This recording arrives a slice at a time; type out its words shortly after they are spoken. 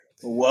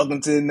Welcome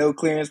to the No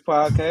Clearance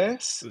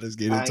Podcast. Let's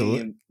get I into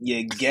it. am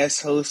your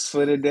guest host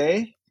for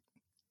today.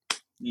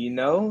 You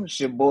know, it's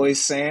your boy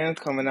Sam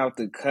coming out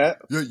the cut.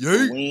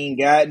 Yeah. We Ain't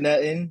Got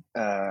Nothing,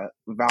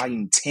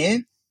 volume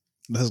 10.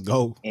 Let's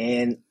go.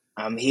 And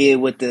I'm here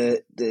with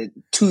the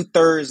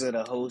 2/3 of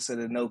the host of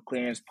the No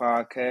Clearance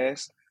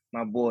Podcast,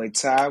 my boy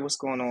Ty. What's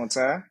going on,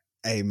 Ty?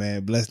 Hey,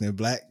 man, blessed and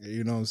black.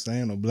 You know what I'm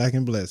saying? Or black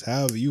and blessed.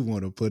 However you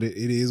want to put it.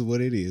 It is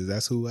what it is.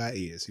 That's who I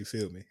is. You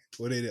feel me?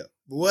 What it up?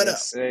 What yes, up?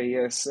 Sir,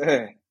 yes,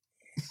 sir.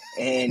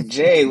 And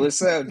Jay,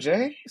 what's up,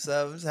 Jay?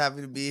 So I'm just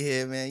happy to be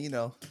here, man. You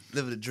know,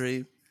 living the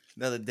dream.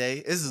 Another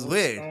day. This is What's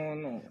weird.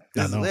 going on?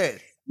 This is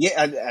weird.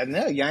 Yeah, I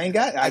know. Y'all ain't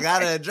got I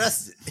gotta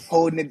address it.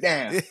 Holding it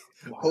down.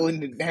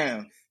 Holding it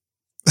down.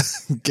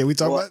 Can we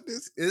talk about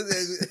this?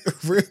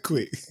 Real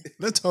quick.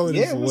 Let's hold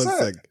it for 1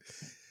 second.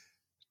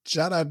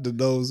 Shout out to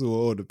those who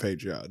are on the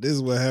Patreon. This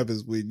is what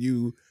happens when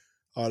you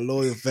are a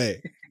loyal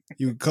fan.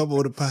 You come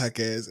on the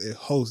podcast and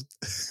host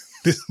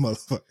this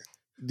motherfucker.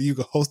 You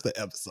can host the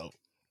episode.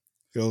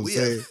 You know what I'm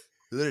saying?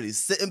 Literally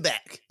sitting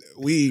back.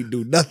 We ain't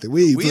do nothing.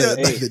 We ain't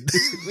playing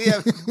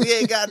nothing. we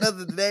ain't got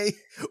nothing today.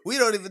 We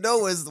don't even know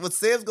what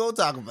Sam's gonna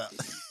talk about.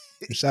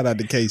 Shout out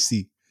to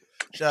KC.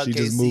 She KC.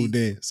 just moved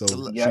in, so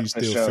she's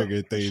still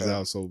figuring things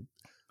out. So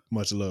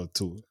much love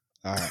to her.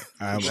 All right,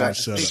 I'm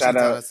shout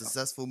out a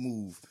successful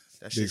move.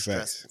 That shit's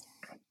stressful.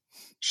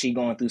 She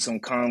going through some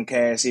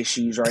Comcast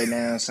issues right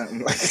now, something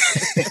like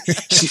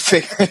that. She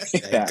figuring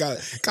it out.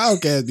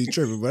 Comcast be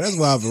tripping, but that's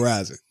why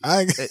Verizon.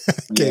 I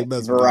can't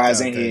mess with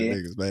Verizon here,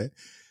 niggas, man.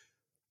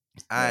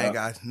 I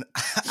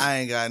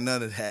ain't got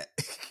none of that.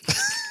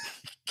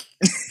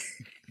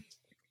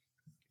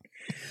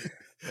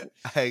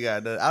 I ain't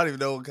got none. I don't even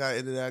know what kind of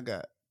internet I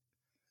got.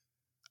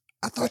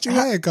 I thought you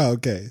had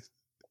Comcast.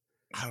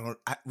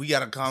 We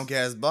got a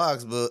Comcast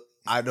box, but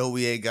I know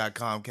we ain't got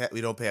Comcast.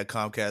 We don't pay a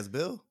Comcast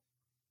bill.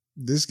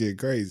 This get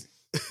crazy.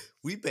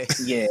 We pay.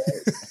 Yeah,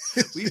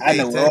 we pay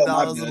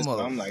 $10 a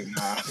month. I'm like,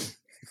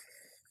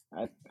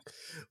 nah.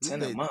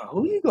 10 a month.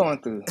 Who you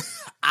going through?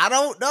 I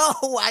don't know.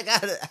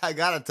 I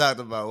gotta talk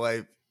to my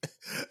wife.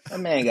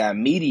 That man got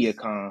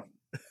MediaCom.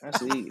 That's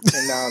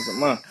 $10 a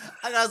month.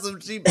 I got some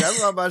cheap.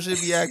 That's why my shit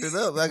be acting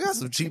up. I got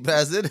some cheap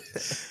ass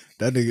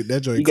internet.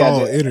 That joint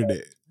called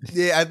internet.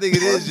 Yeah, I think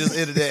it is just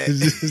internet.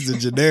 It's a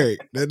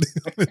generic. That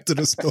nigga went to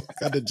the store,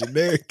 got a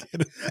generic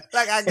internet.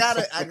 Like I got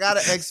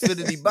an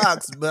Xfinity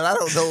box, but I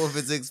don't know if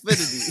it's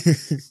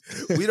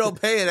Xfinity. We don't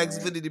pay an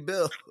Xfinity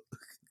bill.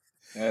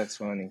 That's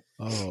funny.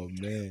 Oh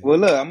man. Well,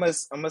 look, I'm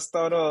gonna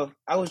start off.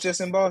 I was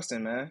just in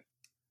Boston, man.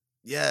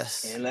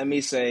 Yes. And let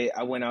me say,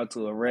 I went out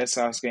to a Red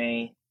Sox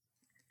game.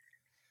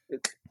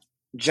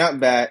 Jump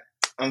back.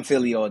 I'm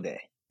Philly all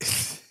day,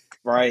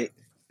 right?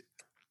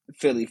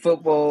 Philly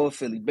football,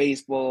 Philly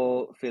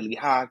baseball, Philly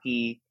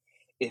hockey.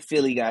 If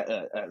Philly got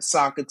a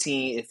soccer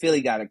team, if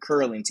Philly got a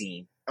curling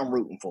team, I'm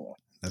rooting for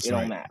them. It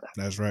don't matter.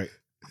 That's right.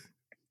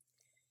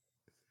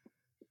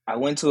 I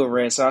went to a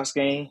Red Sox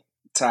game.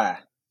 Ty.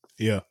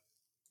 Yeah.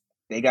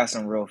 They got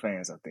some real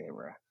fans up there,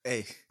 bro.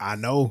 Hey, I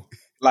know.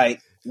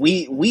 Like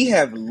we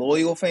have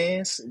loyal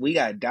fans. We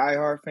got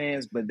diehard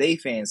fans, but they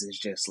fans is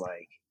just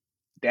like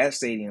that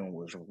stadium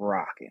was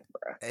rocking,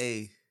 bro.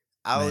 Hey.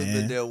 I only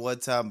been there one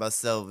time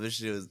myself. This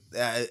shit was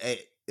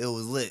it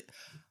was lit.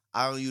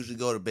 I don't usually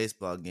go to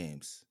baseball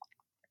games.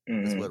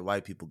 Mm-hmm. That's where the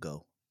white people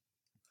go.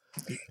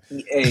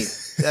 Hey,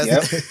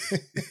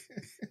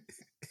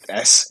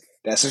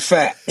 that's a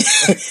fact.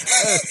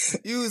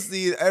 You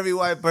see every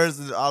white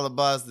person in all of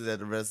Boston at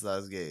the Red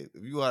Sox game.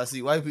 If you want to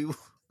see white people,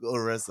 go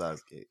to Red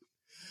Sox game.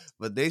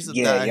 But they should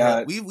we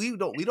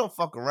don't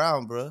fuck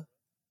around, bro.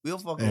 We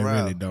don't fuck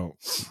around. Really don't.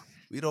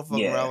 We don't fuck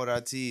around with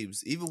our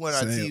teams. Even when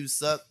our teams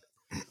suck.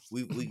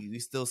 We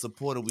still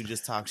support it. We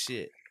just talk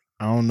shit.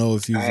 I don't know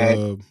if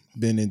you've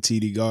been in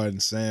TD Garden,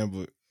 Sam,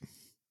 but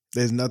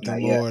there's nothing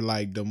more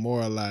like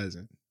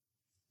demoralizing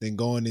than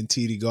going in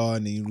TD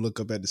Garden and you look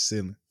up at the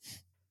ceiling.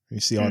 You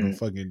see all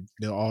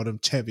all them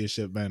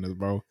championship banners,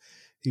 bro.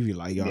 You be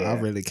like, yo, I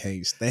really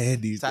can't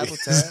stand these type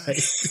of time. Like,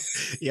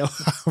 yo,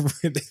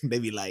 they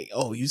be like,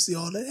 oh, you see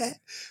all of that?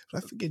 I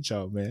forget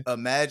y'all, man.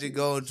 Imagine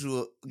going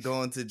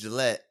to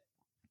Gillette.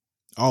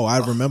 Oh, I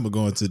remember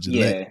going to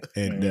Gillette,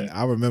 and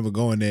I remember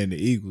going there and the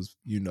Eagles,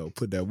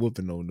 put that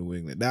whooping on New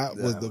England. That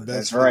was the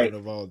best feeling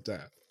of all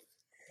time.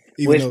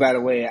 By the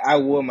way, I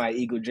wore my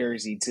Eagle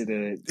jersey to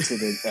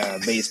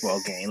the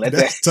baseball game. Let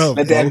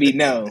that be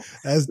known.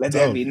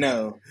 That be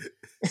known.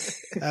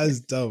 That's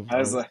dope. I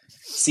was like,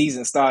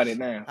 season started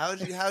now.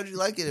 How'd you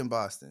like it in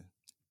Boston?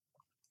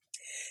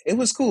 It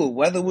was cool.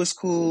 Weather was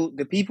cool.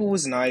 The people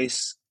was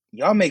nice.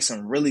 Y'all make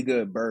some really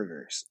good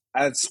burgers.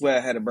 I swear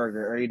I had a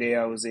burger every day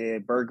I was there.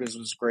 Burgers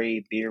was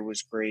great. Beer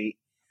was great.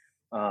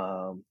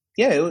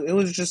 It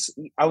was just,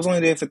 I was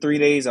only there for 3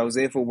 days. I was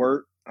there for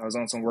work. I was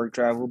on some work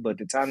travel, but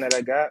the time that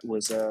I got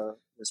was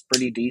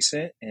pretty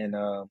decent. And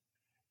I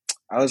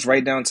was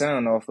right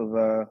downtown off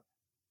of,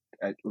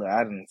 I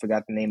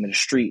forgot the name of the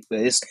street,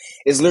 but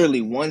it's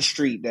literally one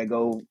street that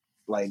go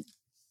like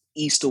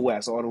east to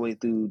west all the way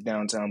through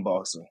downtown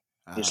Boston.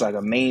 It's like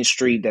a main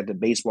street that the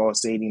baseball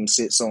stadium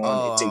sits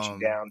on. It takes you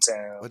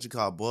downtown. What you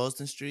call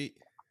Boylston Street?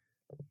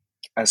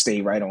 I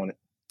stayed right on it.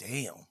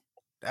 Damn,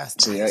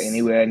 that's so nice.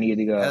 Anywhere I needed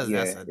to go,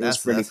 it's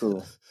pretty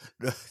cool.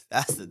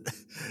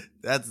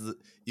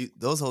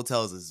 Those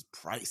hotels is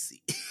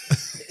pricey.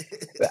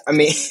 I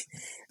mean,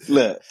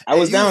 look, I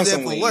was down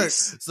some ways. Work,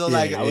 so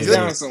like, I was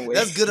down some ways.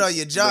 That's good on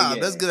your job.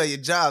 That's good on your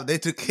job. They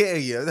took care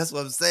of you. That's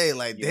what I'm saying.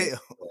 Like, damn.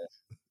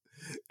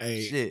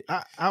 Hey, shit.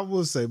 I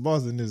will say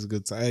Boston is a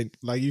good time.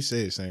 Like you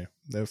said, Sam,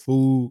 that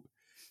food.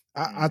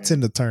 I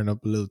tend to turn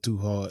up a little too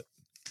hard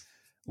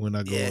when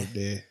I go up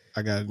there.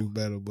 I gotta do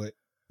better, but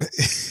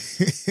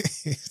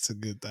it's a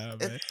good time,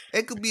 man.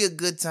 It could be a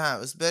good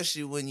time,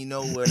 especially when you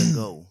know where to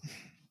go.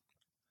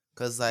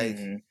 Cause like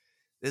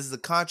this is a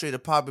contrary to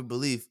popular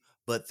belief,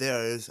 but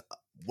there is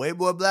way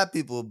more black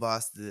people in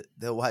Boston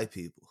than white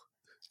people.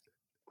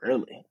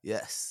 Really?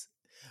 Yes.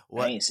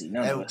 I ain't seen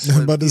none of us.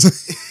 I'm about to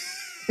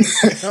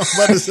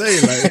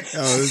say, like,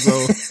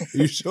 so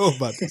you sure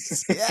about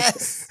this?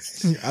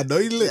 Yes. I know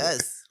you live.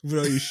 Yes. But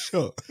are you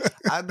sure?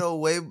 I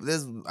know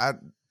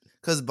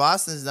because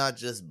Boston's not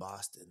just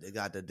Boston. They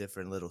got the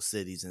different little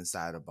cities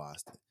inside of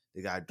Boston.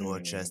 They got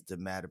Dorchester,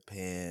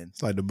 Mattapan.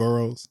 It's like the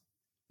boroughs.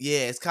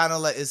 Yeah, it's kind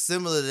of like, it's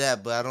similar to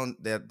that, but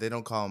they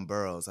don't call them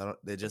boroughs.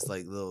 They're just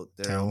like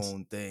their Towns.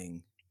 Own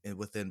thing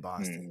within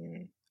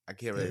Boston. I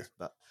can't really,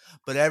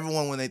 but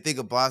everyone, when they think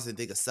of Boston,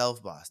 think of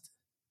South Boston.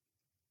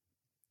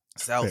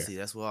 Southsea,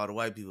 that's where all the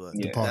white people are.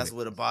 Yeah. That's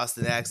where the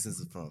Boston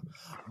accents are from.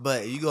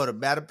 But you go to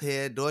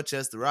Mattapan,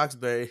 Dorchester,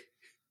 Roxbury,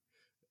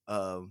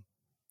 and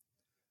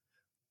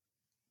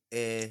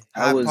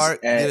Hyde Park,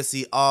 you're gonna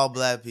see all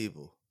black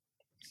people.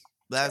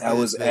 I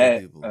was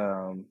at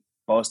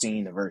Boston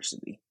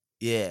University.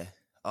 Yeah.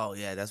 Oh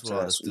yeah, that's where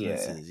all the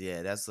students is.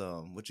 Yeah, that's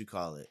what you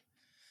call it.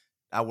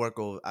 I work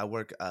for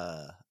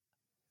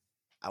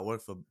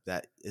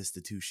that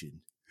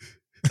institution.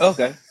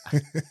 Okay.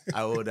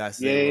 I will not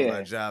say what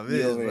my job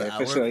is, but I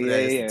work for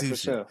that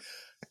institution.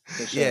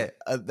 For sure. Yeah,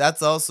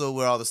 that's also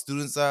where all the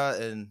students are,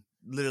 and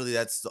literally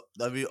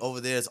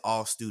over there is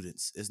all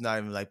students. It's not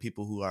even like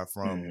people who are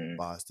from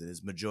Boston.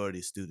 It's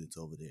majority students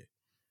over there.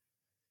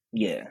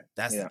 Yeah.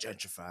 That's the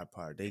gentrified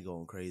part. They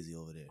going crazy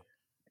over there.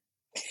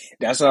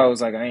 That's why I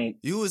was like,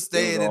 You was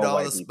staying in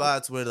all the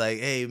spots where, like,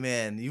 hey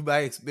man, you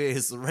might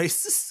experience some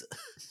racism.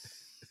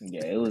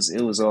 Yeah, it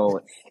was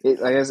all.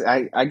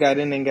 I got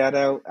in and got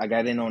out. I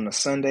got in on a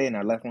Sunday and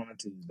I left on a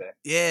Tuesday.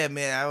 Yeah,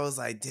 man. I was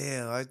like,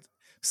 damn.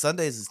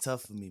 Sundays is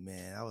tough for me,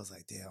 man. I was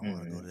like, damn, I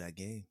want to go to that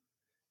game.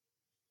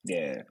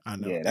 Yeah, I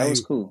know. Yeah, that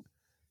was cool.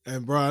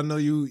 And bro, I know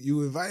you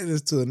invited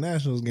us to a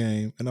Nationals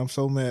game, and I'm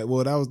so mad.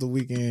 Well, that was the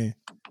weekend.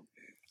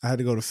 I had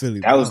to go to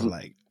Philly. I was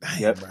like,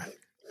 dang, bro.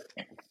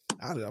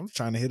 I'm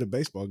trying to hit a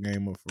baseball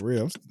game up for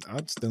real.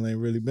 I still ain't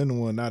really been to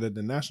one out at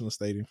the National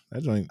Stadium.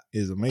 That joint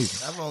is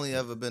amazing. I've only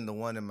ever been to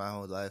one in my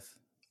whole life.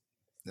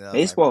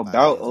 Baseball like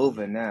about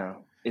over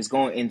now. It's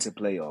going into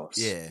playoffs.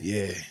 Yeah.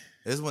 This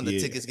is when the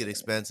tickets get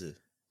expensive.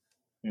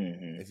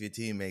 If your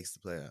team makes the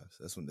playoffs,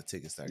 that's when the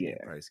tickets start getting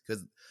pricey.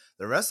 Because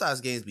the Red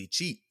Sox games be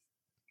cheap.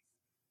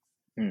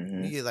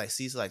 You get like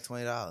seats like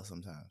 $20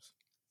 sometimes.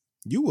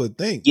 You would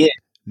think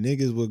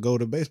niggas would go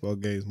to baseball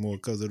games more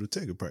because of the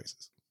ticket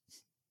prices.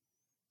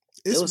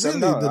 It's really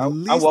the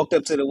least. I walked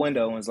up to the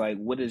window and was like,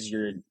 "What is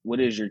your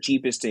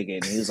cheapest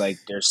ticket?" And he was like,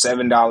 "There's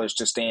 $7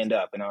 to stand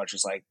up." And I was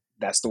just like,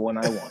 "That's the one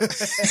I want."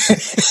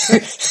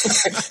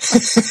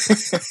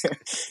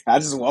 I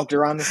just walked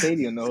around the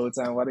stadium the whole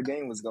time while the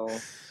game was going.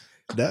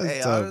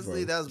 That's tough,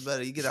 honestly, bro. That's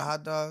better. You get a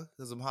hot dog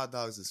because them hot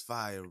dogs is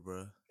fire,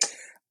 bro.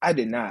 I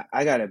did not.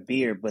 I got a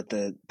beer, but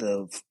the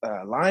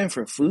line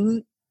for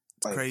food,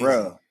 like, crazy.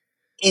 Bro.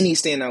 Any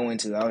stand I went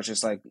to, I was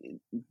just like,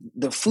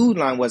 the food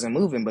line wasn't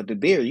moving, but the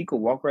beer, you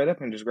could walk right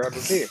up and just grab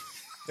a beer.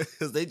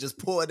 Because they just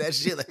poured that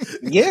shit. Like,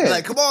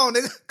 come on,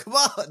 nigga. Come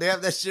on. They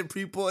have that shit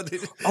pre-poured.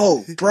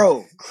 Oh,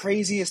 bro.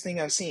 Craziest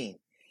thing I've seen.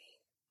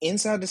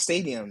 Inside the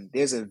stadium,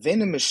 there's a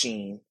vending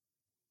machine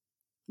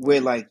where,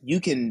 like,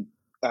 you can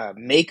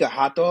make a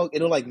hot dog.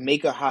 It'll, like,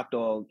 make a hot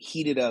dog,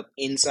 heat it up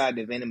inside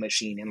the vending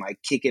machine, and, like,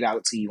 kick it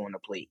out to you on the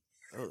plate.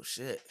 Oh,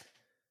 shit.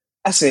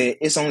 I said,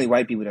 it's only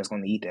white people that's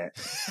going to eat that.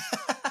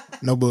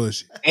 No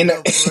bullshit. Ain't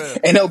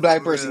no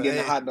black person getting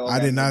a hot dog. I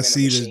did not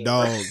see this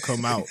dog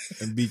come out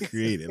and be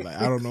creative. Like,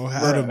 I don't know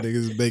how them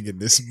niggas making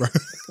this, bro.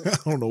 I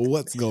don't know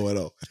what's going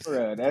on.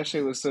 Bro, that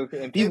shit was so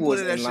crazy. And people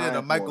was that in shit in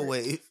a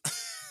microwave.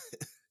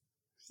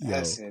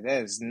 I said,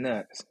 that's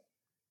nuts.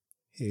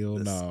 Hell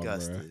no, bro.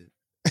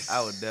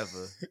 I would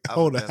never.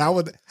 Hold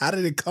on. How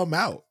did it come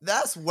out?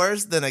 That's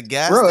worse than a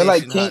gas station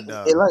hot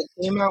dog. It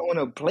came out on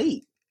a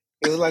plate.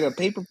 It was like a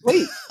paper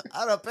plate.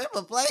 On a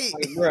paper plate.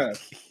 Like, bro.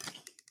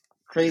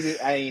 Crazy.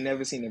 I ain't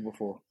never seen it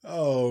before.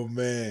 Oh,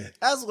 man.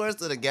 That's worse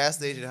than a gas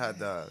station hot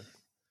dog.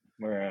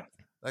 Bruh.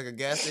 Like a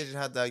gas station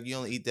hot dog, you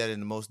only eat that in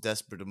the most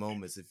desperate of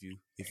moments if you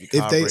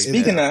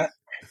Speaking of,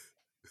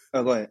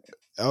 oh, go ahead.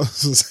 I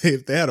was gonna say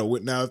if they had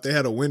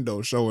a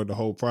window showing the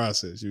whole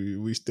process,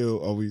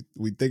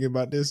 we thinking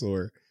about this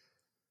or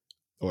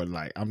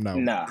like I'm not.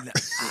 Nah.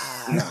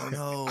 I don't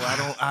know.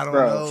 I don't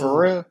Bro, know. for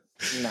real.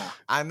 Nah.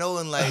 I know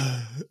in like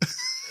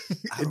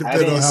it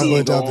depends on how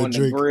much I've been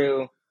drinking.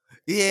 Grill.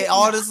 Yeah,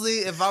 honestly,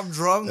 if I'm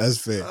drunk, that's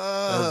fair.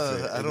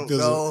 That's fair. I don't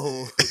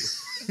know.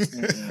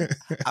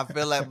 I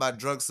feel like my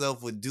drunk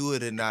self would do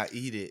it and not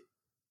eat it.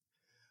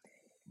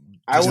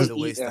 I would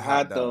eat a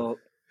hot dog.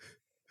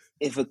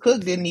 If a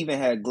cook didn't even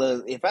have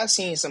gloves, if I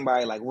seen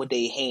somebody like with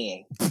their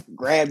hand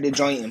grab the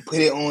joint and put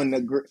it on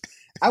the grill,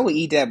 I would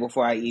eat that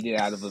before I eat it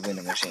out of a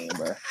vending machine,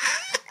 bro.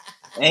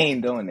 I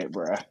ain't doing it,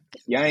 bro.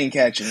 Y'all ain't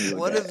catching me with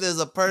what that. If there's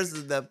a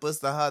person that puts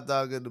the hot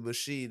dog in the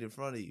machine in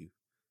front of you?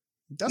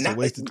 That's a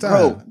waste of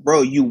time.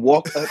 Bro, you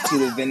walk up to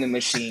the vending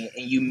machine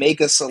and you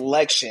make a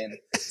selection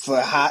for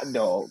a hot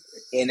dog.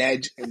 And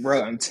that,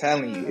 bro, I'm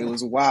telling you, it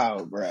was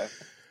wild, bro.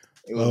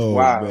 It was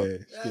wild.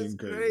 Man. That's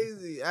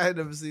crazy. I had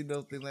never seen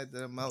nothing like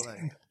that in my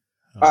life.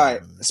 All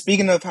right,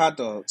 speaking of hot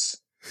dogs,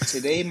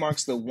 today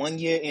marks the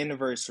 1-year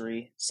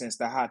anniversary since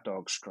the hot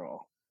dog straw.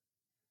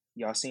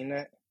 Y'all seen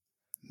that?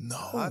 No.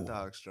 Hot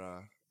dog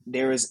straw.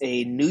 There is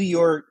a New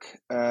York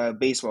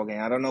baseball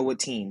game. I don't know what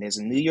team. There's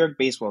a New York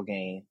baseball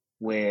game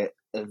where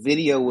a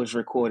video was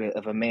recorded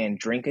of a man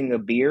drinking a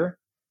beer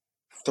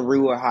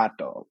through a hot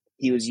dog.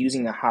 He was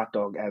using a hot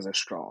dog as a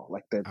straw.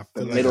 Like the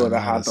middle of the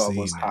hot dog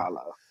was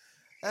hollow.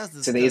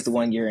 Today's the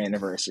 1-year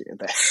anniversary of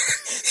that.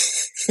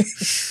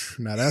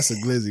 Now that's a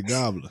glizzy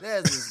gobbler.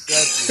 That's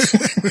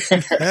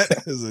disgusting.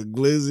 That is a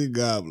glizzy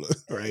gobbler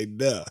right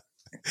there.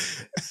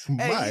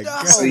 Hey, you know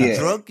how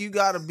drunk you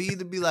gotta be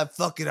to be like,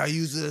 fuck it, I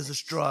use it as a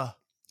straw.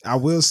 I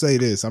will say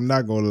this, I'm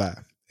not gonna lie.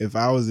 If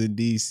I was in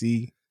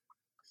DC,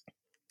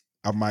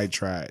 I might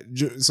try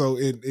it. So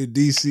in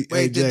DC,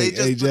 wait, did they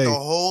just put the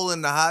hole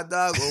in the hot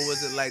dog, or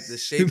was it like the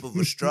shape of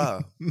a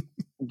straw?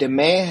 The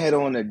man had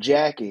on a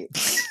jacket,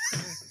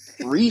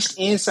 reached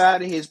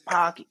inside of his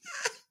pocket,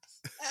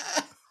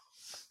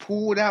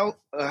 pulled out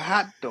a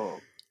hot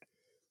dog.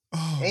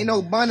 Oh. Ain't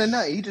no bun or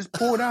nothing. He just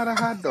pulled out a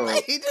hot dog.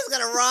 He just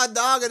got a raw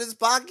dog in his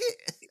pocket?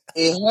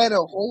 It had a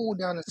hole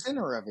down the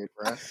center of it,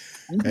 bro.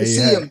 You can see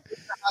him put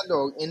the hot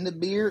dog in the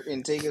beer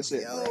and take a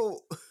sip, bro.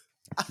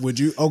 Would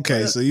you?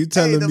 Okay, so you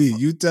telling me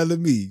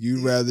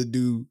you'd rather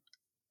do?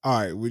 All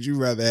right, would you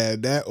rather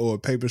have that or a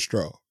paper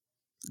straw?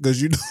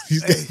 Because you know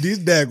these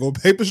daggone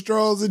paper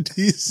straws in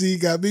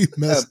DC got me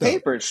messed up. A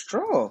paper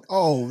straw?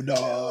 Oh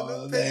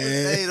no,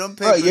 man!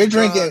 Bro, you're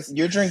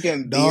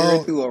drinking beer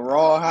through a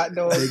raw hot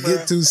dog. They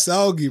get too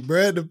soggy,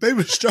 bro. The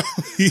paper straw,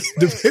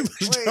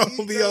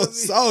 be all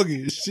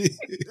soggy and shit.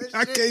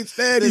 I can't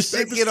stand these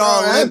paper straws.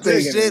 All wet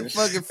and shit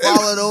fucking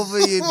falling over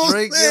your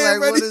drink. You're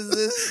like, what is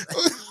this?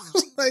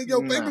 Like,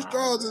 yo, paper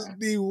straws is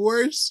the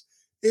worst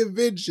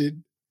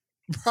invention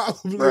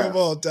probably of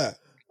all time.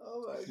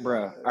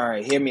 Bro, all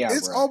right, hear me out.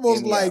 It's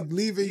almost like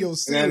leaving your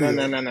cereal in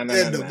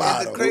the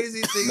bottom. The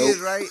crazy thing is,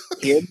 right?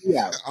 Hear me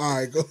out. All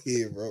right, go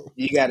ahead, bro.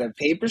 You got a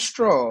paper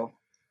straw,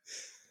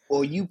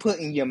 or you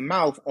putting your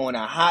mouth on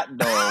a hot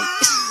dog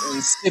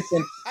and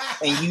sipping,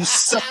 and you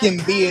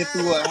sucking beer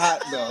through a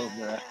hot dog,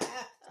 bro.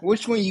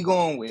 Which one you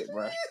going with,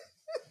 bro?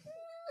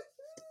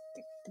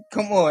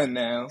 Come on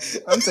now.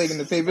 I'm taking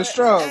the paper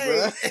straw,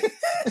 bro.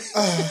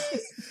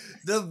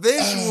 The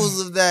visuals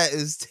of that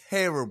is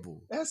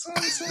terrible. That's what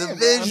I'm saying. The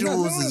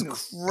visuals is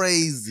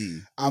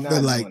crazy. I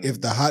feel like if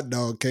the hot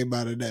dog came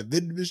out of that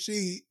vending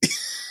machine,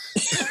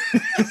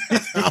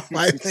 I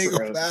might think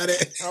about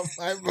it. I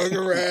might fuck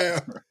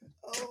around.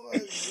 Oh my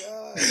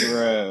God.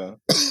 Bro.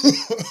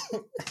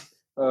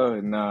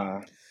 Oh,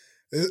 nah.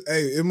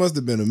 It must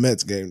have been a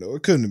Mets game, though.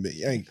 It couldn't have been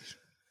Yankees.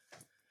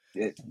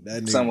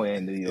 Somewhere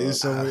in New York.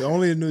 It's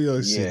only in New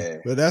York City. Yeah.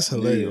 But that's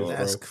hilarious, bro.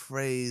 That's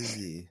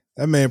crazy.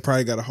 That man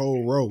probably got a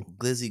whole row.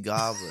 Glizzy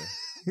gobbler.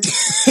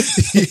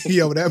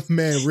 Yo, that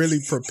man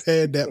really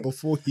prepared that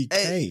before he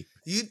came.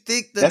 You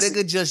think the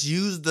nigga just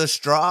used the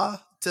straw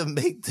to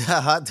make the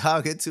hot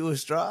dog into a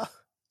straw?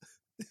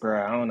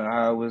 Bro, I don't know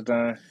how it was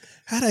done.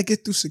 How'd I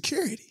get through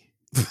security?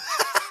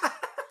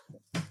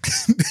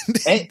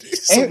 ain't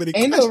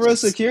no real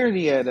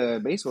security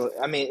at baseball.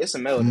 I mean, it's a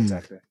metal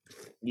detector.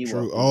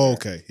 True. Oh,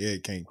 okay. Yeah,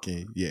 can't.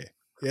 Yeah.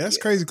 Yeah, that's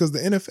crazy because the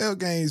NFL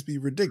games be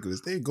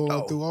ridiculous. They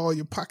going through all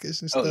your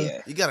pockets and stuff.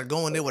 Yeah. You got to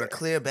go in there with a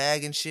clear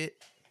bag and shit.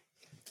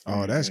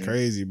 Oh, that's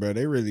crazy, bro.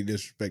 They really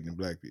disrespecting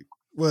black people.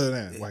 Well,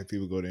 white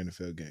people go to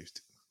NFL games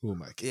too. Who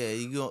am I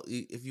kidding? Yeah,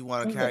 if you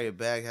want to carry a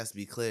bag, it has to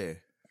be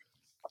clear.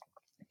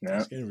 Yeah.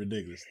 It's getting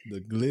ridiculous.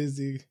 The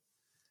glizzy.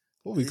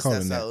 What we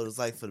calling that? That's how it was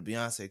like for the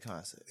Beyonce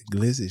concert.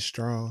 Glizzy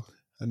straw.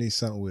 I need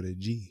something with a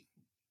G.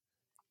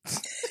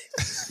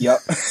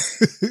 Yup.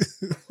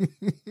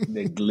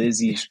 The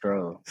glizzy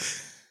straw.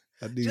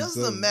 Just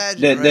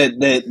imagine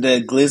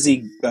the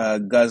glizzy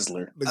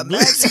guzzler. The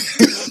glizzy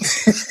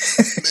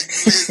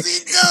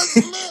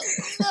guzzler.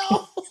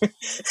 No.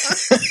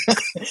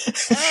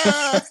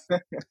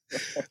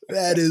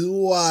 That is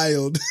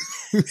wild.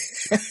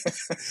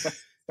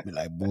 Be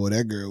like, boy,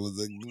 that girl was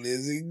a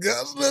glizzy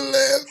guzzler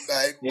last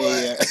night.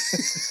 Yeah.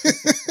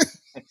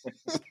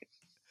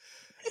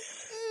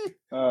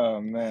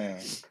 Oh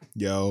man.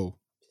 Yo,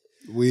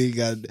 we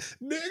got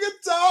nigga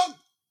talk.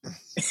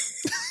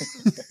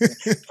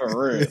 For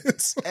real.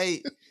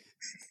 Hey,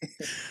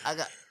 I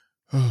got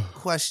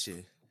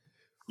Question.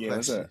 Yeah,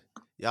 what's up?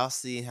 Y'all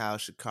seen how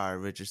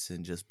Sha'Carri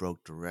Richardson just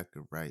broke the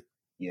record, right?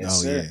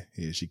 Yes, sir.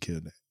 Yeah, she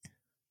killed that.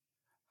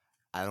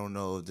 I don't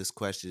know if this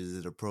question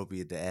is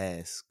appropriate to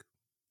ask.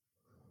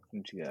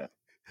 What you got?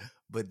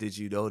 But did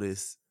you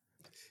notice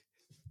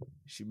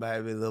she might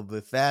have been a little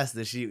bit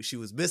faster? She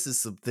was missing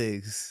some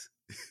things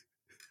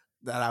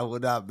that I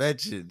would not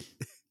mention.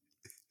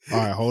 All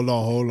right, hold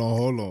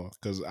on,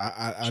 because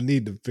I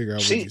need to figure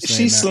out what you're saying.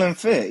 She's slim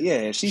fit,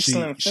 yeah. She's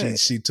slim fit.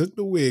 She took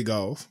the wig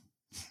off.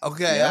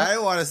 Okay, yeah. I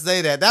didn't want to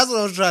say that. That's what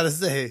I was trying to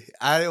say.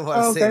 I didn't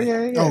want to say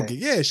that. Yeah. Okay,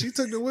 yeah, she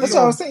took the wig That's off.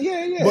 what I was saying.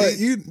 Yeah. But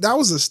that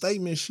was a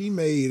statement she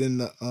made in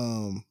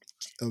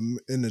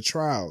the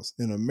trials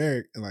in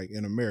America,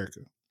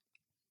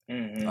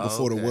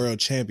 before the World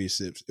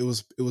Championships. It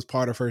was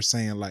part of her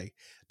saying like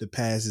the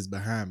past is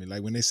behind me.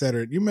 Like when they said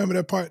her, you remember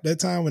that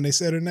time when they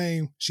said her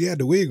name? She had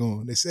the wig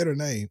on. They said her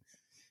name.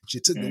 She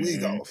took the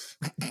wig off.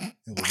 It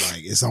was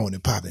like, it's on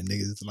and popping,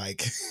 niggas. It's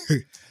like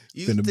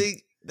you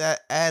think that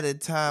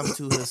added time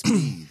to her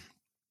speed?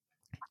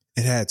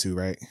 It had to,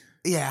 right?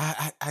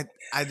 Yeah, I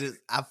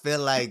feel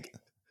like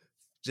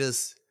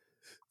just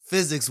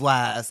physics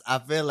wise, I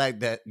feel like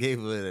that gave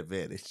her an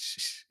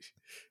advantage.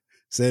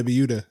 Sabby,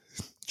 you the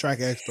track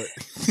expert.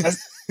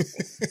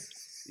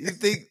 You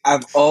think?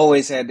 I've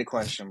always had the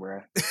question,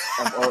 bro.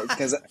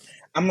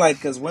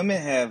 Because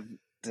women have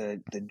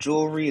the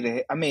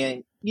jewelry. I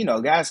mean,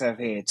 guys have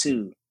hair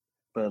too,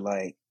 but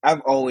like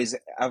I've always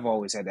had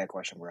that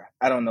question, bro.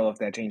 I don't know if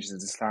that changes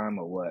this time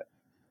or what.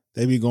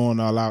 They be going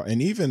all out,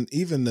 and even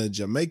the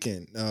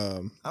Jamaican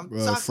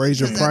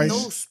Fraser Price.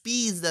 Those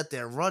speeds that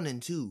they're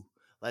running too,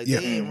 like they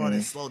ain't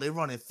running slow, they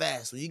running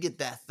fast. When you get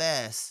that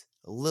fast,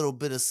 a little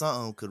bit of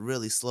something could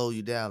really slow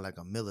you down like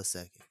a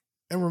millisecond.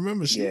 And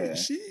remember,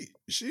 she's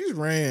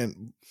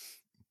ran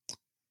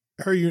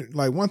her,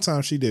 like one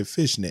time she did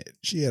fishnet.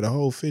 She had a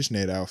whole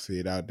fishnet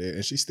outfit out there,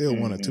 and she still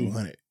won a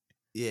 200.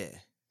 Yeah.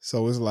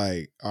 So it's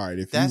like, all right,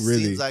 if that you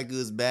really seems like it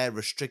was bad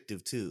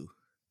restrictive too.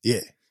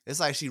 Yeah. It's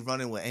like she's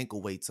running with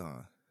ankle weights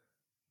on.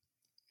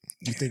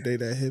 You think they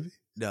that heavy?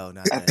 No,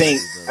 not. I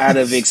think out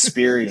of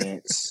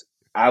experience,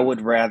 I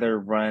would rather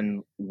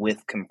run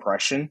with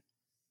compression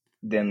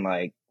than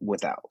like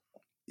without.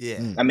 Yeah.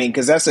 I mean,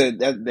 because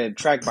the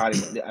track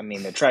body. I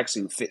mean, the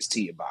tracksuit fits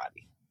to your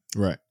body.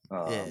 Right.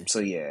 So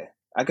yeah,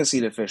 I can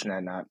see the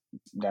fishnet that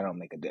don't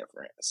make a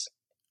difference.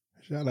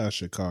 Shout out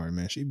Sha'Carri,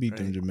 man. She beat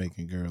them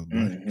Jamaican girls,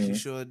 but she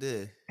sure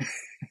did.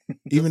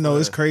 Even though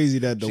it's crazy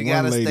that the she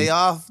one lady stay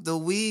off the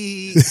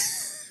weed.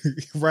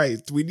 Right.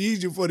 We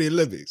need you for the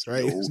Olympics,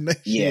 right?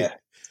 Next year.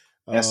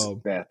 That's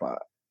that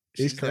part.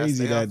 It's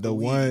crazy that the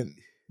one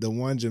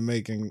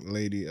Jamaican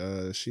lady,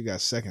 she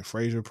got second.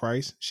 Fraser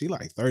Price. She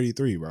like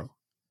 33, bro.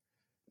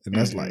 And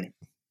that's like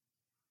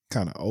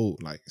kind of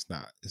old. Like it's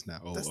not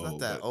old. That's not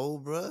that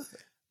old, bro.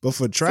 But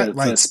for track,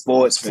 for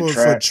sports, for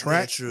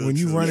track, when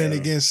you running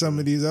against some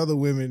of these other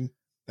women,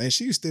 and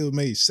she still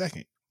made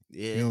second.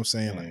 Yeah. You know what I'm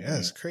saying? Like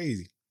that's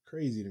crazy.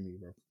 Crazy to me,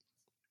 bro.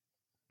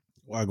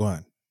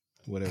 Wagwan.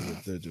 Whatever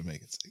the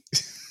Jamaicans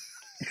say.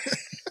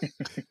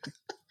 I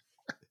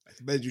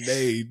bet you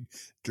they ain't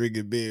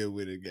drinking beer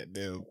with a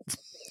goddamn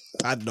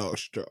hot dog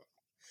straw.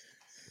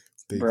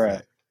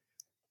 Bruh.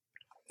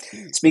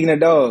 Speaking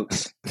of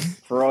dogs,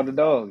 for all the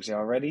dogs,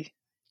 y'all ready?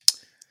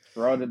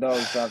 For all the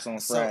dogs drops on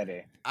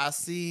Friday. I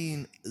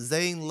seen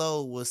Zane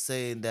Lowe was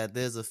saying that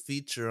there's a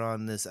feature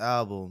on this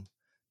album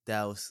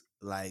that was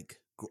like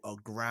a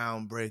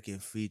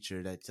groundbreaking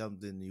feature, that's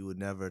something you would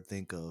never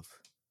think of.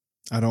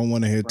 I don't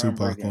want to hear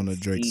Tupac on a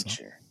Drake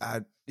song.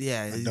 I'm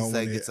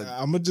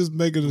gonna just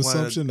make an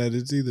assumption that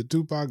it's either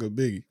Tupac or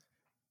Biggie.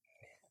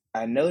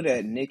 I know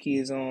that Nicki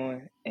is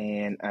on,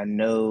 and I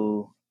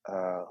know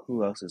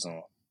who else is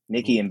on.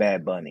 Nicki and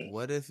Bad Bunny.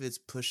 What if it's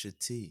Pusha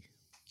T?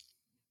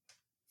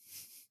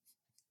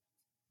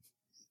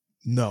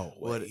 No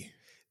way.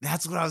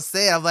 That's what I'm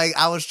saying. I'm like,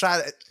 I was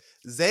trying to.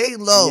 Zane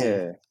Lowe.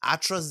 Yeah. I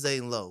trust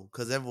Zane Lowe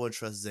because everyone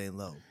trusts Zane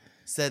Lowe.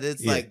 Said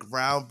it's like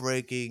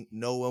groundbreaking.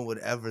 No one would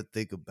ever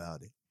think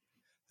about it.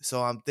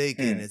 So I'm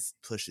thinking it's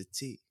Pusha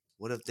T.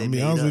 What if they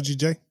made honest with you,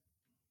 Jay?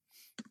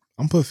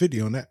 I'm put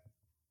 50 on that.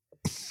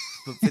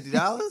 Put $50?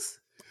 I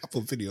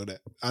put 50 on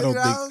that. I don't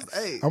think.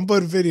 Hey. I'm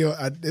putting video.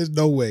 There's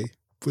no way.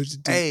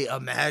 Pusha T. Hey,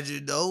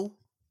 imagine though.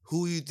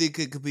 Who you think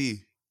it could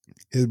be?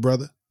 His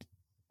brother.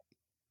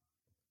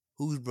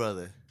 Whose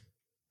brother?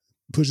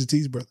 Pusha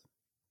T's brother.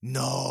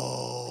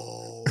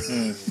 No.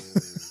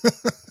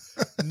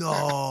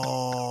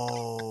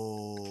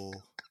 No.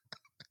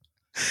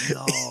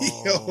 Yo,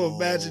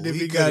 imagine if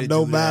he got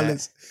no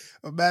malice.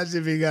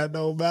 Imagine if he got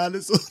no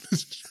malice on the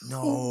show.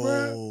 No.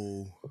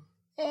 Bro.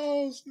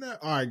 Oh, snap.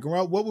 All right,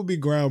 what would be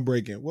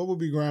groundbreaking? What would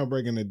be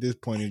groundbreaking at this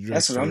point in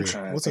Drake's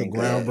career? What's a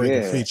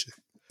groundbreaking feature?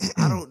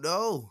 I don't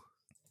know.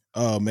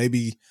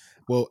 Maybe,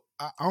 well,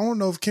 I don't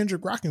know if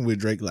Kendrick rocking with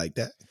Drake like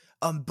that.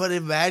 But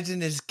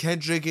imagine it's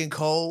Kendrick and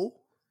Cole.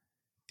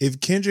 If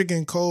Kendrick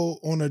and Cole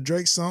on a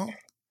Drake song,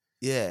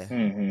 yeah,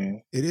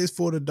 it is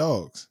for the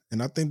dogs,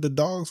 and I think the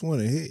dogs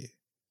want to hit.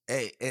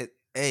 Hey,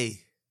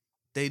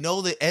 they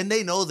know that, and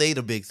they know they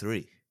the big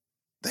three.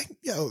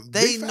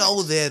 They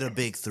know they're the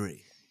big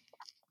three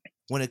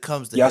when it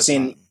comes to y'all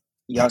hip hop.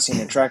 Y'all seen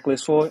the track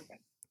list for it?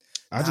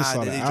 I just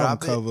saw the album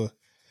cover.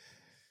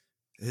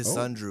 His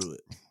son drew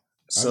it.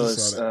 So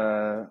it's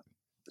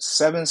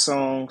 7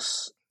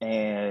 songs,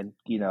 and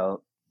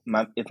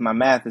if my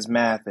math is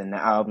math, then the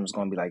album's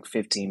gonna be like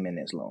 15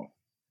 minutes long.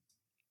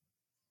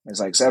 It's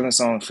like 7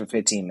 songs for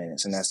 15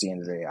 minutes, and that's the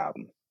end of the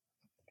album.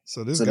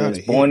 So there's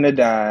Born to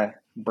Die,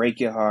 Break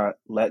Your Heart,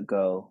 Let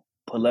Go,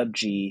 Pull Up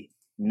G,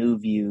 New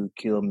View,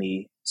 Kill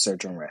Me,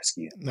 Search and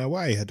Rescue. Now,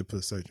 why you had to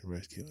put Search and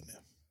Rescue in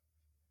there?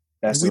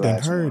 That's we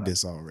done heard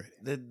this already.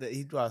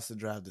 He tries to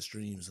drive the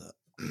streams up.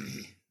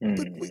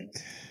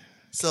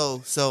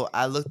 So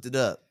I looked it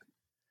up.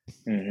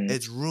 Mm-hmm.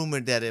 It's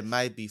rumored that it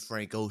might be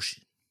Frank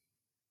Ocean.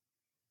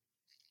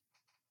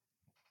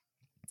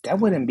 That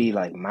wouldn't be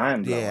like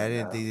mind blowing. Yeah, I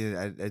didn't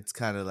think it's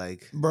kind of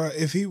like, bro.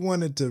 If he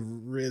wanted to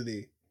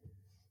really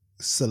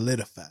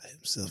solidify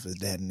himself as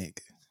that nigga,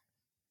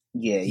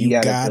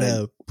 you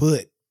gotta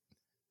put.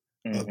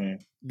 I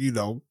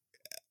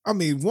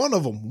mean, one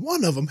of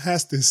them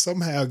has to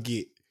somehow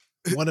get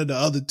one of the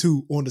other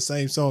two on the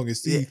same song and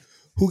see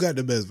who got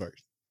the best verse.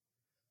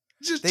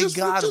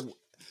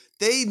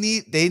 They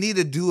need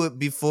to do it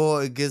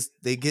before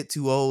they get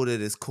too old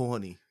and it's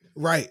corny.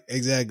 Right,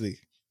 exactly,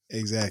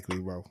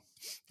 bro.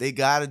 They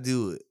gotta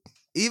do it.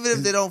 Even if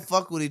they don't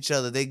fuck with each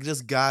other, they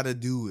just gotta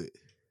do it.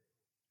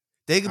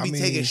 They could be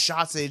taking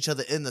shots at each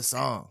other in the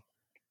song.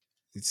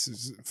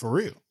 It's for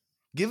real.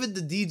 Give it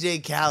to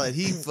DJ Khaled.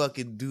 He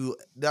fucking do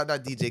not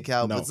DJ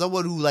Khaled, but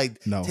someone who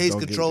takes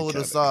control of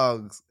the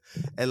songs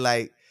and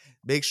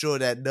make sure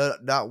that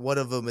not one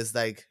of them is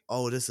like,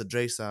 oh, this is a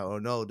Drake song, or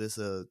no, this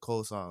is a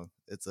Cole song.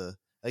 It's a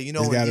when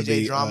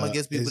DJ Drama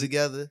gets people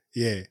together.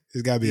 Yeah,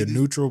 it's got to be a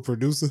neutral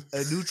producer.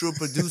 A neutral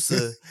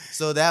producer,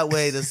 so that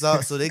way the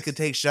song, so they could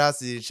take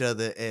shots at each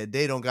other and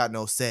they don't got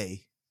no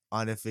say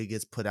on if it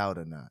gets put out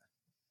or not.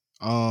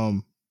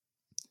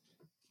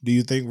 Do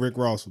you think Rick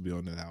Ross will be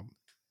on that album?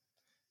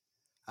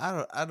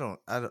 I don't.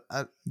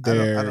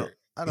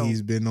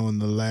 He's been on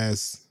the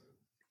last.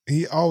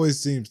 He always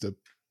seems to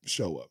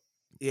show up.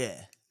 Yeah,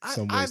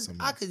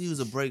 I could use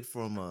a break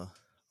from a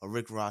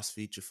Rick Ross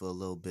feature for a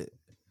little bit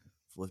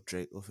with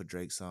a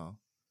Drake song.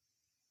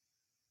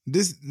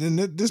 This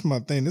my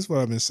thing. This is what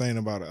I've been saying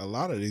about a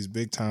lot of these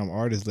big time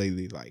artists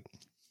lately. Like,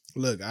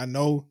 look, I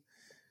know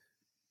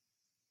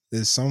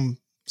there's some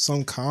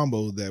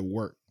combos that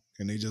work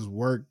and they just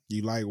work.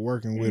 You like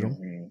working with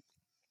them,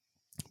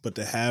 but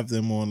to have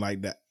them on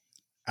like the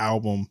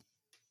album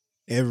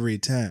every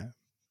time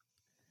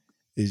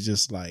is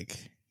just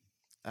like,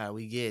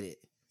 we get it.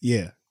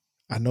 Yeah,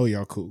 I know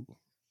y'all cool.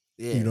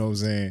 Yeah, you know what I'm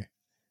saying.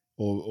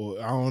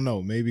 Or I don't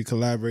know, maybe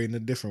collaborate in a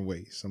different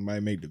way.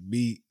 Somebody make the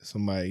beat.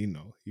 Somebody,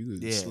 you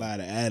could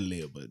slide an ad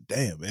lib. But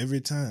damn,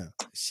 every time,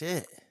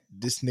 shit,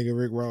 this nigga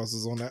Rick Ross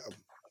is on that.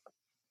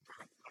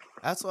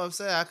 That's what I'm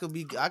saying.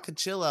 I could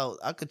chill out.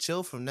 I could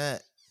chill from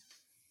that.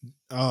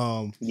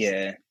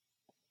 Yeah,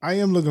 I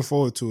am looking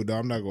forward to it though.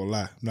 I'm not gonna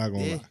lie.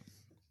 Lie.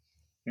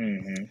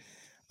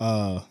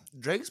 Mm-hmm.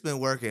 Drake's been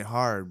working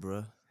hard,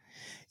 bro.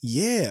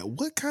 Yeah,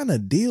 what kind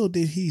of deal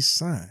did he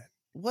sign?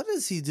 What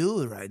is he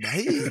doing right now?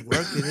 He's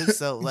working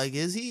himself. Like,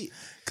 is he?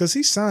 Because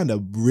he signed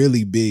a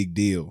really big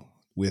deal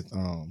with,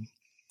 I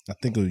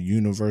think a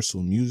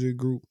Universal Music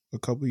Group a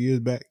couple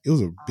years back. It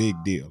was a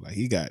big deal. Like,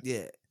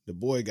 the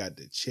boy got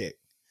the check.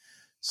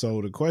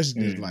 So the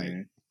question is like,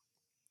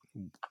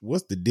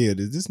 what's the deal?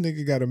 Does this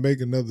nigga got to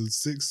make another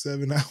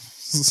 6-7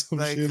 albums?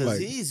 Because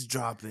he's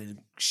dropping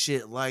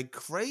shit like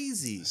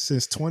crazy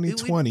since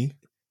 2020.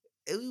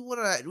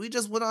 We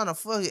just went on a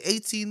fucking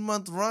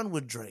 18-month run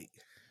with Drake.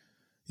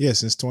 Yeah,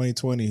 since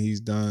 2020, he's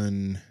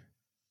done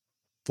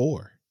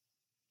 4.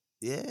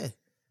 Yeah.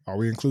 Are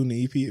we including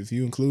the EP? If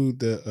you include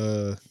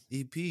the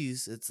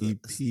EPs,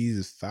 EPs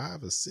is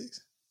 5 or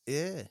 6.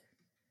 Yeah.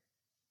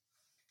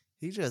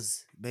 He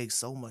just makes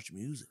so much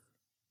music.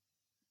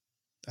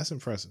 That's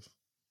impressive.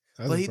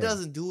 He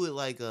doesn't do it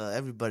like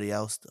everybody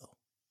else, though.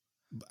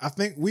 I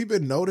think we've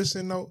been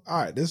noticing, though. All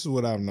right, this is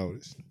what I've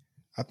noticed.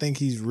 I think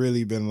he's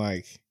really been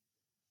like,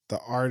 the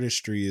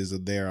artistry is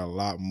there a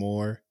lot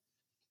more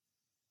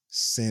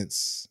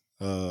since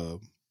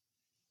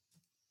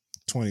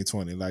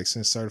 2020. Like,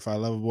 since Certified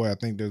Lover Boy, I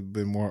think there's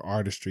been more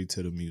artistry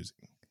to the music.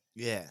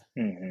 Yeah.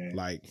 Mm-hmm.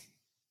 Like,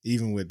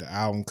 even with the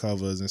album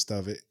covers and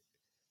stuff,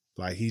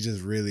 he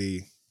just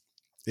really,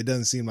 it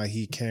doesn't seem like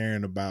he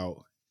caring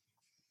about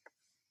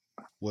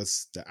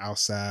what's the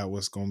outside,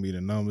 what's going to be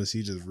the numbers.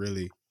 He just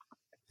really,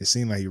 it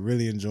seemed like he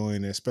really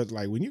enjoying it. Especially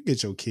like when you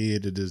get your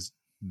kid to just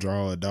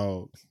draw a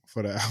dog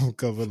for the album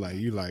cover, like,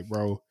 you like,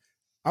 bro,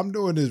 I'm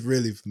doing this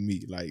really for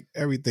me. Like,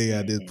 everything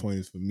at this point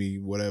is for me,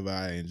 whatever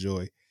I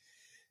enjoy.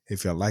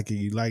 If you like it,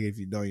 you like it. If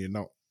you don't, you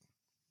don't.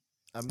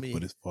 I mean,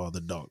 but it's for all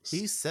the dogs.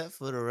 He's set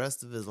for the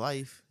rest of his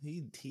life.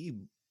 He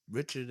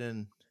richer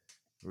than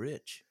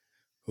rich.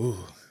 Ooh,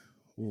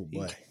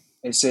 boy.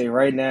 They say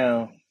right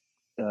now,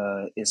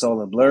 it's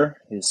all a blur.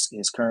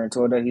 His current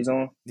tour that he's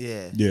on.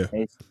 Yeah. Yeah.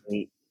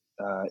 Basically,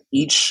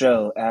 Each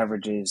show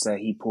averages that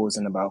he pulls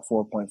in about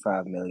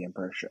 4.5 million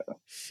per show.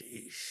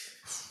 Sheesh.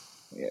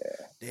 Yeah.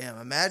 Damn,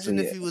 imagine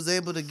if he was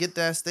able to get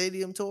that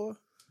stadium tour.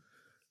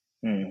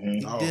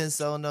 Mm-hmm. He didn't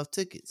sell enough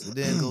tickets. It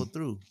didn't go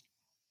through.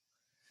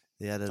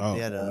 They had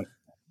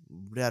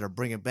to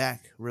bring it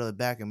back, reel it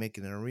back, and make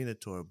it an arena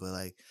tour. But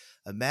like,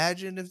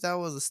 imagine if that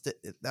was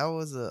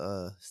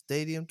a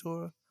stadium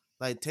tour.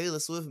 Like Taylor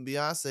Swift and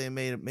Beyonce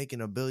making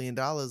 $1 billion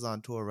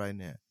on tour right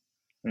now.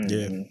 Mm-hmm.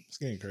 Yeah, it's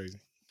getting crazy.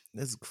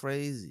 It's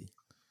crazy.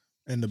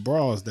 And the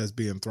bras that's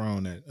being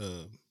thrown at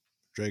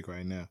Drake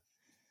right now,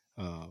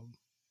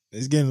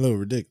 it's getting a little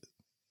ridiculous.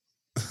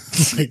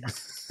 Like,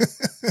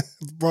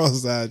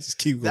 bras side just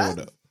keep going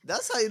up.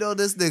 That's how you know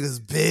this nigga's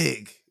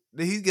big.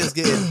 He's just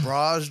getting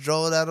bras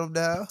drawn at him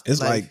now.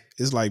 It's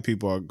like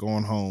people are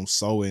going home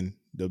sewing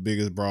the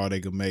biggest bra they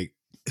could make.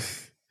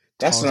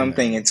 That's what I'm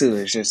thinking too.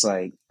 It's just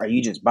like, are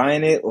you just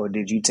buying it, or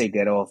did you take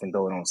that off and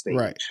throw it on stage?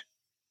 Right.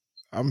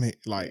 I'm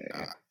like,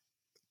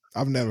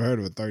 I've never heard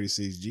of a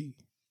 36G.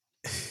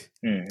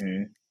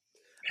 Mm-hmm.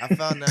 I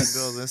found that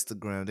girl's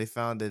Instagram. They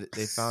found her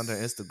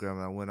Instagram,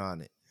 and I went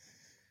on it.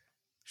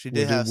 She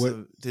did have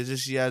some.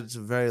 She had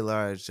some very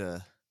large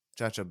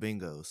cha-cha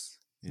bingos.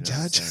 You know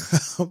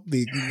cha-cha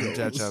bingos.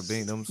 Cha-cha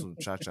bingos. Them some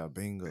cha-cha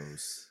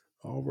bingos.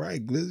 All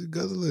right, Glizzy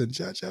Guzzler and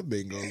cha-cha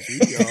bingos.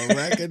 We are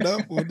racking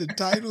up on the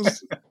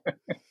titles.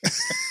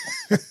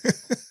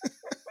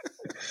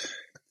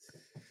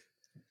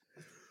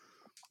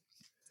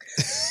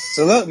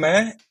 So look,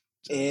 man,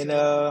 in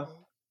a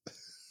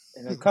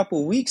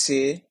couple weeks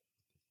here,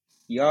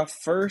 y'all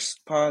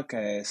first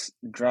podcast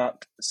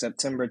dropped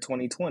September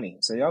 2020.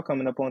 So y'all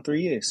coming up on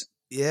 3 years.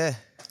 Yeah,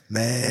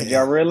 man. Did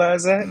y'all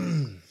realize that?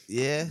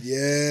 Yeah.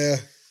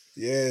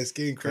 It's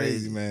getting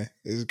crazy, man.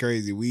 It's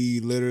crazy. We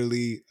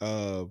literally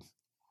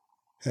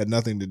had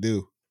nothing to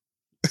do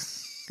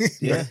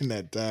during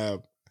that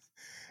time.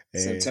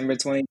 September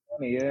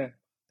 2020, yeah.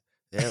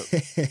 Yep.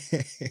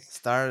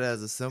 Started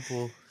as a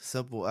simple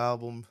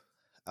album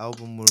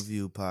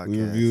review podcast.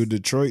 We reviewed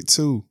Detroit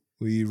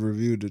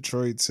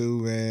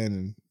too.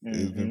 Man, and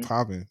it's been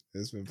popping.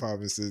 It's been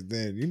popping since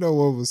then. You know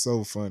what was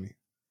so funny?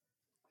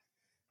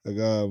 Like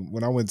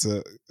when I went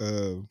to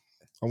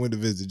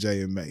visit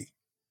Jay and May.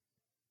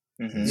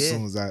 Mm-hmm. As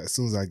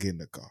soon as I get in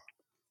the car.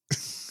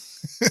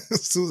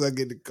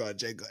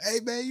 Jay go, "Hey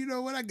man, you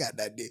know what? I got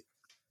that dick."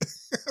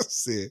 I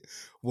said,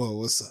 "Well,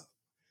 what's up?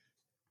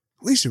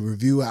 We should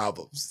review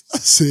albums." I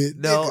said,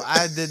 "No, nigga.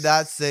 I did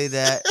not say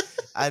that.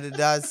 I did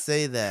not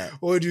say that."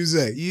 What'd you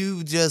say?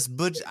 You just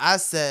butchered. I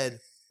said,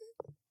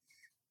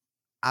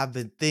 "I've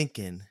been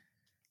thinking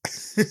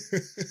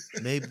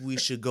maybe we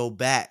should go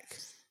back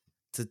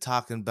to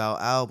talking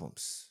about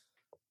albums."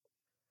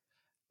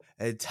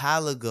 And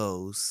Tyler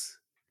goes,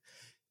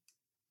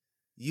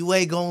 "You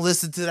ain't gonna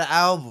listen to the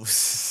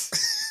albums."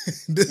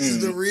 This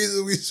is the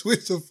reason we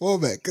switched the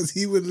format, because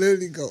he would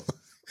literally go,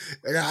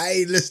 "I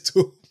ain't listen to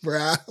it, bro.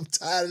 I'm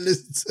tired of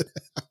listening to the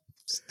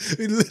albums."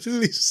 He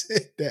literally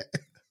said that.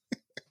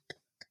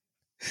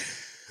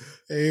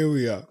 And here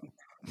we are.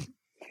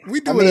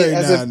 We do it every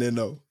now and then,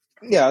 though.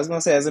 Yeah, I was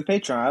gonna say, as a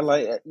patron, I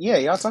like. Yeah,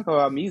 y'all talk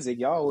about music.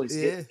 Y'all always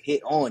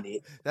hit on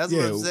it. That's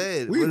what I'm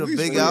saying. When a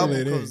big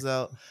album comes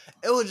out,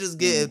 it was just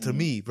getting to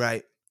me,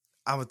 right?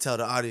 I'm gonna tell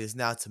the audience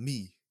now. To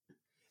me,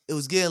 it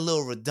was getting a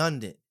little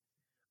redundant,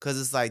 because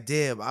it's like,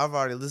 damn, I've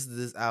already listened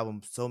to this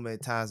album so many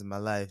times in my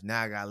life.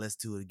 Now I gotta listen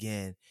to it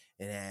again,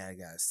 and then I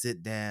gotta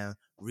sit down,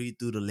 read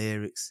through the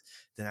lyrics.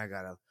 Then I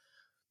gotta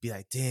be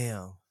like,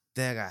 damn.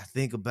 Then I gotta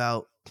think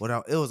about what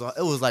it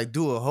was like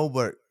doing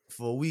homework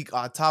for a week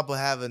on top of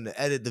having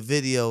to edit the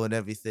video and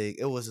everything.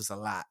 It was just a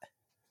lot.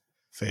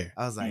 Fair.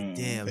 I was like,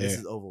 damn, this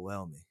is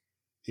overwhelming.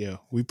 Yeah,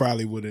 we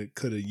probably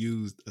could have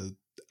used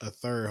a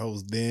third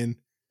host then.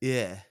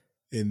 Yeah.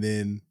 And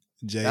then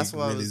Jay That's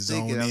what really I was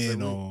thinking.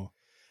 in on.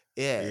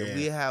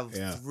 We have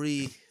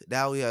three.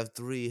 Now we have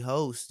 3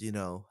 hosts, you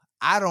know.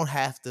 I don't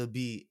have to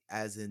be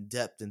as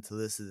in-depth into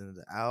listening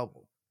to the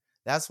album.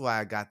 That's why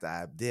I got the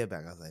idea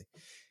back. I was like,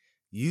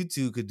 you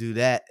two could do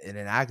that, and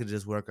then I could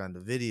just work on the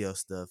video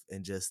stuff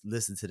and just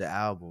listen to the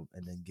album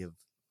and then give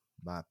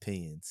my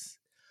opinions.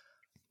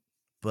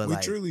 But we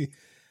truly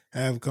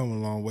have come a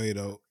long way,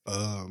 though.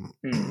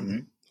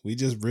 We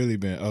just really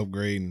been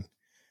upgrading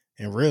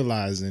and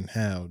realizing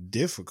how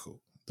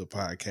difficult the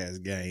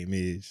podcast game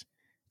is,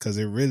 because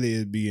it really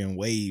is being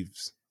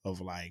waves of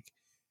like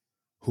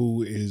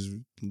who is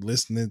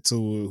listening to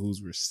it,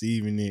 who's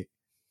receiving it.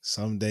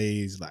 Some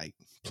days like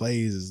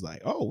plays is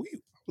like, oh,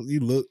 we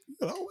look,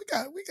 you know,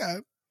 we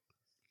got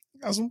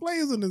some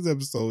players in this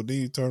episode. Then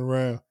you turn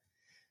around,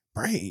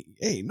 brain,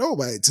 ain't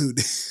nobody tuned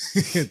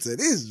into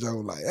this show.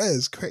 Like,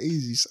 that's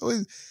crazy.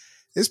 So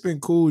it's been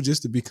cool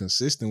just to be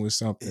consistent with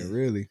something,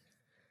 really.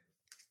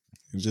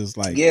 And just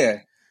like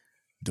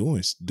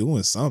doing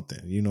something,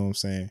 you know what I'm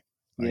saying?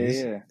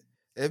 Like,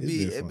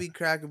 It'd be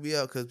cracking me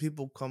up, because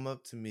people come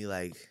up to me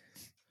like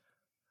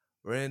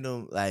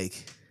random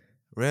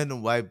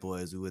white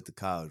boys we went to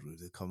college with.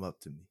 They come up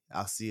to me.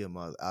 I'll see them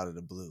out of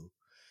the blue,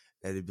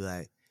 and they'd be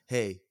like,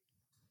 "Hey,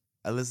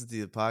 I listened to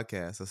your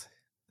podcast."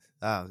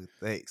 Oh,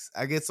 thanks.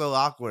 I get so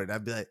awkward.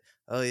 I'd be like,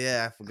 oh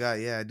yeah, I forgot.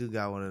 Yeah, I do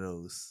got one of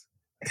those.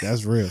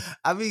 That's real.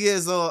 I be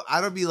getting so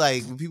I don't be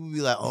like when people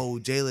be like, oh,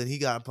 Jalen, he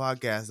got a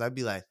podcast. I'd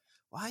be like,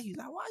 why are you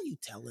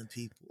telling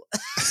people?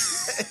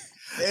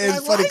 It's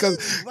like, funny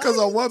because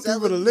I want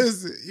people to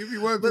listen. You be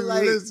wanting people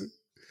to listen.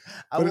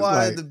 I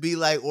wanted to be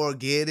like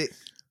organic.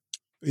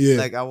 Yeah.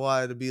 Like I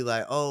wanted to be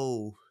like,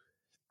 oh,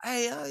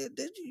 hey,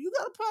 did you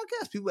got a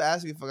podcast? People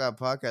ask me if I got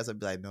a podcast. I'd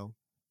be like, no.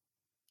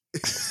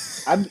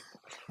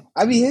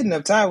 I be hitting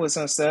up Ty with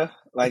some stuff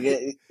like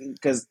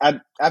because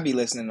I be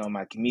listening on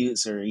my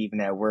commutes or even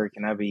at work,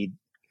 and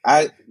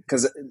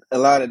because a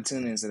lot of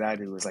tune-ins that I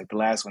do was like the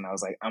last one I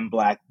was like I'm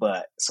black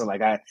but so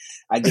like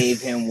I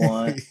gave him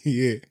one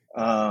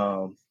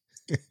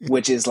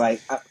which is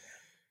like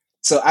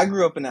so I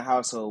grew up in a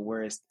household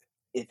where if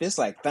it's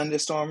like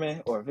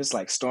thunderstorming or if it's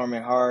like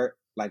storming hard,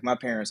 like my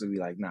parents would be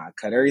like, nah,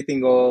 cut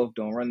everything off,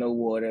 don't run no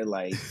water,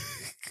 like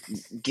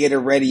get a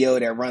radio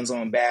that runs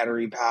on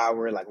battery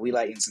power, like we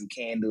lighting some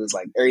candles,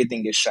 like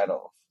everything gets shut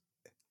off.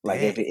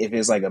 Like if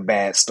it's like a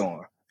bad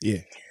storm.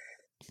 Yeah.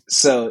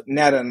 So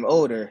now that I'm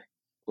older,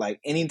 like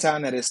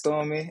anytime that it's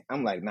stormy,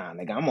 I'm like, nah,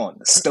 nigga, I'm on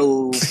the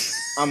stove.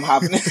 I'm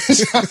hopping in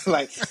the shower,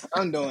 like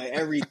I'm doing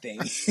everything.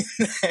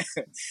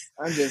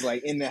 I'm just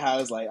like in the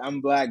house, like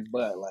I'm black,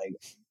 but like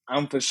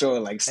I'm for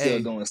sure like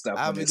still doing stuff.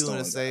 I'll be doing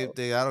the same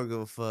thing. I don't give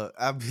a fuck.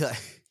 I'll be like,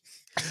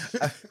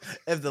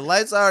 if the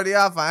light's already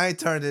off, I ain't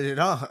turning it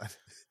on.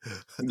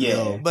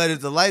 Yeah. But if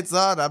the light's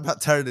on, I'm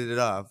not turning it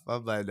off.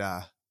 I'm like,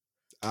 nah.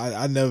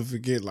 I never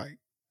forget, like,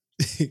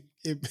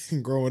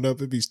 growing up,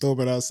 it'd be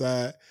storming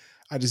outside.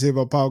 I just hear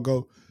my pop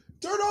go,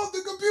 turn off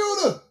the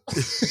computer.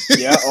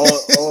 Yeah,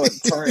 or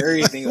turn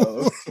everything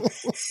off.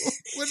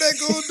 What that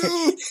gonna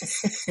do?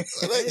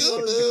 What that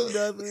gonna do?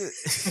 Nothing.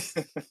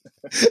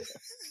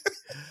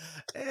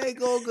 It ain't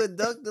gonna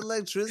conduct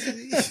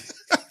electricity.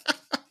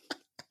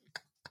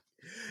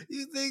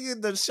 You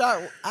thinking the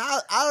shot?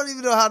 I don't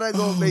even know how that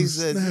gonna make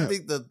sense. Snap. You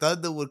think the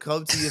thunder would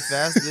come to you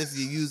faster if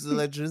you use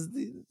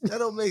electricity? That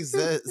don't make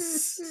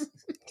sense.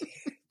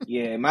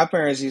 Yeah, my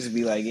parents used to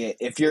be like, yeah,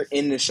 if you're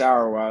in the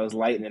shower while it's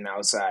lightning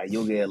outside,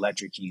 you'll get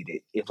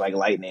electrocuted if like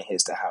lightning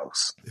hits the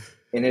house.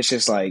 And it's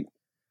just like,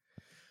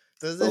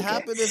 does it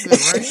happen if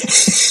it rains?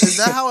 Is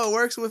that how it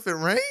works if it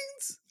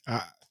rains?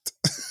 I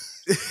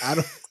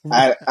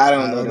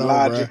don't know the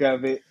logic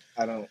of it.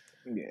 I don't.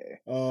 Yeah.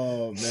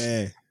 Oh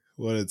man.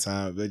 What a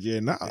time. But yeah,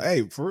 no,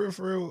 hey, for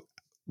real,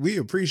 we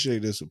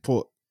appreciate the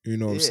support. You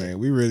know what I'm saying?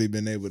 We really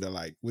been able to,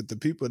 like, with the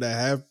people that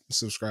have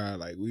subscribed,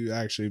 like, we've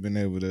actually been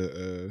able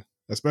to,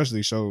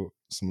 especially show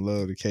some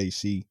love to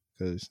KC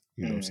because,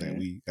 you know what I'm saying,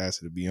 we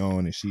asked her to be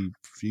on and she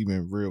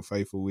been real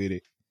faithful with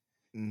it.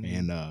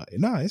 And, no,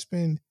 it's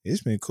been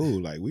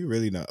cool. Like, we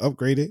really done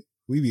upgraded.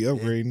 We be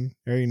upgrading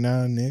every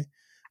now and then.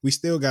 We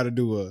still got to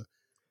do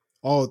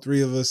all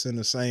three of us in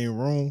the same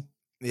room.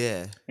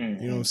 Yeah. You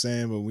know what I'm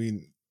saying? But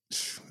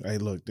hey,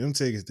 look, them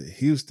tickets to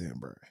Houston,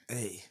 bro.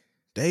 Hey,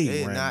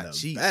 they ran not the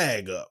cheap.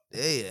 Bag up.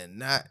 They are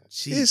not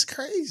cheap. It's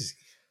crazy.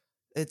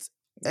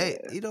 Hey,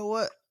 you know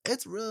what?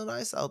 It's real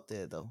nice out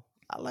there, though.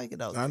 I like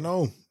it out there. I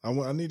know.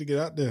 I need to get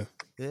out there.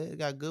 Yeah, it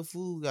got good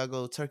food. Gotta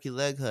go Turkey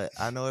Leg Hut.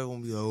 I know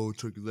everyone be like, oh,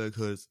 Turkey Leg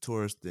Hut is a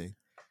tourist thing.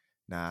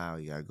 Nah,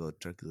 you gotta go to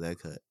Turkey Leg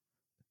Hut.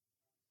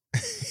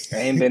 I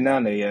ain't been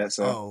down there yet,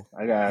 so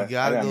I gotta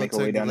go make a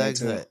way down there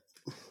too. Hut.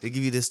 They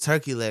give you this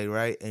turkey leg,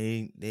 right?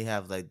 And they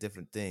have like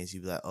different things.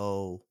 You be like,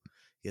 oh,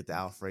 get the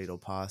Alfredo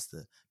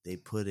pasta. They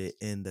put it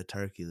in the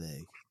turkey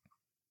leg.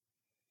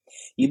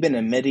 You been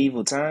in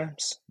medieval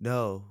times?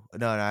 No,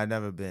 I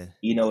never been.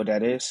 You know what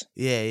that is?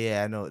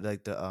 Yeah, I know,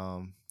 like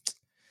the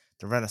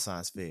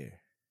Renaissance Fair.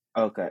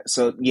 Okay,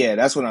 so yeah,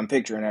 that's what I'm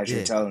picturing as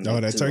you're telling me. Oh,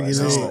 that turkey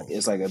leg.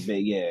 It's like a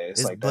big,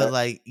 it's like but that.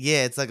 like,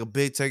 yeah, it's like a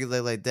big turkey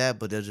leg like that,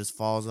 but it just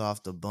falls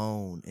off the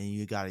bone, and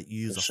you gotta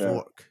use a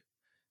fork.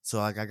 So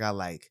like, I got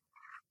like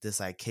this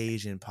like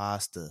Cajun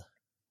pasta,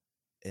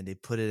 and they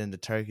put it in the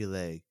turkey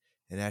leg,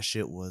 and that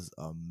shit was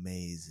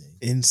amazing.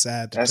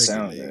 Inside the turkey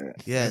leg.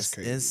 Good. Yes,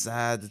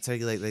 inside the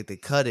turkey leg. Like they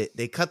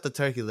cut the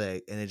turkey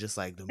leg, and it just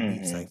like the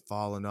meat's like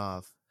falling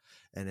off,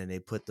 and then they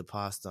put the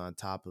pasta on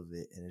top of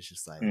it, and it's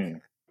just like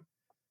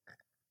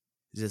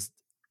it's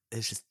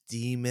just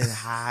steaming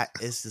hot.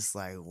 It's just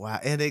like, wow.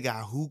 And they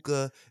got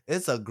hookah.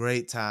 It's a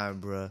great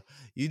time, bro.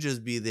 You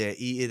just be there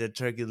eating a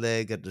turkey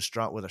leg with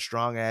a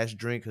strong ass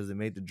drink because they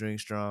made the drink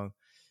strong,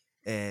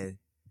 and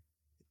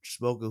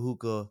smoking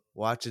hookah,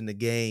 watching the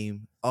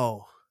game.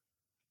 Oh,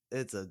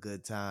 it's a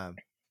good time.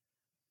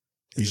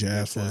 You should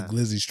ask for a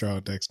glizzy straw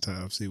next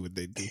time. See what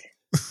they do.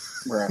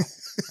 Bro.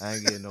 I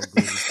ain't getting no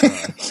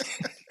glizzy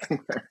straw.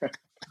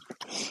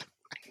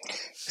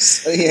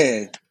 So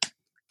yeah.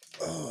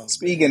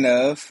 Speaking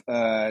of,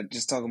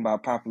 just talking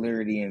about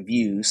popularity and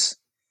views,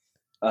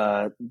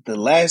 the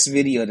last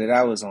video that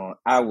I was on,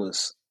 I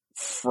was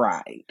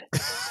fried.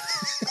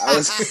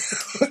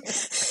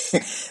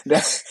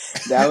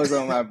 That was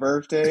on my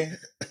birthday.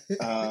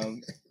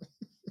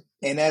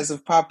 And as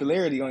of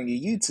popularity on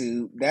your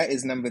YouTube, that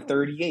is number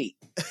 38.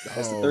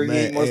 That's the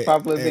 38 most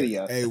popular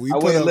video. Hey, I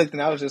went and looked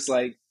and I was just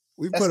like,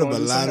 We put up a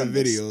lot of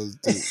videos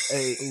too.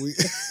 Hey,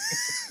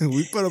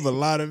 we put up a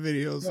lot of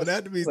videos. For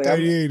that to be like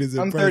 38 is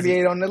impressive. I'm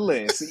 38 on the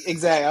list.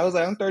 Exactly. I was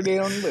like, I'm 38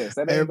 on the list.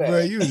 That ain't bad.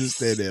 Bro, you just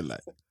stand there like,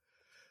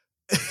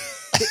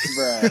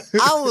 bruh.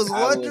 I was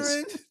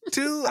wondering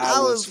too.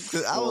 I was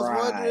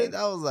wondering.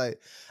 I was like,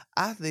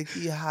 I think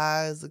he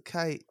high as a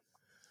kite.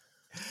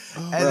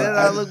 And then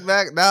I look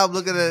back. Now I'm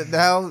looking at it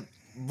now,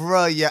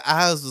 bruh. Your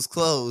eyes was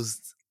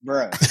closed,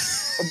 bruh.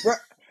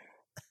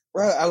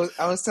 Bro,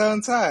 I was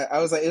telling Ty, I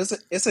was like, it's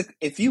a.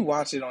 If you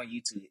watch it on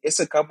YouTube, it's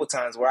a couple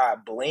times where I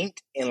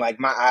blinked and like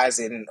my eyes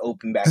didn't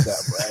open back up,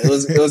 bro. It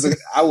was.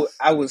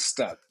 I was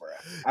stuck, bro.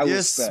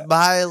 You're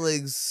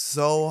smiling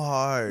so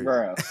hard,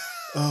 bro.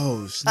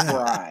 Oh snap!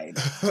 Pride.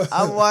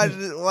 I watched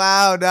it.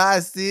 Wow, now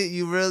I see it.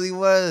 You really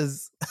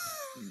was,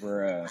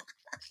 bro.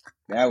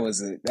 That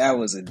was a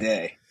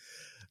day.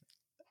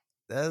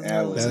 That's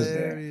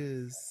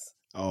hilarious.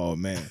 Oh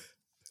man.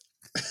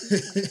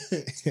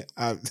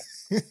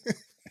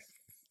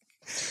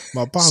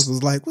 My pops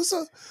was like, "What's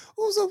up?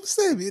 What's up with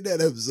Sammy in that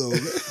episode?"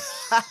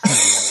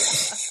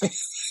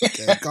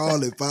 Can't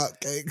call it, Pop.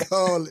 Can't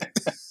call it.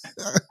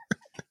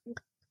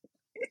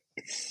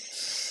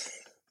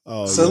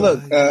 So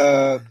look,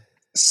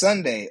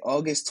 Sunday,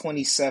 August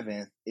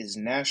 27th is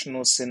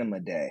National Cinema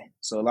Day.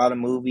 So a lot of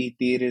movie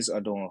theaters are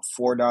doing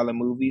 $4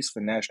 movies for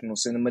National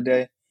Cinema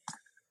Day.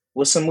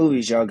 What's some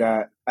movies y'all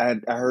got? I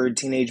heard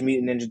Teenage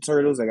Mutant Ninja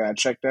Turtles. I gotta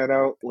check that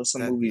out. What's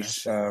some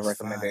movies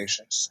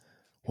recommendations?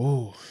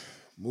 Oh,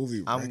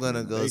 movie. I'm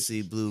gonna go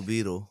see Blue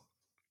Beetle.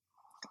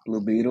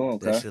 Blue Beetle.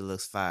 Okay, that shit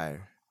looks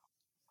fire.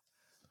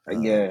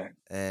 Yeah,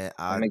 and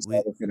I'm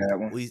excited for that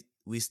one.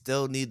 We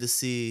still need to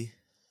see.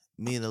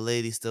 Me and the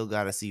lady still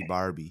gotta see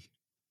Barbie.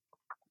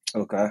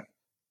 Okay.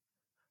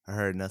 I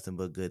heard nothing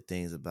but good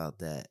things about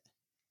that.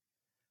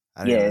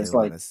 I didn't really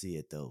want to see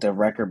it though. The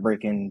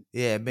record-breaking.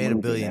 Yeah, it made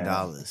 $1 billion.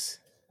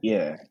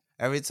 Yeah.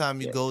 Every time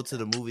you go to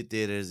the movie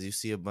theaters, you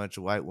see a bunch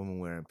of white women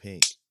wearing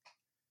pink.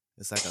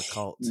 It's like a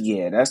cult.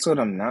 Yeah, that's what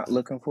I'm not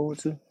looking forward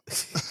to.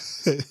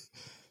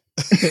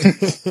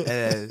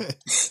 And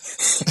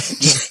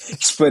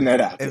just putting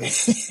that out.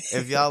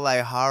 If y'all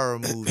like horror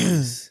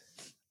movies,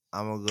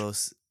 I'm gonna go.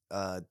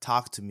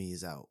 Talk to Me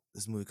is out.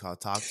 This movie called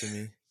Talk to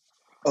Me.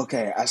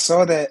 Okay, I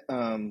saw that.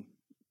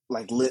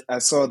 I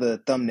saw the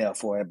thumbnail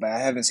for it, but I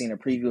haven't seen a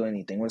preview or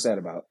anything. What's that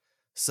about?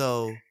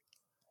 So,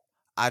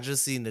 I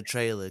just seen the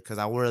trailer because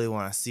I really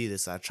want to see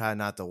this. So I try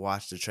not to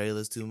watch the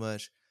trailers too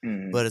much.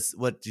 Mm-hmm. But it's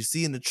what you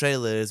see in the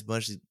trailer is a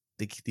bunch of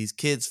these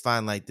kids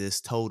find like this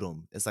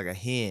totem. It's like a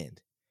hand,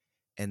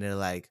 and they're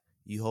like,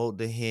 you hold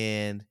the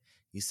hand,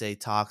 you say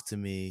 "talk to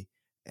me,"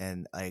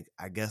 and like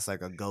I guess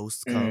like a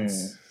ghost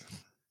comes,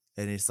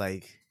 and it's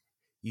like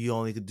you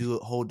only could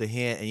hold the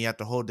hand, and you have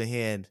to hold the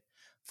hand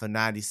for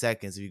 90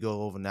 seconds. If you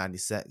go over 90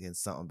 seconds,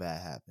 something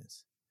bad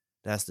happens.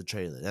 That's the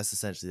trailer.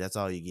 That's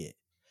all you get.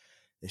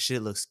 The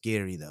shit looks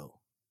scary though.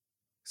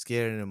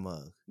 Scary in the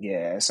mug.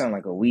 Yeah, it sounds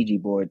like a Ouija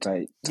board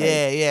type.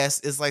 Yeah.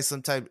 It's like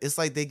some type. It's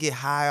like they get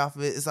high off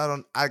of it. It's I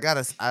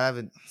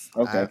haven't.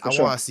 Okay,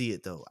 I want to see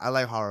it though. I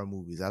like horror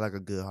movies. I like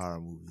a good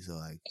horror movie. So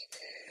like,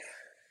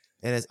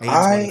 and it's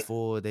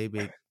A24. They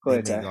make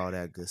all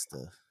that good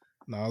stuff.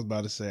 No, I was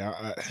about to say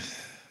I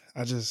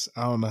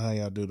don't know how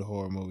y'all do the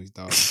horror movies,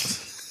 dog.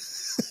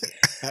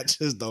 I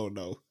just don't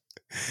know.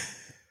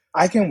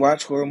 I can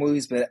watch horror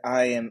movies, but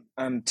I'm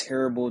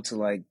terrible to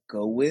like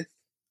go with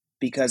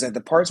because at the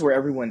parts where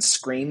everyone's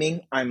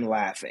screaming, I'm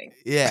laughing.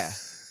 Yeah.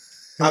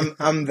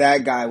 I'm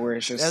that guy where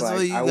it's just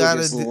like I would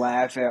just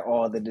laugh at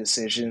all the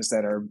decisions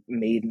that are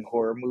made in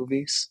horror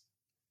movies.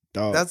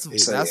 Dog, that's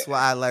why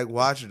I like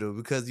watching them,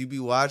 because you be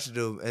watching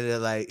them and they're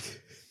like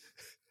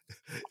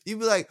you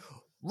be like,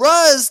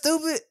 run,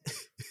 stupid.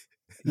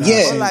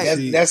 Yeah, like,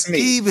 that's me.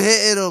 Keep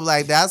hitting them.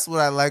 Like, that's what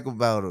I like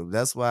about them.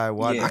 That's why I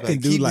watch them. I can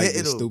do like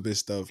the stupid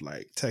stuff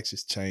like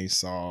Texas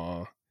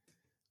Chainsaw,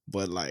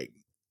 but like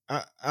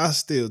I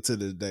still to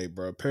this day,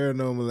 bro,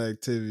 Paranormal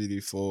Activity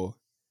 4,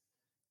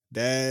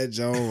 that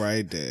Joan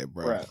right there,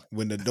 bro. Right.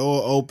 When the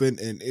door opened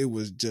and it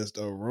was just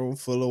a room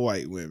full of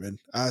white women,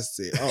 I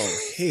said, "Oh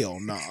hell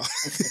no!"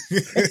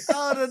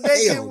 Oh,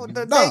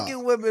 the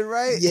naked women,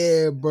 right?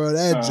 Yeah, bro,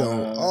 that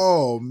Joan.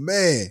 Oh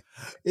man,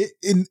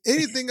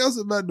 anything else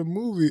about the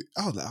movie?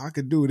 I was like, I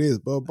could do this,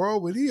 but bro,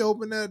 when he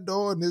opened that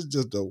door and it's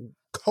just a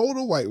cold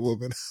of white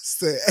woman, I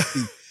said,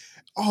 "Hey,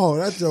 oh,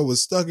 that Joan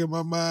was stuck in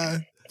my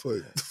mind." For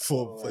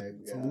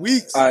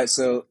weeks. All right,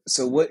 so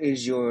what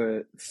is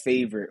your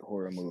favorite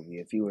horror movie?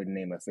 If you were to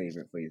name a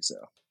favorite for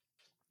yourself,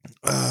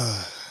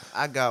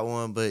 I got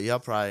one, but y'all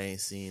probably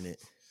ain't seen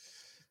it.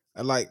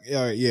 I like,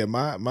 yeah.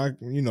 My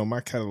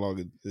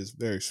catalog is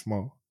very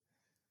small.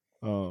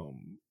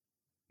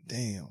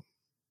 Damn.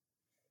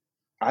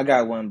 I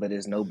got one, but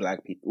there's no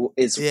black people.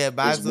 Mine's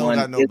don't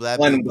got no black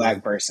people. One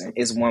black person.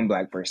 It's one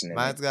black person.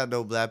 Mine's got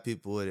no black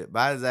people in it.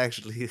 Mine's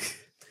actually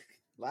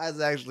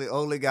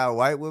only got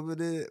white women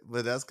in it,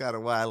 but that's kind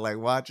of why I like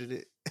watching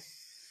it.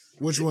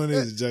 Which one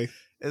is it, Jay?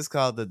 It's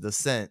called The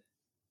Descent.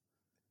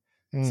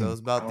 So it's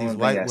about these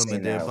white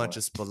women. They're a bunch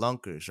of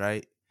spelunkers,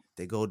 right?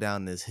 They go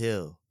down this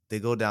hill. they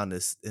go down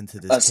into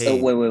this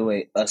cave.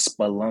 Wait. A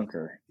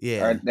spelunker.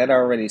 Yeah. That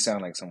already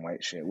sounds like some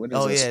white shit. What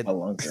is a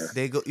spelunker?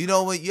 They go. You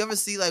know when you ever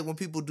see like when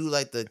people do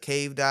like the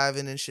cave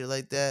diving and shit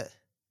like that?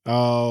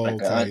 Oh,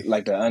 okay.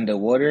 Like the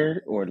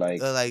underwater or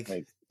like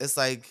it's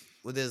like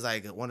well, there's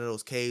like one of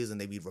those caves and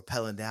they be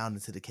rappelling down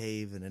into the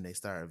cave and then they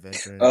start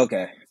adventuring.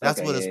 Okay. That's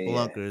what a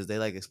spelunker is. They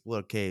like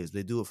explore caves.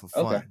 They do it for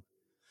fun. Okay.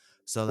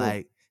 So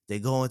like they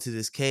go into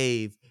this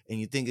cave and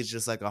you think it's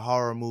just like a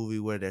horror movie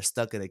where they're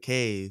stuck in a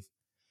cave.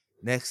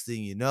 Next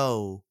thing you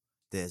know,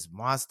 there's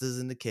monsters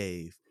in the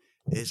cave.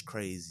 It's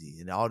crazy.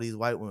 And all these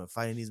white women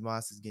fighting these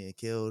monsters getting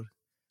killed.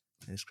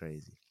 It's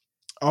crazy.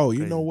 Oh,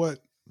 you know what?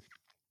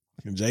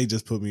 Jay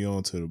just put me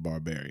on to the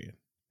Barbarian.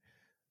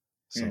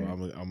 So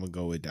I'm gonna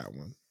go with that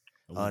one.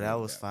 That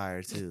was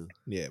fire too.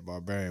 Yeah,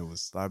 Barbarian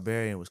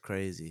was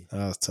crazy.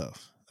 That was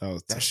tough.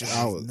 That shit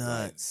was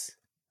nuts.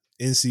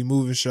 NC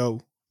movie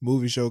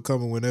show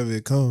coming whenever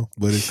it comes,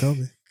 but it's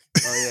coming.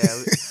 Oh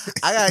yeah,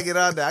 I gotta get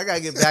on that. I gotta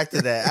get back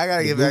to that.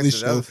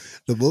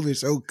 The movie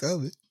show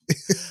coming.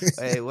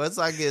 Hey, once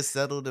I get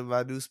settled in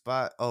my new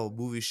spot,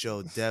 movie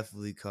show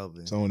definitely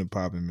coming. It's on and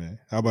popping, man.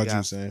 How about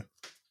you, Sam?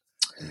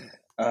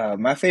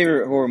 My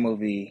favorite horror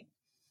movie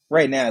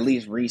right now, at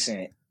least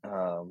recent,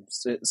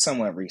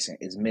 somewhat recent,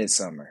 is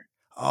Midsommar.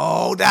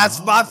 Oh, that's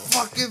my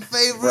fucking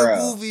favorite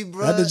movie,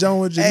 bro. That the John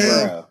with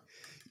Janelle?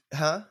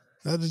 Huh?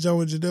 That the John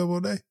with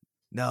Janelle Monáe?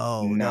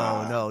 No.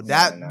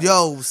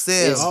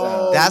 Sam,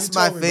 that's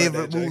my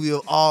favorite movie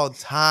of all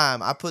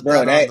time. I put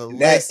that on the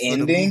list for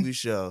the movie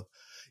show.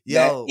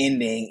 That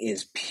ending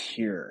is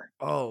pure.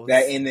 Oh,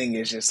 that ending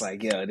is just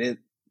like, yo,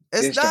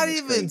 it's not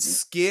even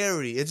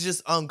scary. It's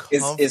just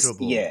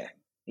uncomfortable.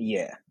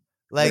 Yeah.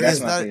 Like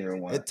that's my favorite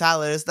one.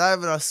 Tyler, it's not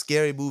even a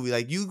scary movie.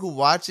 Like you could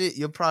watch it,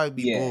 you'll probably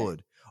be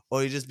bored,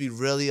 or you just be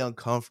really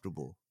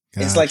uncomfortable.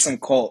 Gotcha. It's like some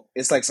cult.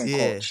 It's like some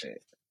cult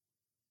shit.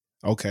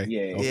 Okay.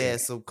 Yeah,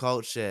 some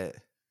cult shit.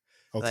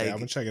 Okay, I'm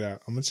gonna check it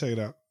out.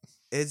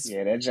 It's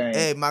that giant.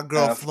 Hey, my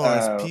girl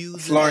Florence Pugh.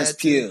 Florence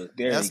Pugh.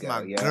 That's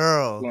my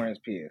girl. Florence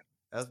Pugh.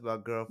 That's my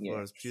girl,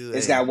 Florence Pugh.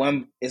 It's got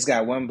one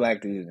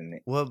black dude in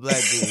it. One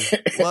black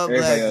dude. One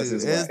black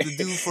dude. It's the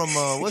dude from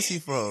what's he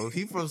from?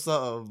 He from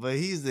something, but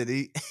he's in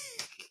it.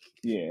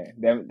 Yeah,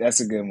 that's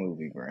a good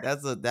movie, bro.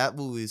 That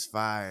movie's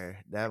fire.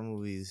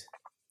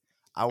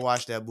 I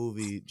watch that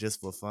movie just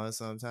for fun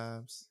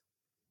sometimes.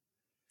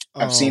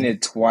 I've seen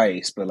it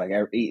twice, but like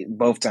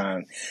both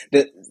times.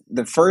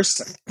 The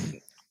first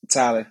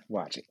Tyler,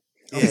 watch it.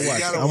 I'm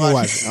gonna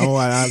watch it. You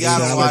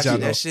gotta watch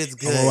it. That shit's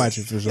good. I'm gonna watch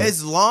it for sure.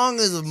 It's long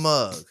as a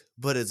mug,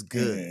 but it's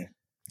good.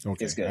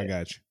 Okay, it's good. I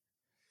got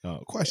you.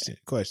 Question.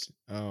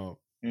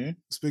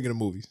 Speaking of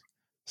movies,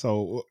 so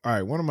all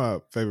right, one of my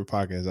favorite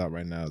podcasts out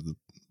right now,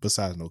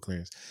 besides No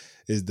Clearance,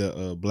 is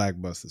the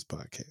Blackbusters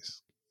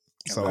podcast.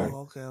 So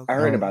okay. I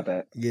heard about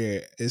that. Yeah,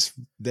 it's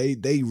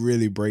they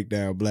really break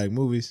down black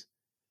movies.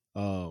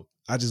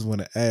 I just want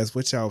to ask,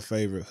 what's y'all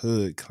favorite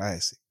hood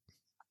classic?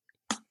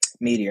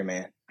 Meteor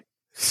Man.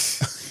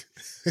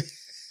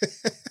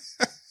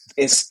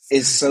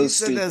 It's so stupid.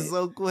 Said that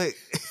so quick.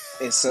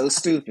 It's so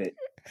stupid.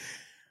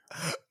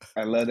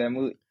 I love that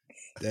movie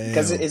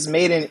because it's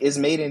made in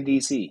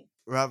DC.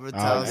 Robert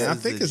Townsend. I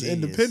think it's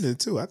independent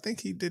too. I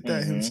think he did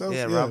that himself.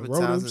 Yeah, Robert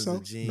Townsend's a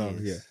genius. No,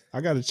 yeah,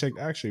 I gotta check.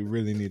 I actually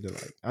really need to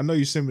I know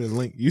you sent me the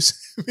link. You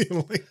sent me a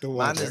link to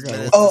watch.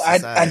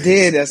 I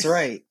did. That's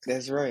right.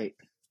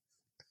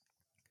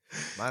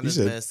 Mine is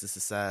Menace to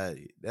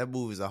Society. That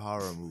movie's a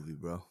horror movie,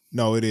 bro.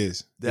 No, it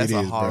is. That's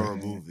a horror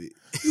movie.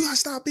 You gotta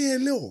stop being a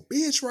little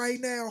bitch right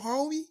now,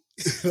 homie.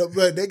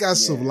 But they got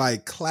some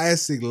like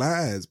classic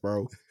lines,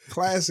 bro.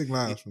 Classic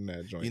lines from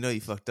that joint. You know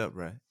you fucked up,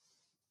 right?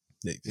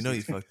 You know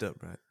you fucked up,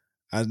 right?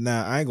 I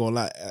ain't gonna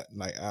lie.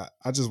 Like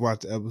I just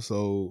watched the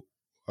episode.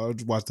 I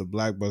just watched the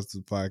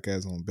Blackbusters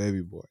podcast on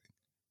Baby Boy,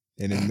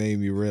 and it made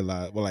me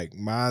realize, well, like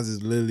mine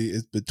is literally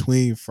it's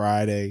between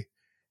Friday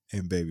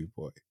and Baby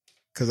Boy.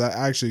 Because I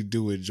actually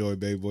do enjoy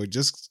Baby Boy,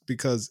 just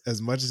because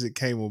as much as it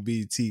came on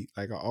BET,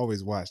 like I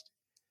always watched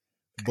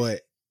it.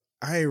 But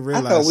I ain't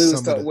realized. I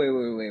thought we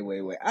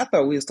was wait. I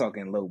thought we was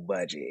talking low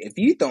budget. If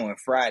you throwing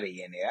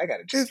Friday in there, I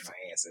gotta change my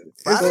answer.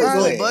 Friday's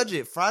low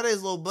budget.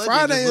 Friday's low budget.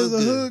 Friday is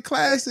a hood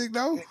classic,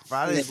 though.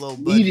 Friday's low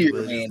budget.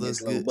 Meteor Man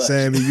is low budget.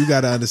 Sammy, you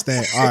gotta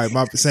understand. All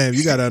right, Sam,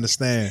 you gotta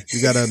understand.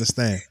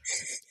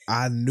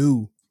 I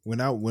knew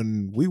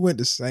when we went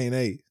to St.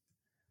 A,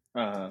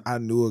 I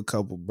knew a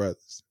couple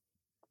brothers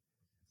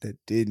that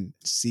didn't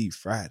see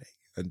Friday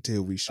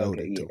until we showed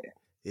it to them.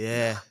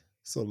 Yeah.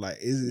 So like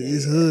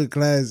it's hood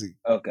classic.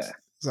 Okay.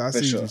 So I see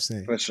what you're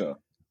saying. For sure.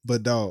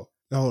 But dog,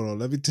 hold on,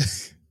 let me tell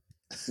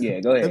you. Yeah,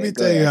 go ahead. Let me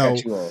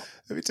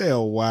tell you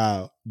how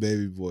wild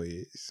Baby Boy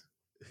is.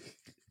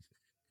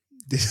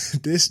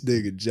 This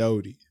nigga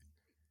Jody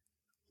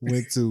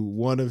went to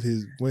one of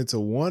his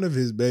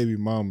baby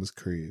mama's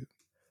crib,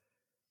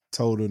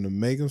 told him to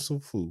make him some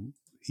food.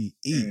 He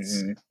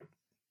eats.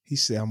 He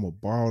said, I'm gonna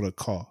borrow the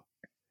car.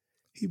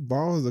 He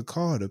borrows the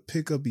car to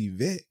pick up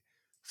Yvette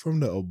from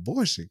the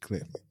abortion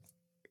clinic.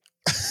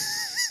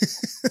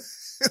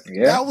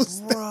 Yeah. That was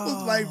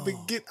like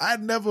I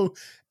never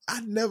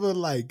I never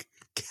like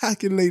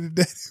calculated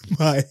that in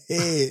my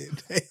head.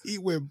 That he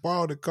went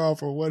borrowed a car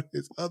from one of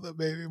his other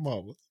baby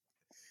mamas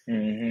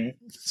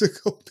to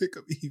go pick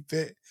up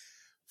Yvette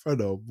from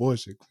the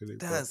abortion clinic.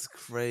 That's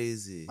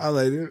crazy. I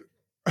like it.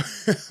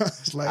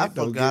 I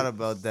forgot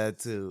about that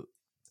too.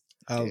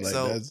 I was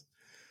like, that's.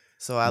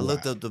 So I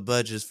looked up the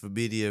budgets for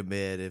Meteor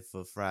Man and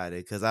for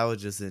Friday because I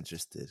was just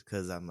interested.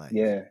 Because I'm like,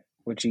 yeah,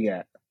 what you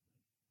got?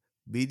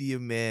 Meteor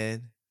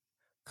Man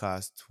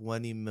cost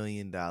 $20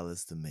 million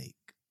to make.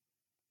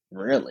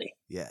 Really?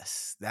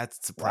 Yes,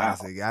 that's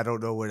surprising. Wow. I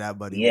don't know where that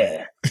money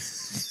went.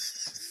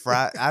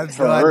 I have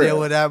For no real. idea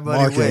where that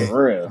money went.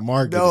 For real.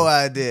 No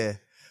idea.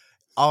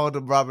 All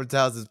in Robert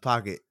Townsend's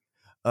pocket.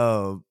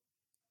 And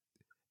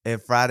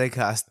Friday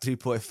cost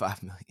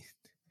 $3.5 million.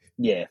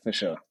 Yeah, for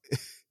sure.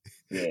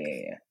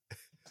 Yeah.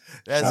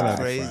 That's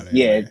crazy.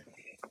 Friday,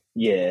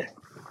 yeah.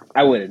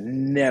 I would have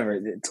never.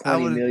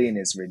 20 million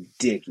is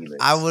ridiculous.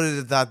 I wouldn't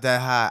have thought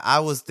that high. I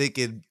was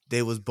thinking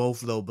they was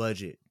both low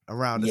budget,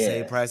 around the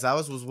same price. I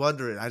was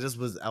wondering. I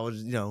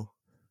was,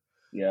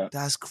 Yeah.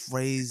 That's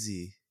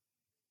crazy.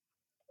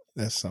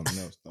 That's something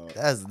else, dog.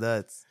 That's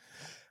nuts.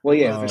 Oh, Well,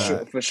 yeah,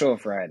 for sure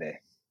Friday.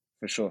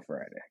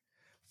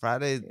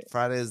 Friday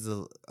is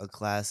a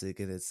classic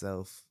in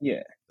itself.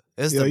 Yeah.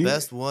 It's the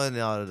best one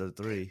out of the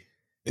three.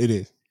 It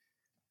is.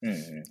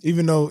 Mm-hmm.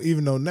 Even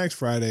though next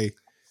Friday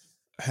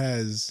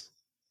has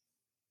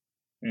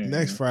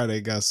next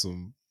Friday got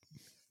some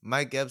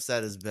Mike Epps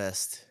at his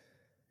best.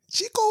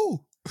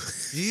 Chico.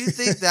 Do you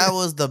think that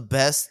was the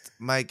best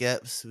Mike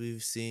Epps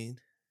we've seen?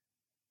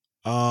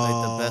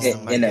 Like the best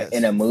of Mike Epps.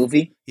 In a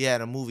movie? Yeah,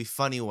 in a movie,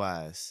 funny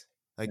wise.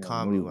 Like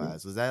comedy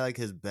wise. Was that like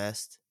his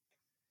best?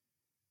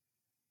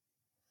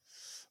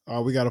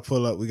 We gotta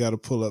pull up the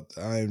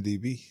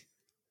IMDb.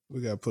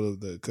 We gotta pull up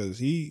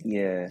because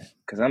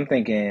I'm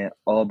thinking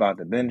All About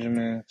the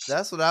Benjamins.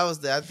 That's what I was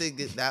there. I think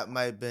that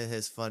might have been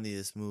his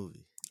funniest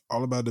movie.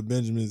 All About the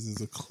Benjamins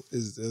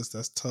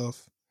that's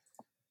tough.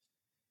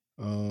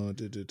 All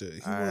right,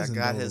 I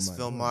got his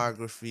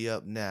filmography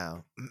up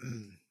now.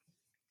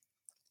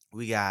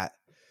 We got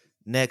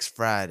next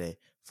Friday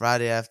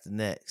after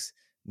next,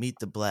 Meet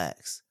the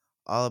Blacks,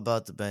 All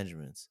About the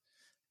Benjamins,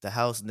 The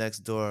House Next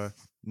Door,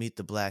 Meet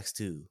the Blacks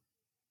 2,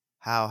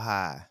 How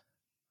High,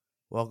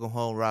 Welcome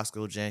Home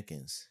Roscoe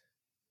Jenkins,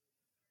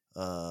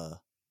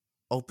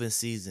 Open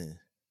Season.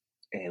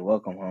 Hey,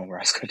 Welcome Home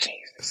Roscoe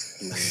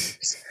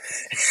Jenkins.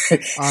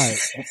 All right.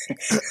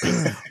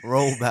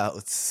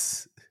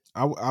 Rollouts.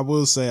 I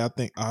will say I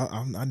think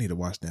I need to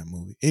watch that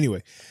movie.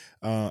 Anyway,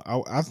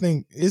 I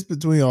think it's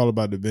between All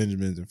About the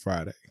Benjamins and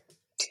Friday.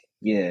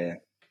 Yeah.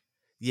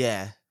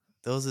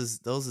 Those is.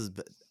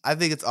 I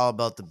think it's All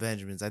About the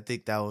Benjamins. I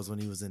think that was when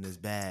he was in his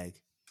bag.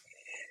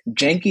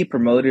 Janky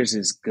Promoters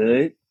is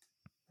good.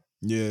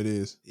 Yeah, it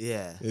is.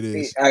 Yeah, it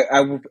is.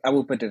 I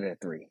will put it at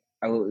 3.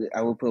 I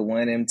will put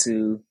 1 and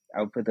 2.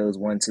 I will put those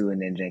 1, 2,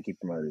 and then Janky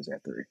Promoters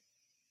at 3.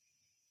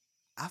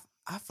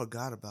 I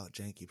forgot about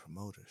Janky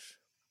Promoters.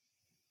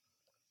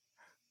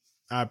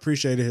 I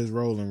appreciated his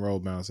role in Roll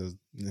Bounce as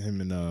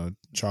him and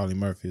Charlie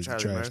Murphy as the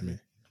trash man.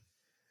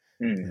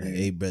 Mm-hmm. Like,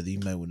 hey brother, you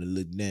might want to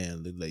look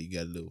down. Look like you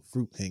got a little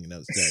fruit hanging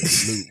outside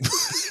the loop.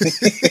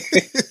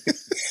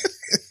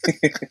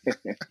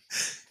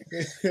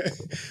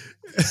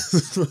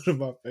 That's one of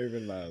my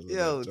favorite lines.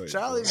 Yo,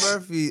 Charlie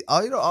Murphy,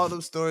 all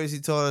them stories he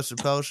told on the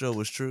Chappelle Show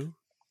was true.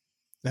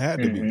 It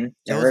had to be.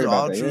 Those are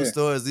all true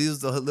stories.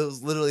 It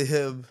was literally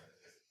him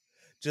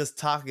just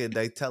talking,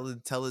 like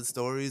telling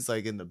stories,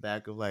 like in the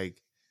back of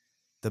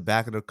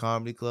the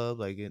comedy club,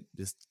 like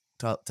just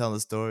telling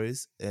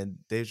stories. And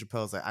Dave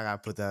Chappelle's like, I gotta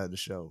put that in the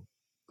show.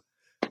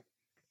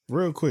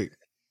 Real quick.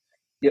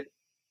 Yep.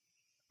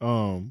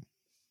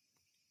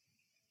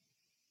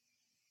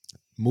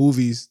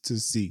 Movies to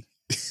see.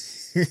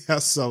 I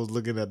was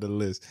looking at the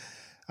list.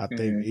 I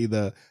think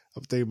I'm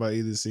thinking about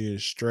either seeing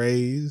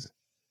Strays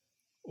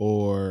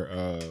or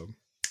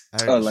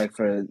like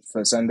for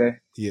Sunday?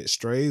 Yeah,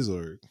 Strays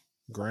or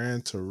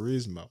Gran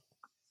Turismo.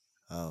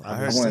 Oh, I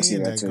want to see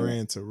that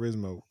Gran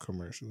Turismo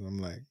commercial. I'm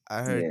like,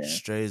 I heard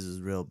Strays is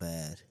real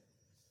bad.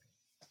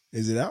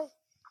 Is it out?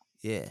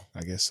 Yeah,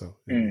 I guess so.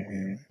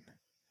 Mm-hmm.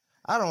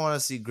 I don't want to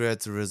see Gran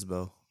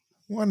Turismo.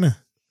 Why not?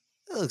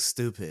 It looks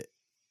stupid.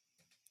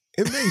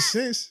 It makes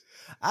sense.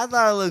 I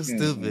thought it looked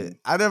stupid.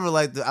 I never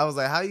liked it. I was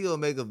like, how you gonna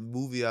make a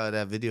movie out of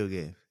that video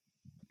game?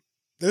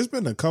 There's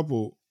been a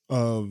couple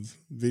of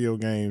video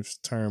games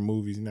turn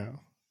movies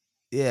now.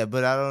 Yeah,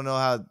 but I don't know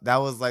how that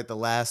was like the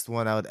last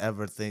one I would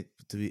ever think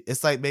to be.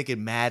 It's like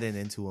making Madden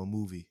into a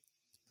movie.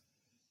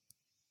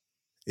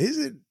 Is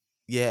it?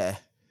 Yeah.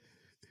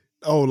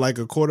 Oh, like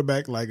a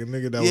quarterback, like a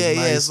nigga that was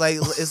nice. Yeah,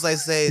 it's like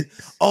saying,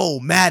 "Oh,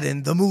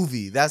 Madden the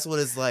movie." That's what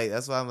it's like.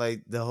 That's why I'm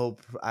like, the whole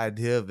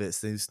idea of it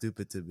seems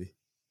stupid to me.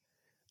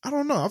 I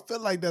don't know. I feel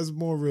like that's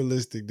more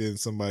realistic than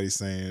somebody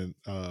saying,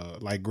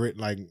 like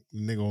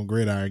nigga on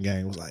Gridiron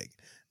Gang was like,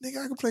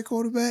 "Nigga, I can play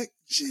quarterback."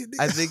 Shit. Nigga,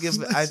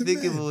 I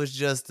think if it was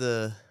just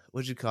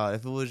what you call it,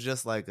 if it was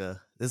just like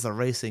this a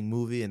racing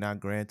movie and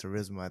not Gran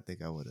Turismo, I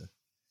think I would have.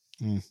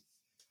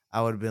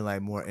 I would have been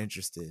like more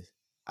interested.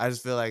 I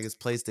just feel like it's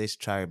PlayStation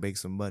trying to make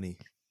some money.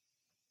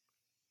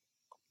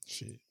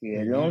 Shit.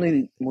 Yeah, the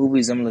only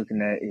movies I'm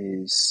looking at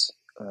is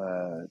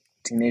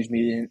Teenage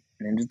Mutant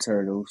Ninja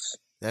Turtles.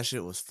 That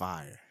shit was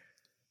fire.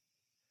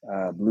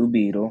 Blue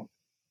Beetle.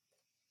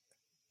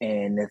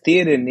 And the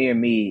theater near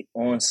me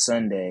on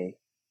Sunday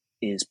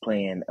is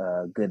playing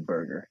Good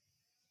Burger.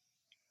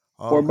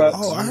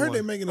 $4. I heard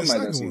they're making a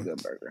second one.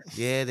 Good Burger.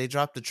 Yeah, they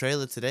dropped the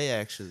trailer today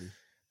actually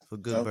for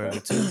Good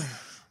Burger 2.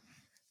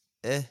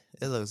 It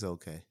looks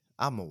okay.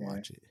 I'm gonna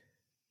watch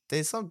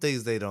it. Some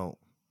things they don't.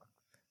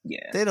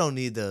 Yeah. They don't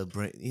need to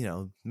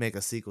make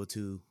a sequel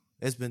to.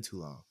 It's been too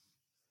long.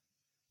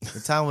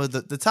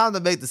 The time to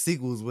make the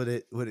sequels with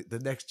it the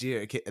next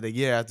year, the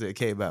year after it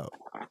came out.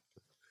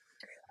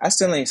 I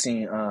still ain't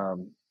seen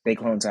They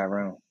Clone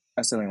Tyrone.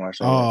 I still ain't watched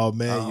that. Oh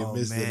man, you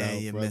missed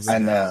it out,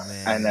 brother.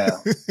 I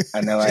know.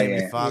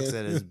 Jamie Foxx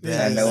at his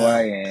best. I know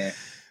I am.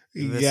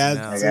 You got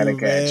to, I gotta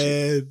catch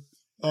it.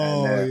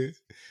 Oh, yeah.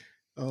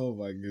 Oh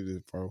my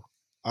goodness, bro.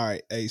 All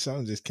right, hey,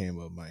 something just came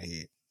up in my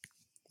head.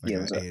 I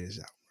gotta edit this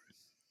out.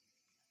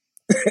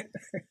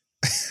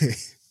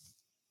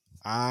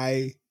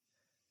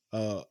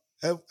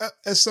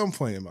 At some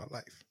point in my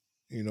life,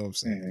 you know what I'm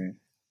saying,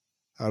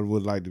 I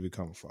would like to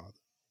become a father,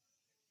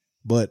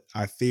 but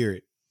I fear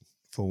it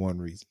for one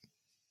reason: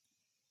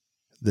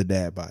 the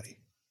dad body.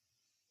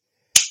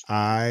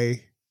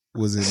 I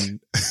was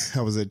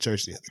at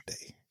church the other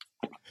day,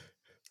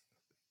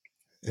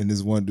 and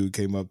this one dude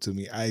came up to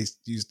me. I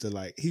used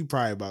to he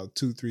probably about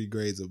 2-3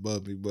 grades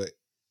above me, but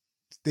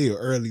still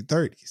early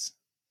 30s.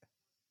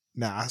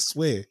 Now I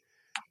swear, a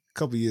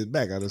couple years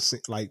back, I was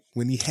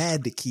when he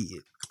had the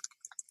kid,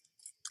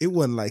 it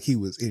wasn't like he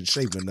was in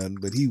shape or nothing,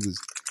 but he was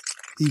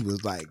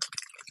like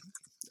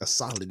a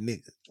solid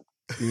nigga.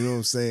 You know what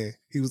I'm saying?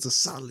 He was a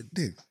solid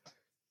nigga.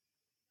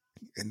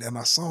 And then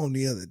I saw him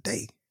the other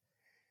day,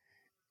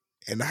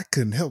 and I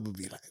couldn't help but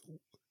be like,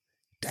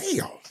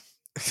 damn.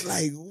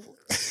 Like,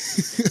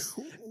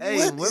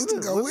 hey,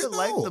 women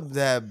like the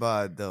dad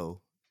bod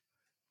though.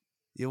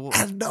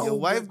 I know, your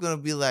wife gonna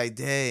be like,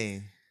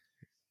 dang,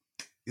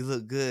 you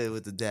look good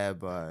with the dad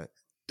bod.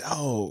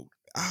 Dog,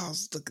 I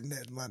was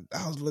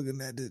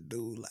looking at this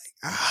dude like,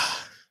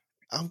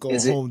 I'm going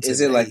home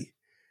today.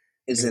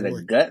 Is it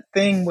a gut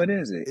thing? What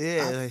is it?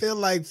 Yeah, I feel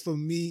like for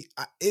me,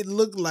 it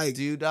looked like.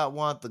 Do you not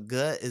want the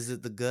gut? Is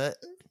it the gut?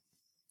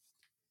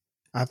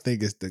 I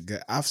think it's the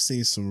gut. I've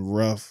seen some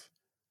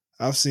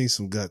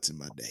guts in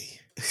my day.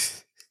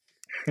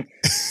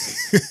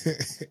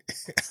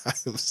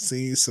 I've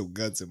seen some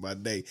guts in my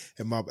day.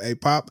 And hey,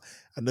 Pop,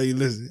 I know you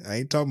listen. I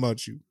ain't talking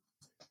about you.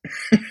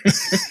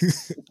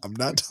 I'm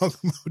not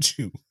talking about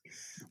you.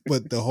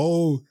 But the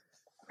whole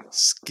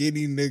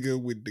skinny nigga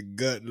with the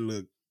gut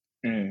look,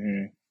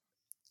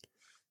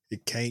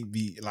 it can't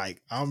be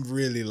I'm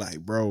really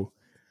bro,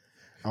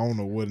 I don't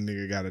know what a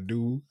nigga gotta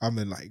do. I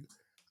mean,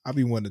 I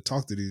be wanting to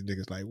talk to these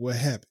niggas what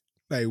happened?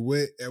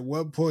 At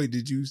what point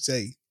did you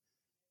say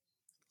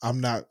I'm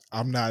not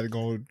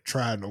gonna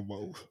try no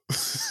more?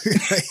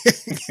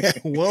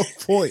 At what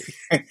point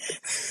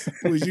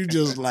was you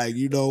just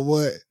you know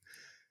what?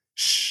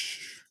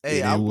 Shh.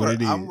 Hey, I'm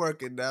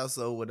working now,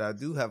 so when I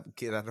do have a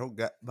kid, I don't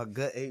got my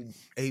gut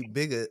ain't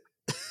bigger.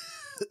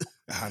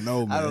 I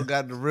know, man. I don't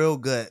got the real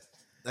gut.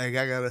 I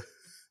gotta.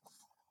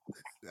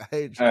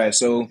 All right,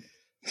 so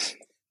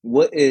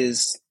what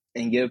is,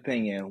 in your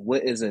opinion,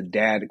 what is a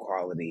dad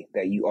quality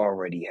that you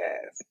already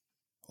have?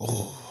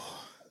 Oh,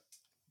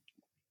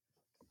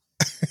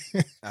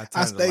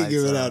 I stay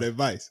giving out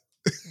advice.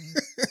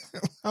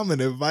 I'm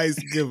an advice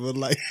giver.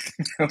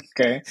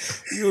 Okay,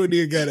 you don't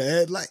even gotta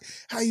add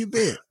how you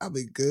been? I've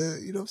been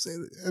good. You know what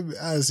I'm saying?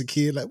 I was a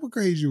kid, what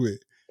grade you in?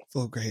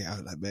 4th grade. I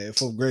was like, man,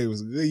 4th grade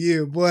was a good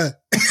year, boy.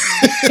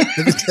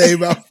 Let me tell you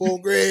about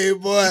 4th grade,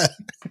 boy.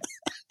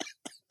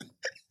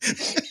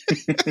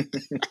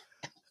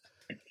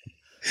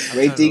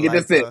 Wait till you get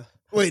the fit.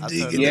 Wait till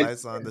you get the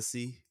lights on to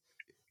see.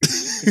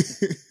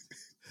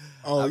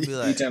 Oh,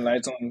 you turn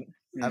lights on.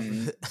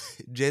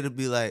 Jada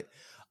be like,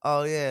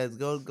 "Oh yeah,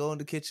 go in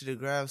the kitchen to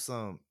grab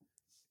some."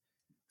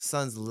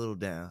 Sun's a little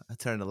down. I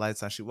turn the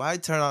lights on. Why I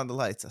turn on the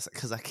lights? I was like,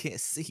 because I can't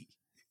see.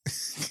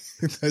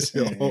 That's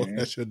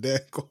your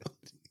dad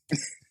quality.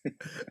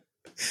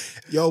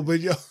 Yo,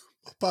 my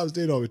pops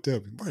did always tell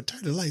me, bro,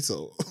 turn the lights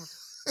on.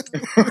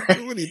 What are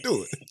you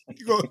doing?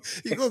 You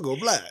gonna go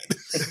blind.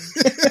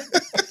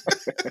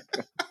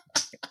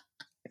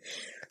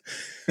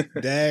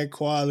 Dad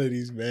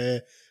qualities,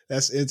 man.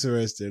 That's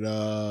interesting.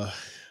 That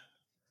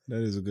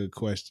is a good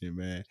question,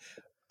 man.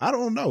 I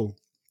don't know.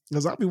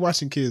 Because I be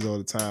watching kids all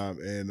the time,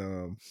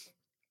 and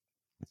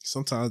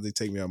sometimes they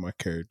take me out of my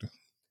character.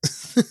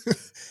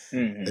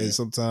 And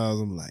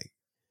sometimes I'm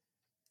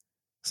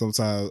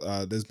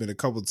there's been a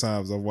couple of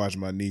times I've watched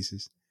my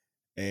nieces,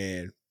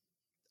 and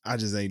I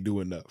just ain't do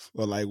enough.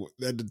 Or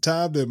at the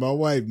time that my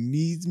wife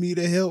needs me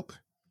to help,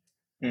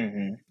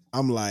 I'm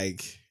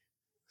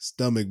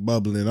stomach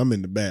bubbling. I'm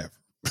in the bathroom.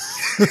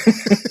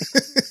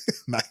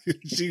 Like,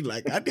 she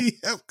like, I need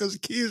help because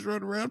kids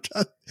run around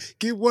trying to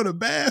get one a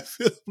bath.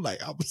 I'm like,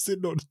 I'm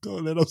sitting on the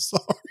toilet. I'm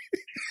sorry.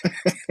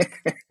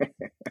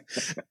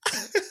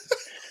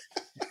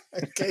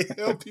 I can't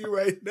help you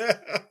right now.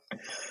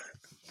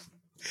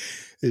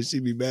 And she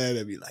be mad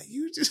at me like,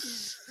 you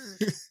just.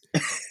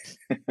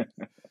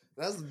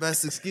 That's the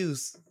best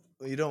excuse.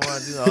 When you don't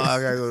want to do, I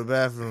gotta go to the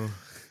bathroom.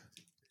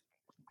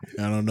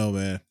 I don't know,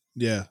 man.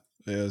 Yeah.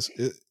 I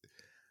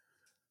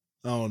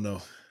don't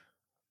know.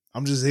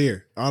 I'm just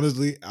here.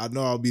 Honestly, I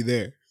know I'll be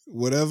there.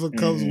 Whatever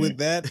comes with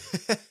that,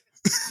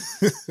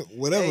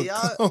 whatever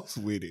comes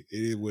with it,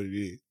 it is what it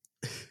is.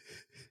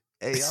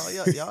 Hey,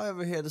 y'all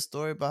ever hear the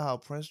story about how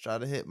Prince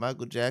tried to hit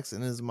Michael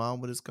Jackson and his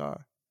mom with his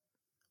car?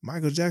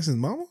 Michael Jackson's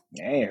mama?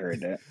 I ain't heard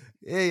that.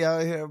 Yeah,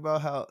 y'all hear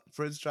about how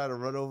Prince tried to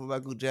run over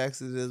Michael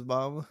Jackson and his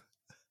mama?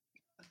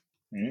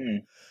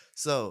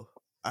 So,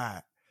 all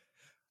right.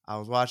 I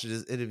was watching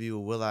this interview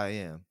with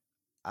will.i.am.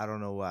 I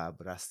don't know why,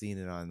 but I seen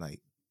it on like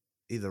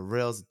either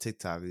Reels or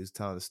TikTok. He was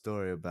telling a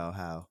story about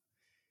how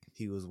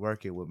he was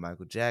working with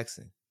Michael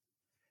Jackson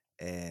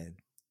and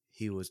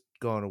he was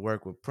going to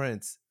work with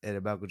Prince,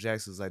 and Michael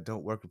Jackson was like,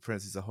 "Don't work with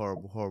Prince. He's a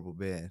horrible, horrible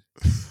man."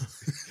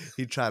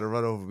 He tried to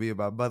run over me and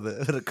my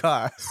mother in a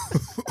car.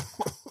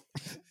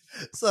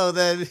 So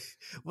then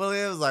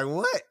William was like,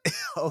 "What?"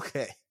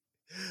 Okay.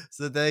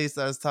 So then he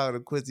starts talking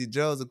to Quincy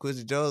Jones, and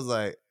Quincy Jones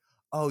like,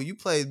 "Oh, you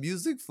played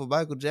music for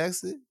Michael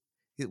Jackson?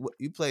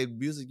 You played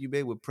music you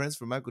made with Prince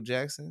for Michael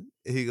Jackson?"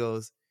 And he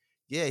goes,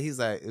 "Yeah." He's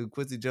like, and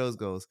Quincy Jones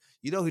goes,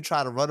 "You know he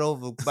tried to run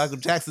over Michael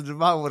Jackson's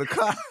mom with a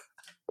car."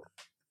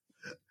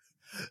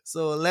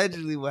 So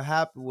allegedly what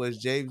happened was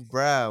James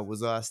Brown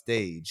was on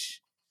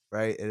stage,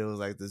 right? And it was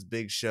like this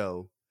big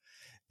show.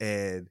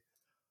 And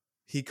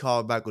he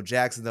called Michael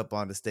Jackson up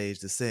on the stage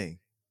to sing.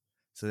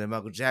 So then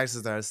Michael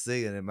Jackson started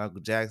singing, and Michael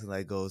Jackson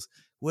like goes,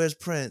 "Where's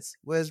Prince?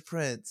 Where's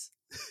Prince?"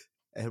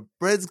 And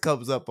Prince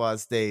comes up on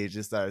stage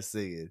and starts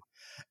singing.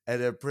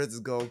 And then Prince is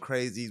going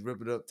crazy. He's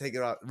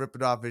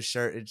ripping off his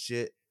shirt and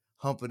shit,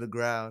 humping the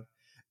ground.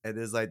 And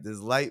there's like this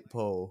light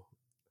pole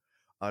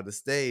on the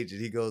stage,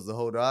 and he goes to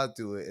hold on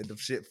to it, and the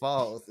shit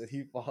falls, and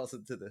he falls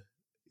into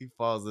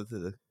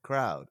the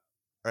crowd,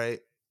 right?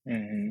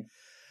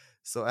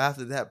 So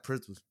after that,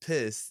 Prince was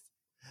pissed,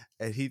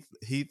 and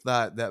he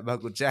thought that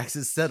Michael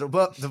Jackson set him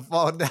up to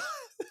fall down,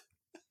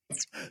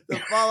 to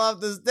fall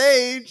off the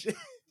stage.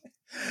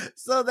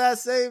 So that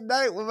same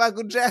night when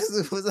Michael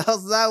Jackson was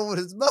outside with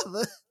his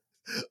mother,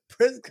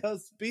 Prince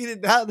comes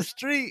speeding down the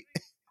street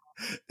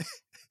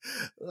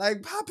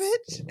like, "Pop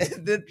bitch,"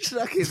 and then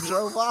fucking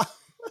drove off.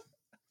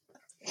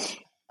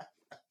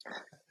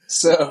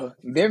 So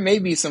there may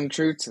be some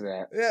truth to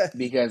that. Yeah.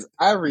 Because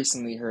I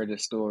recently heard a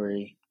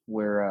story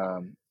where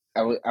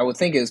I would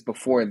think it was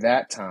before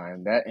that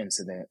time, that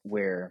incident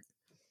where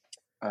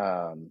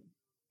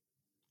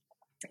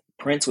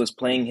Prince was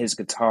playing his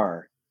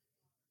guitar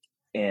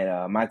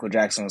and Michael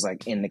Jackson was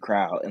like in the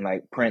crowd, and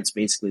like Prince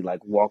basically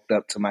like walked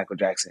up to Michael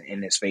Jackson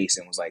in his face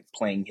and was like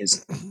playing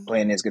his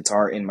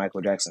guitar in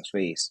Michael Jackson's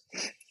face.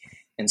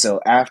 And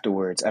so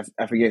afterwards,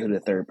 I forget who the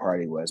third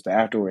party was, but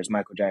afterwards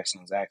Michael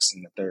Jackson was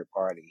asking the third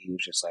party. He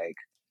was just like,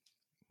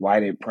 "Why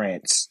did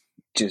Prince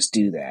just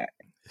do that?"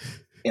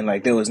 And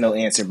like there was no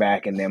answer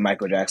back, and then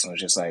Michael Jackson was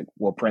just like,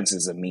 "Well, Prince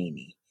is a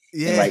meanie."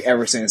 Yeah. And like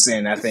ever since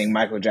then, I think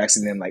Michael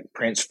Jackson then like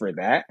Prince for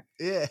that.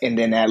 Yeah. And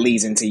then that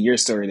leads into your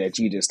story that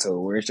you just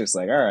told, where it's just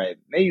like, all right,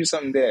 maybe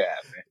something did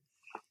happen.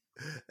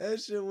 That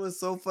shit was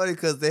so funny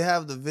because they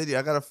have the video.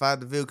 I gotta find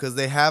the video because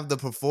they have the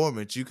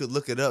performance. You could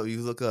look it up.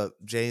 You look up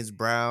James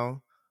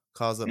Brown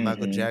calls up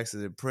Michael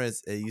Jackson and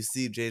Prince, and you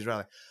see James Brown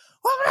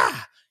like,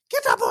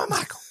 "Get that boy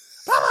Michael."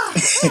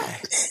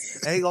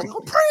 And he goes,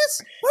 "Oh,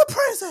 Prince, where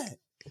Prince at?"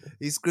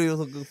 He screams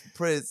looking for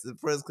Prince, and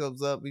Prince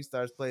comes up. He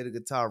starts playing the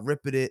guitar,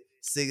 ripping it,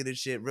 singing and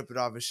shit, ripping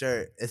off his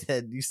shirt. And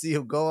then you see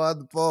him go on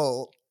the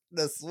pole,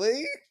 the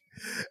swing,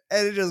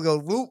 and it just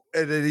goes whoop,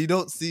 and then you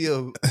don't see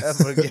him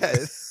ever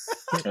again.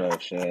 Oh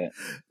shit!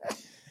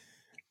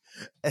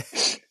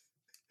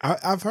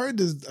 I've heard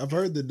this. I've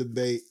heard the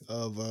debate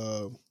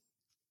of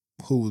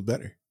who was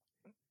better.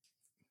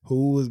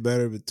 Who was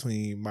better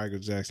between Michael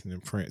Jackson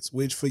and Prince?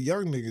 Which for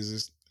young niggas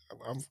is,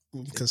 I'm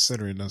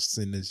considering us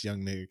in this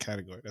young nigga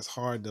category. That's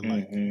hard to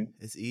like.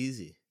 It's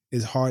easy.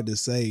 It's hard to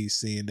say,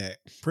 seeing that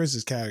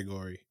Prince's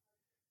category,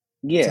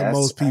 yeah, to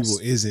most people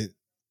isn't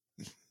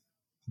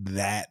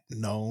that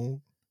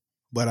known.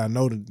 But I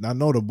know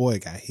the boy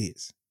got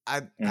hits.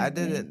 I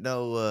didn't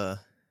know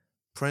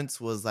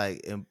Prince was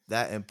like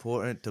that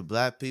important to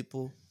black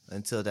people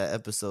until that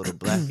episode of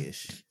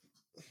Blackish,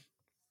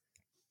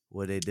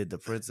 where they did the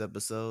Prince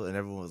episode, and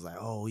everyone was like,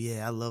 "Oh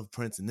yeah, I love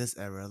Prince in this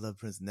era. I love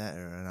Prince in that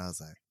era." And I was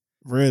like,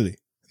 "Really?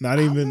 Not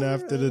even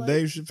after the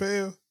Dave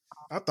Chappelle?"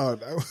 I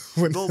thought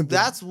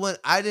that's when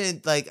I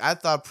didn't like. I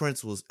thought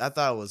it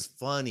was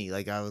funny.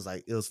 Like I was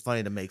like, it was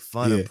funny to make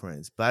fun of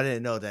Prince, but I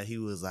didn't know that he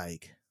was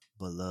like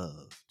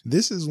beloved.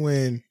 This is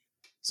when.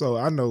 So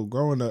I know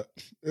growing up,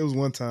 it was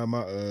one time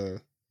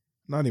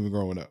not even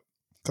growing up,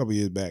 a couple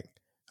years back,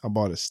 I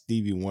bought a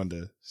Stevie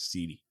Wonder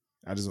CD.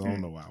 I just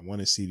don't know why. I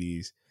wanted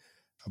CDs.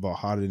 about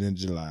Hotter Than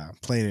July. I'm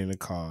playing in the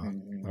car.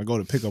 Mm-hmm. I go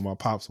to pick up my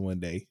pops one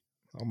day.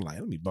 I'm like,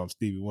 let me bump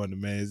Stevie Wonder,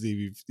 man.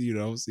 See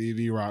if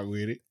he rock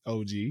with it.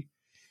 OG. And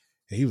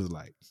he was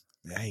like,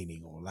 I ain't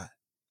even gonna lie.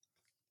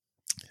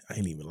 I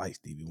ain't even like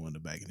Stevie Wonder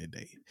back in the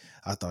day.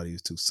 I thought he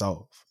was too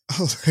soft.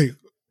 I was like,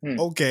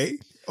 okay.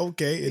 And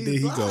then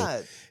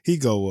he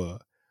go,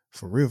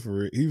 for real.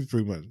 He was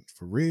pretty much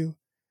for real.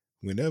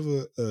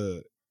 Whenever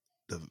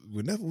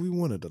we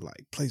wanted to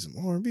like play some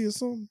R&B or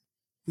something,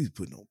 we was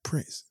putting on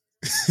Prince.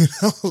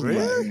 I was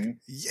really? like,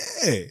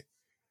 yeah.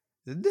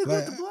 The nigga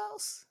with the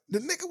blouse? The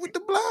nigga with the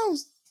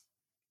blouse.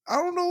 I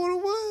don't know what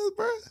it was,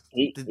 bro.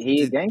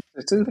 He a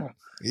gangster too, though.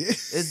 Yeah.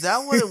 Is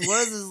that what it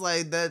was? Is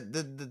like that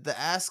the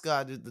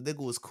ascot, the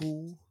nigga was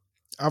cool.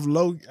 I've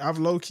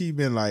low key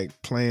been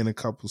like playing a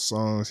couple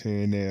songs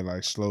here and there,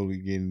 like slowly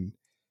getting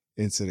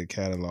into the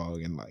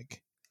catalog, and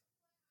like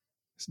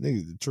this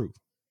nigga's the truth.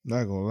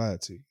 Not gonna lie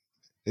to you.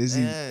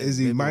 Is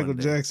he Michael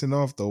Jackson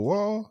off the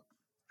wall?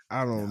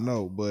 I don't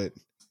know, but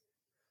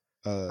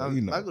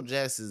Michael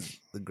Jackson's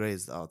the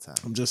greatest of all time.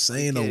 I'm just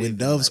saying though, when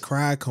Doves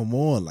Cry come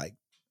on, like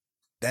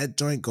that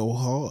joint go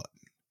hard.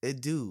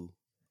 It do,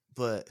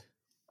 but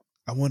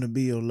I want to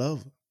be your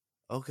lover.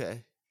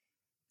 Okay.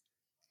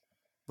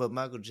 But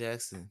Michael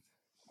Jackson.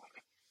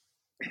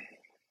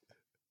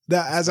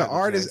 Now, as an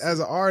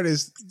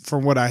artist,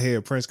 from what I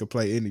hear, Prince could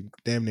play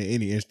damn near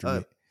any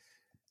instrument.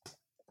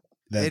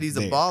 And he's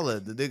a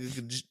baller. The nigga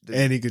could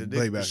he could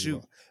play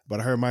basketball. But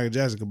I heard Michael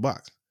Jackson could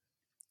box.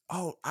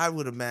 Oh, I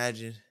would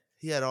imagine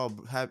he had all.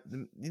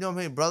 You know how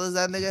many brothers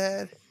that nigga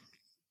had?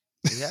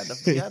 He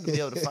had to be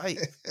able to fight.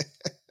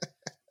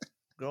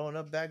 Growing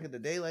up back in the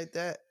day like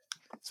that,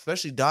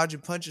 especially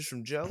dodging punches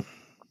from Joe.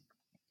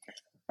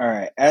 All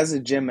right, as a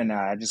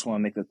Gemini, I just want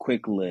to make a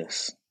quick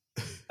list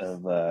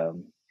of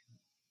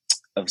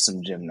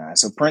some Gemini.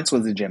 So Prince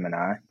was a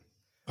Gemini.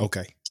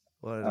 Okay.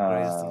 One of the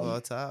greatest of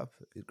all time.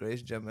 The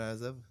greatest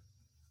Geminis ever.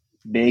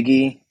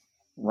 Biggie,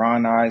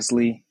 Ron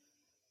Isley.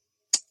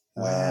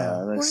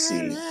 Wow. Let's see.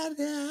 I'm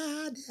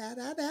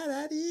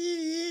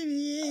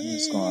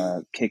just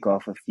going to kick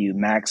off a few.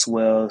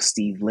 Maxwell,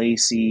 Steve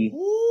Lacy.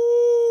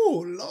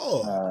 Ooh,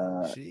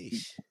 Lord.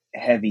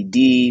 Heavy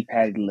D,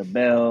 Patti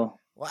LaBelle.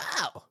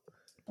 Wow.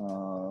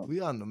 We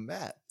on the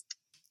map.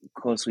 Of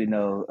course, we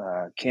know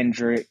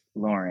Kendrick,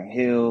 Lauryn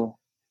Hill.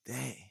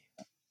 Dang.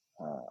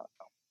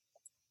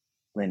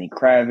 Lenny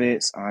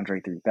Kravitz,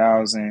 Andre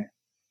 3000,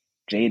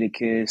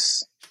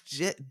 Jadakiss.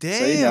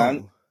 Damn.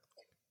 So,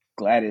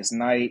 Gladys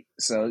Knight.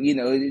 So,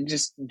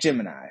 just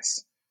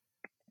Geminis.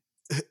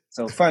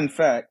 So, fun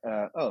fact.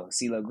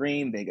 CeeLo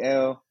Green, Big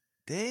L.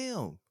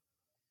 Damn.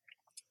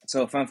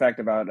 So, fun fact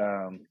about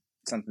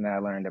something that I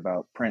learned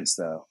about Prince,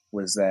 though,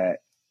 was that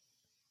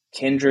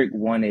Kendrick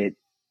wanted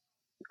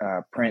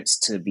Prince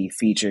to be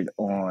featured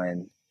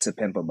on To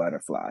Pimp a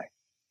Butterfly.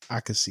 I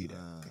could see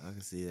that. I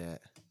can see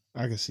that.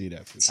 I can see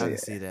that. So, I can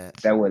see that.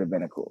 That would have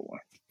been a cool one.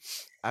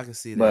 I can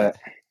see that.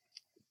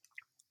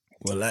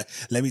 Well,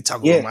 let me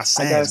talk about my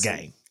Sag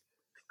gang.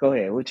 Go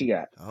ahead. What you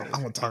got?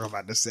 I'm going to talk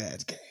about the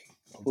Sag gang.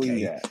 Okay. Who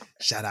you got?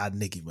 Shout out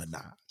Nicki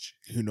Minaj.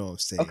 You know what I'm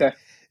saying? Okay.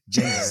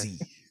 Jay-Z.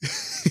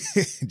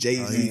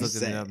 Jay-Z. He's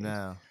looking it up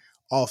now.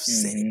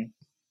 Offset.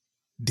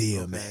 Mm-hmm.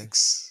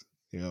 DMX.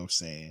 You know what I'm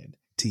saying?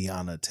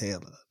 Tiana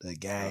Taylor. The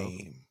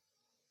Game.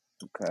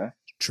 Okay.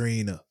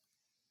 Trina.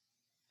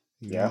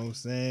 You know what I'm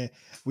saying?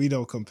 We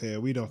don't compare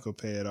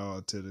it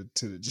all to the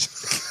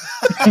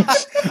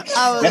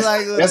I was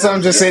like, that's what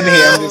I'm just sitting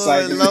here. I'm just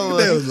like,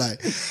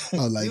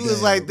 you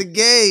was like The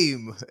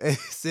Game. And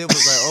Sid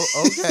was like,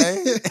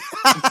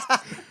 oh, okay.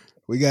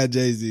 We got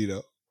Jay-Z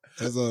though.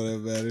 That's all that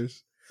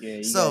matters.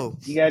 Yeah.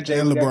 You got Jay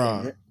and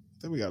LeBron.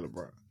 Then we got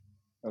LeBron.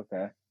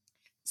 Okay.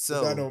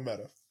 So but that don't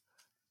matter.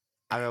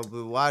 I've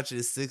been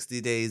watching 60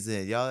 Days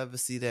In. Y'all ever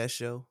see that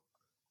show?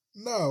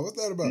 No. What's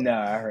that about? No,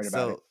 I heard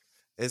about it.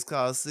 It's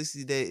called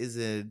 60 Days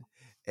In,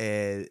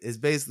 and it's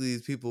basically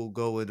people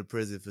go into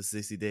prison for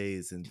 60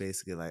 days and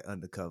basically like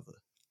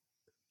undercover.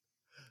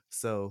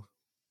 So,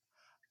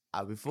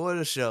 before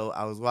the show,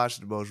 I was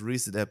watching the most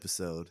recent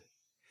episode,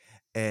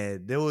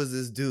 and there was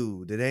this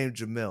dude, the name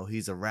Jamel.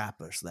 He's a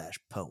rapper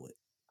 / poet.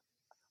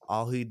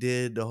 All he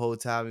did the whole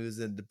time he was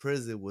in the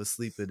prison was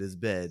sleep in his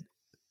bed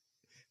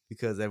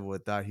because everyone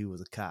thought he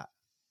was a cop.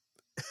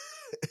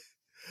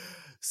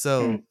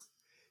 So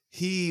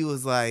he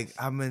was like,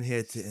 I'm in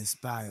here to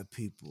inspire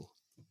people,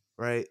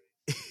 right?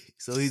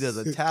 So he does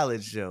a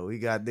talent show. He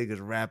got niggas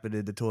rapping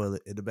in the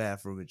toilet, in the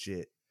bathroom and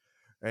shit,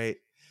 right?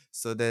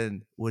 So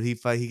then when he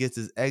gets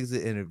his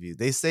exit interview.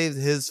 They saved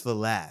his for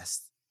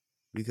last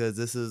because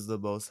this is the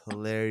most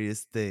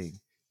hilarious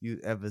thing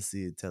you'd ever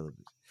see in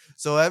television.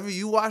 So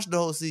you watch the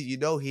whole scene, you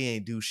know he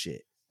ain't do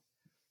shit.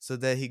 So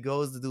then he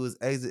goes to do his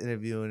exit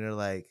interview and they're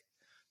like,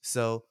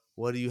 so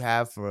what do you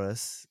have for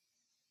us?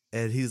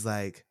 And he's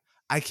like,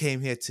 I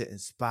came here to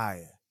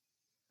inspire.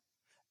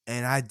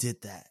 And I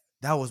did that.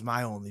 That was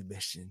my only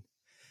mission.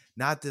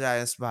 Not that I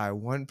inspired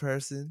one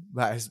person,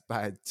 but I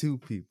inspired 2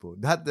 people.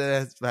 Not that I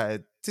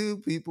inspired 2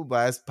 people, but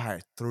I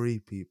inspired 3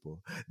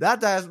 people.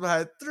 Not that I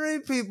inspired 3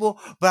 people,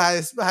 but I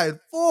inspired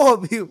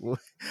 4 people.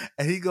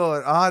 And he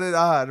going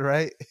on,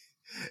 right?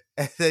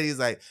 And then he's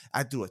like,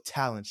 I do a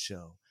talent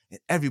show, and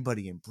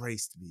everybody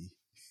embraced me.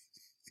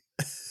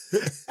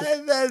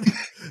 And then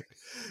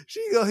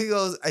he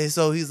goes, and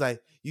so he's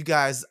like, you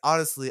guys,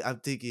 honestly, I'm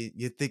thinking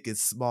you're thinking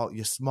small,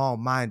 you're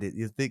small-minded.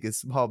 You're thinking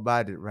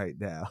small-minded right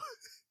now.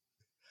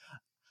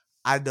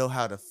 I know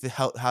how to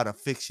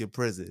fix your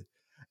prison.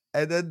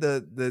 And then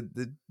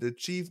the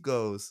chief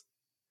goes,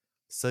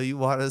 so you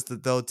want us to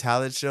throw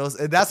talent shows?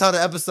 And that's how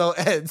the episode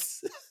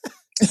ends.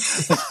 This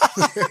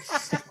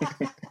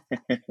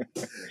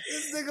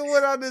nigga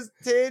went on this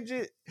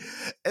tangent.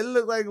 It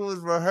looked like it was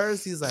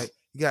rehearsed. He's like,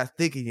 you gotta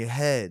think in your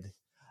head.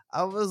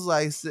 I was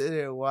like sitting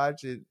there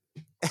watching.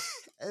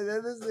 And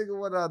then this nigga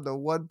went on the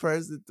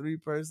 1-person,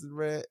 3-person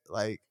rant.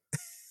 Like,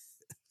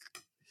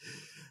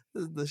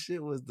 the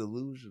shit was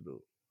delusional.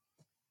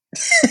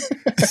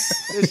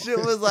 This shit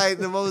was like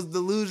the most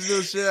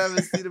delusional shit I've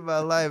ever seen in my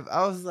life.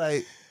 I was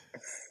like,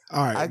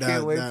 all right, I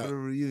can't wait for the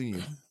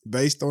reunion.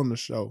 Based on the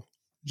show,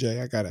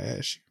 Jay, I gotta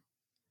ask you,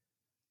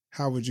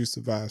 how would you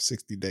survive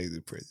 60 days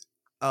in prison?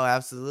 Oh,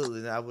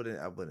 absolutely. I wouldn't.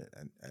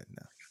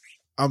 No.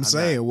 I'm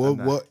saying,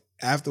 what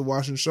after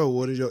watching the show,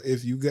 what is your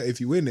if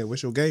you in there,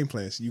 what's your game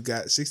plan? So you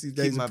got 60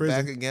 days in prison. Keep my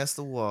back against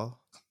the wall.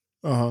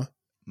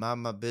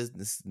 Mind my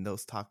business. No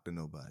talk to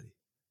nobody.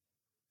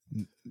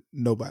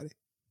 Nobody.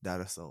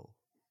 Not a soul.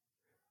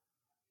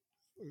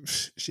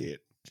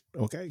 Shit.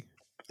 Okay.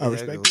 I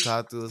respect it. Don't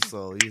talk to a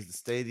soul. You just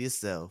stay to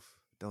yourself.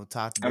 Don't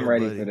talk to I'm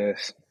nobody. ready for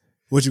this.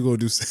 What you gonna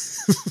do?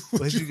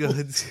 What you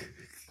gonna do?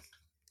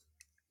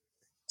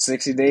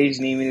 60 days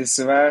you need me to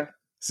survive?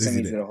 Send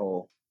me to the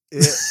hole.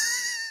 Yeah.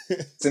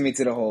 Send me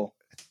to the hole.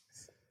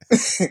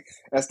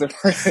 That's the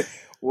first.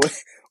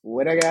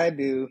 What I gotta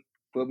do,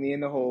 put me in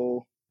the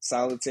hole,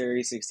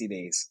 solitary 60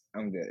 days.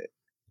 I'm good.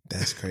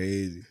 That's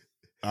crazy.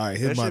 All right,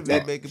 here's my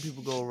thought. Making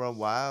people go run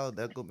wild.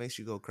 That makes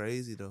you go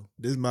crazy though.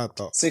 This is my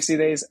thought. 60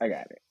 days, I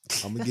got it.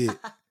 I'm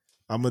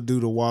gonna do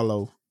the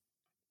Wallow.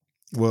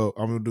 Well,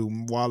 I'm gonna do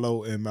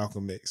Wallow and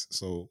Malcolm X.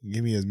 So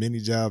give me as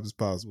many jobs as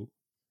possible,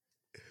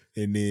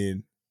 and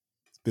then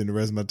spend the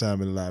rest of my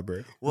time in the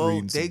library.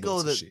 Well, they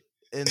go to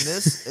in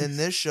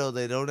this show.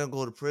 They don't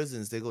go to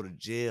prisons. They go to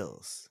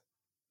jails.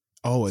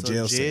 Oh, a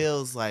jail cell.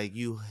 Jails like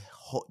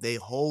they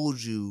hold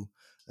you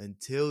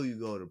until you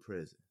go to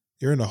prison.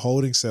 You're in a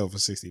holding cell for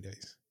 60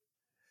 days.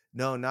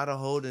 No, not a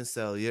holding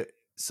cell.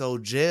 So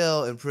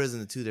jail and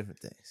prison are 2 different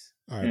things.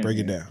 All right, break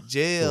it down.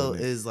 Jail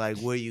is like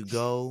where you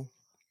go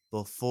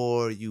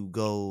before you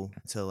go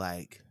to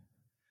like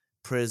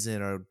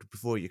prison or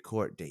before your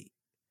court date.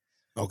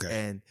 Okay.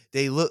 And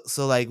they look,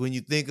 so like when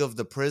you think of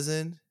the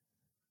prison,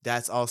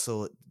 that's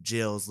also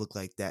jails look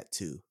like that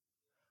too.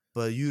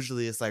 But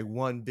usually it's like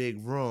one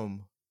big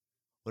room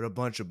with a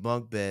bunch of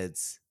bunk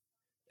beds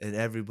and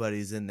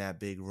everybody's in that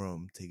big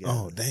room together.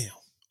 Oh, damn.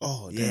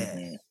 Oh, damn.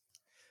 Yeah.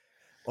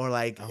 Or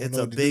like it's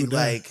a big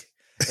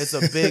it's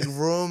a big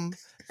room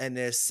and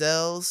there's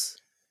cells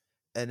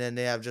and then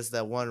they have just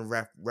that one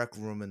rec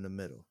room in the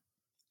middle.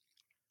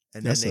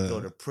 And then they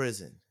go to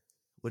prison,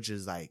 which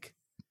is like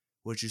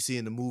what you see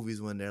in the movies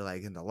when they're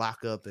like in the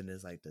lockup and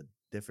there's like the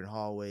different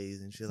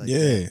hallways and shit like that.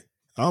 Yeah.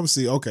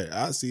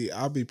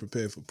 I'll be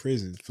prepared for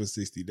prison for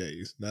 60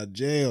 days. Now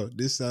jail,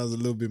 this sounds a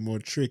little bit more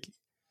tricky.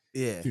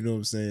 Yeah. You know what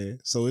I'm saying?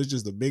 So it's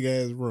just a big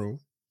ass room.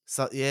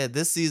 So yeah,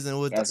 this season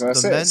with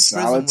the men's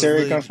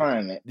solitary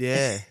confinement.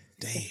 Yeah.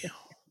 Damn.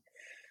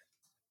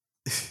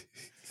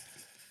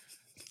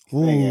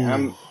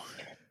 Man,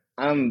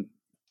 I'm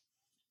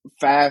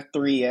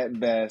 5'3" at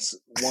best,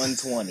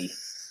 120.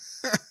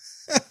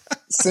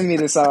 Send me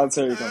to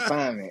solitary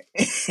confinement.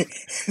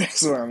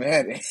 That's where I'm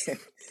headed.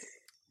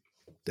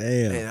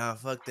 Damn. Man,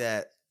 fuck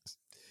that.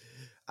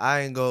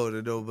 I ain't going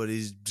to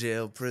nobody's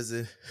jail,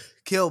 prison.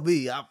 Kill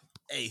me.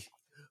 Hey,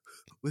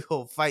 we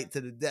gonna fight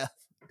to the death.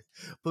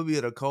 Put me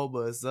in a coma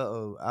or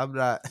something. I'm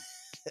not.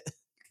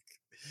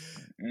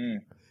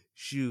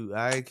 Shoot,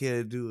 I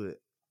can't do it.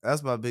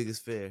 That's my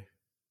biggest fear.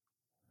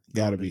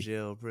 Gotta be.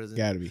 Jail, prison.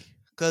 Gotta be.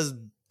 Because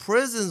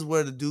prison's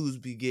where the dudes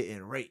be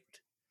getting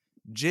raped.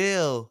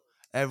 Jail,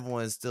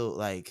 everyone's still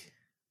like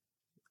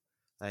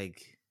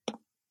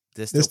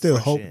there's still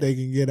hope they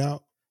can get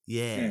out.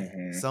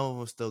 Yeah, some of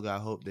them still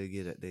got hope they're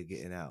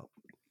getting out.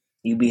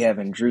 You be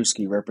having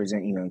Drewski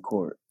represent you in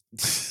court.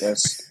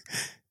 That's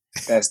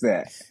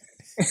that.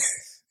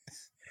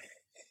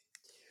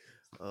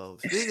 Oh,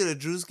 speaking of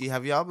Drewski,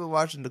 have y'all been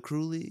watching the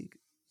Crew League?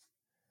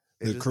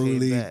 The Crew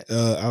League.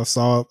 I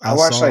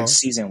watched like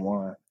season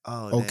 1.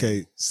 Oh, okay.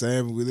 Damn.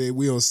 Sam,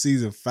 we on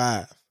season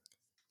 5.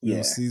 We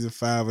on season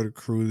 5 of the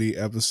Crew League,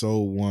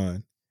 episode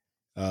 1.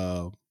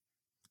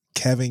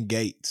 Kevin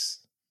Gates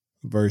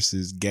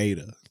versus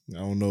Gator. I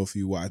don't know if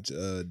you watch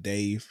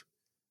Dave,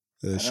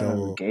 the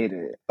show.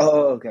 Gator.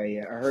 Oh, okay,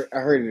 yeah. I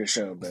heard of the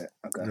show, but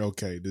okay.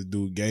 Okay, this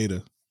dude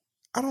Gator.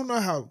 I don't know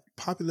how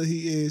popular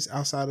he is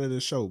outside of the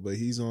show, but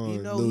he's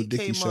on Lil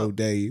Dicky show,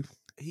 Dave.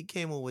 he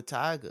came in with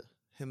Tiger.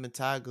 Him and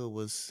Tiger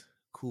was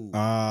cool.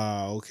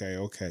 Okay.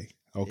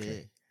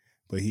 Yeah.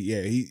 But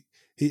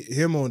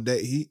him on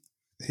day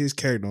his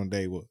character on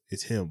day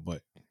it's him,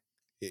 but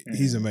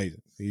he's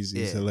amazing. He's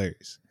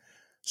hilarious.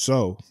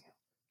 So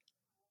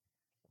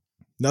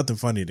nothing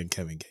funnier than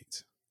Kevin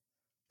Gates.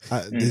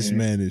 This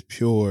man is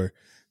pure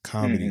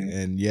comedy,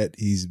 and yet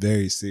he's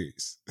very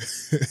serious.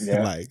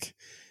 Yeah. like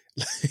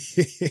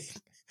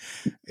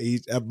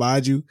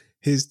mind you,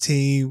 his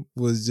team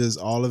was just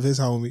all of his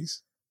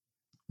homies.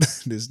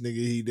 This nigga,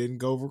 he didn't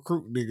go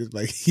recruit niggas.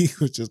 Like he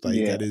was just like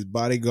he got his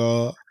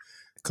bodyguard,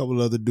 a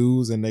couple other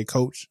dudes, and they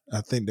coach.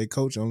 I think their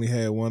coach only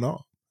had one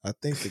arm. I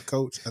think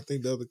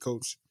the other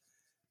coach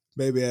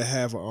maybe had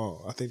half an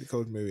arm. I think the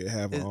coach maybe had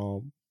half an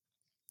arm.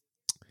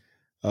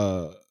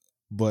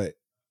 But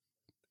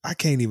I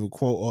can't even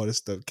quote all the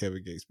stuff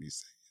Kevin Gates be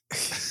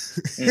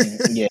saying.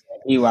 Yeah,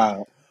 he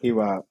wild. He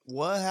wild.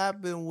 What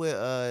happened with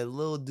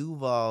Lil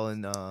Duval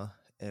and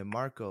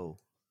Marco?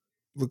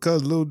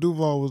 Because Lil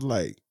Duval was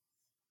like,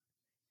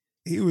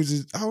 he was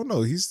just, I don't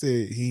know. He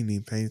said he ain't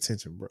even paying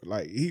attention, bro.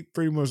 Like he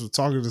pretty much was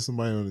talking to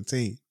somebody on the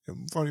team.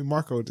 And funny,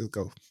 Marco just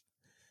go,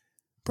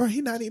 bro,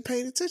 he not even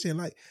paying attention.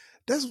 Like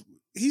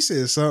he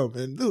said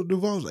something, and Lil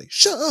Duval was like,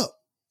 shut up.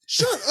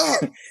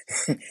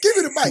 Give me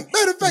the mic.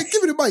 Matter of fact,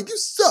 give me the mic. You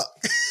suck.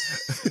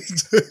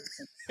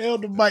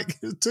 Held the mic.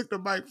 Took the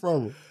mic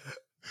from him.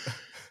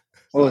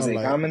 What was it?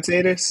 Like,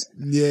 commentators?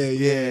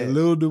 Yeah.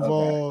 Lil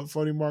Duval,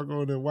 Funny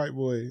Marco, and the white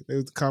boy. They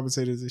was the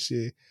commentators and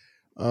shit.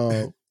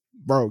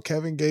 Bro,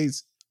 Kevin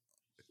Gates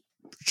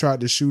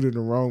tried to shoot in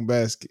the wrong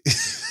basket.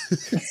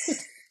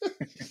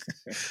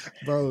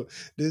 Bro,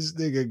 this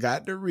nigga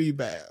got the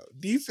rebound.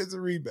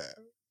 Defensive rebound.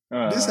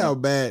 This how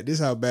bad he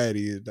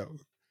is, though.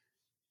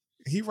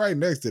 He right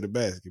next to the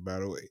basket, by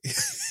the way.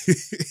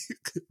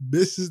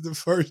 This is the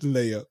first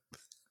layup.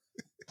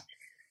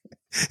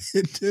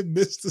 And then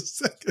missed the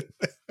second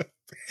layup.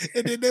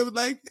 And then they were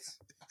like,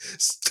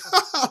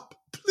 stop,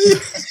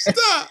 please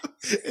stop.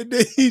 And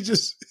then he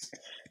just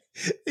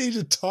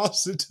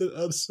tossed it to the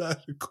other side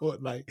of the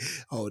court like,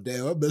 oh,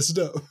 damn, I messed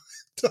up.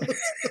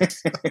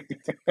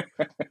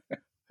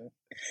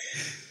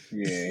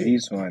 Yeah,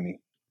 he's funny.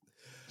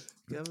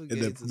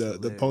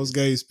 The post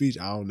game speech,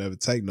 I don't never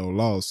take no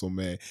loss. So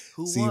man,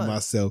 seeing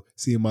myself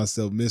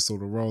miss on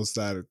the wrong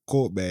side of the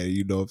court, man.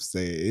 You know what I'm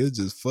saying? It was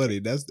just funny.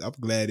 I'm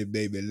glad it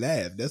made me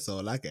laugh. That's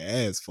all I can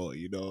ask for.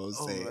 You know what I'm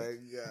saying? Oh my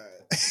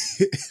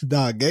god!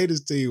 Nah,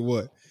 Gators team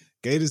what?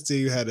 Gators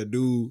team had a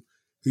dude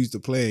who used to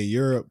play in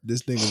Europe.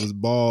 This nigga was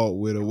bald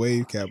with a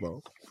wave cap on.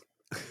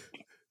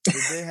 Did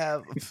they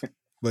have?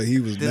 But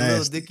he was nasty. Did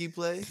Lil Dicky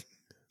play?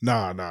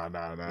 Nah.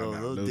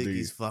 Lil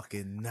Dicky's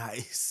fucking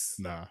nice.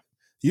 Nah.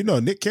 You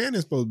know, Nick Cannon's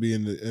supposed to be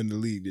in the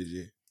league this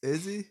year.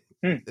 Is he?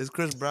 Is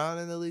Chris Brown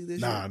in the league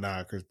this year?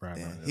 Nah, Chris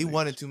Brown. He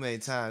won it too many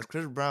times.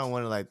 Chris Brown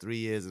won it like 3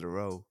 years in a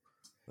row.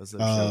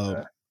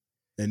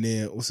 And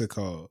then what's it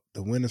called?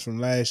 The winners from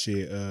last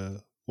year,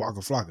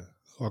 Waka Flocka.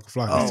 Waka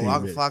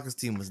Flocka's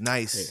team was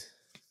nice.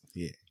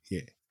 Yeah.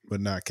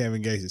 But nah,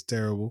 Kevin Gates is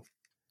terrible.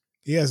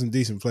 He has some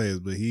decent players,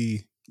 but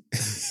he'd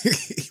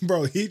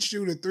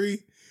shoot a three,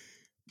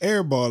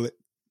 airball it.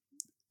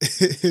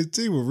 His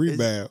team will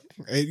rebound.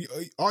 And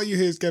all you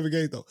hear is Kevin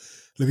Gates though.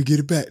 Let me get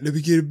it back. And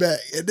them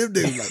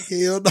niggas like,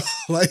 hell no.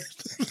 Like,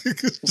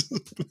 niggas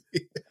just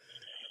play.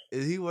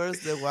 Is he worse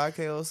than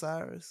YK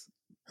Osiris?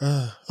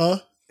 Huh?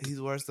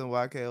 He's worse than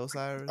YK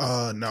Osiris?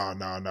 No.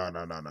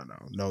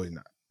 No, he's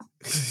not.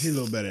 He's a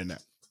little better than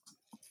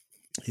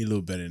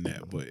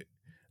that. But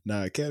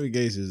nah, Kevin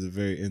Gates is a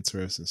very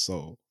interesting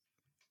soul.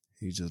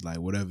 He's just like,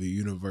 whatever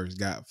universe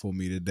got for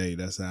me today,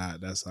 that's how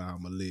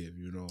I'ma live.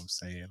 You know what I'm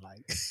saying?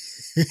 Like,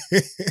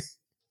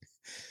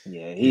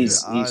 yeah,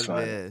 he's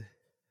funny. Man.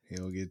 He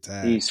don't get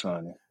tired. He's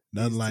funny.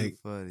 Nothing like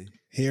funny.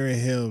 Hearing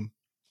him.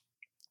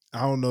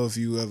 I don't know if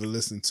you ever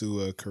listened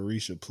to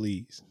Carisha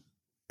Please,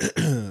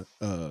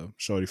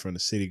 Shorty from the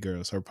City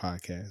Girls, her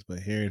podcast, but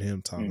hearing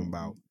him talking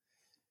about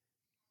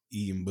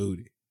eating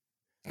booty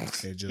and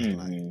just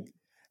like,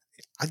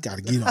 I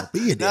gotta get up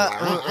in there.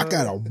 I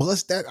gotta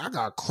bust that. I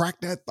gotta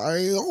crack that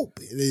thing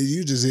open. And then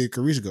you just hear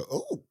Carisha go,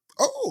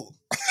 oh.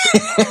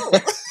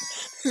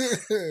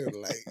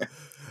 Like,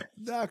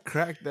 not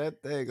crack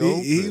that thing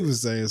open. He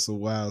was saying some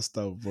wild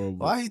stuff, bro.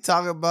 Why he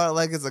talking about it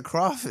like it's a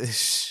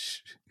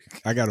crawfish?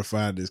 I gotta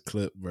find this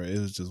clip, bro. It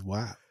was just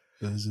wild.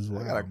 I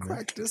gotta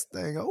crack this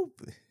thing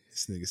open.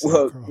 This nigga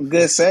well,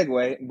 good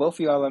segue. Both of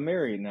y'all are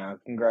married now.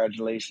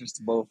 Congratulations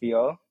to both of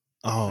y'all.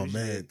 Oh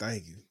man,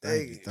 thank you.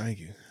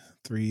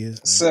 3 years.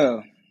 Man.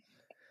 So,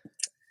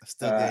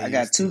 I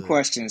got two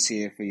questions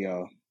here for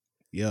y'all.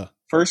 Yeah.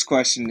 First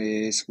question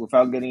is,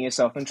 without getting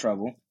yourself in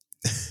trouble,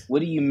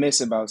 what do you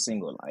miss about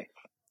single life?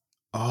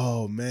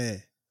 Oh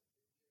man,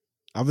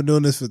 I've been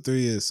doing this for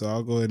 3 years, so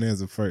I'll go ahead and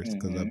answer first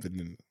because I've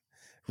been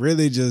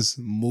really just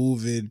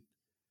moving,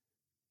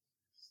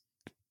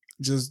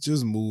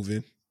 just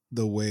moving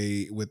the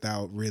way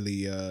without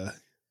really a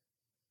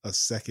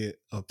second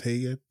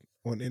opinion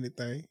on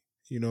anything.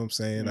 You know what I'm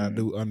saying? I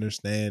do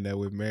understand that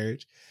with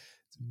marriage,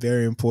 it's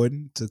very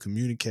important to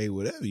communicate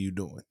whatever you're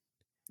doing.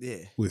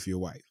 with your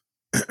wife.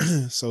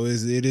 So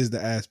it is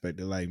the aspect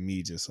of like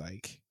me just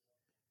like,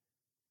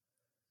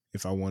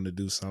 if I want to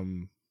do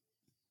something,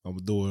 I'm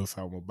gonna do it. If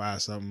I want to buy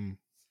something,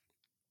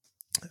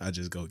 I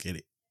just go get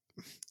it.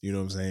 You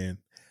know what I'm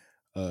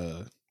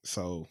saying?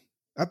 So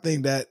I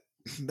think that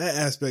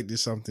aspect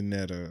is something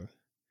that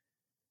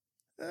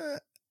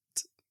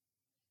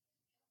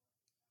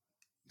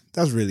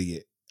that's really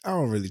it. I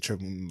don't really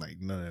trip on like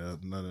none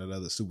of that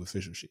other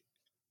superficial shit.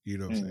 You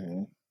know what I'm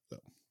saying? So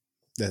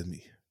that's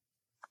me.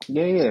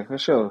 Yeah, for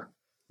sure.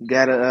 You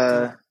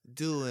gotta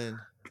doing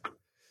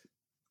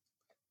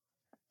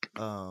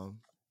what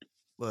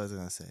was I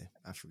gonna say?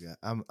 I forgot.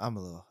 I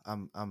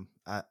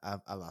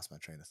lost my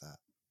train of thought.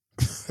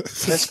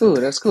 That's cool.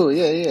 That's cool.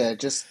 Yeah.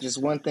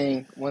 Just one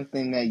thing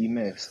that you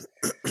missed.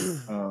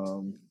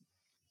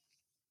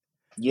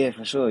 Yeah,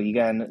 for sure. You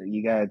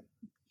gotta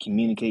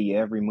communicate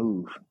your every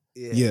move.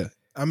 Yeah.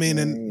 I mean,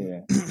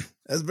 and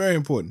that's very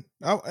important.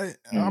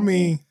 I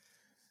mean,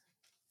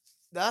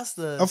 that's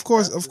the of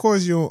course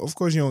you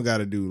don't got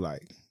to do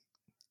like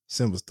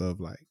simple stuff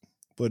like,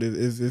 but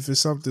if it's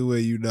something where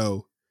you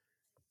know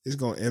it's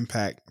gonna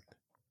impact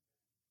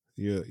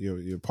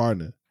your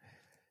partner,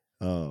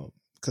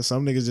 because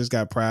some niggas just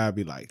got pride,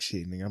 be like,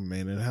 shit, nigga, I'm a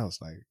man in the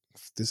house, like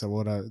this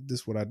what I do,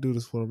 this what I'm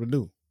gonna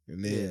do,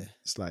 and then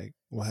it's like,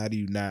 well, how do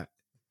you not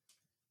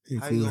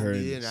include how you gonna her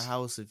be in the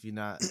house if you're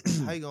not?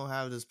 How you gonna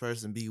have this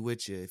person be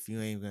with you if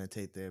you ain't gonna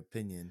take their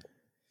opinion,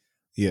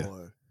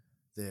 or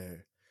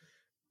their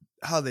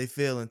how they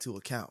feel into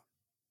account?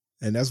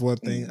 And that's one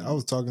thing. I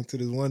was talking to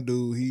this one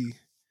dude. He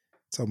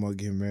talking about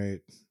getting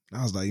married.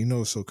 I was like, you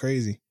know, it's so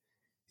crazy.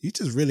 You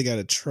just really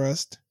gotta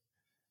trust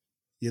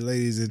your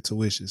lady's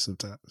intuition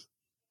sometimes.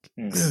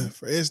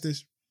 For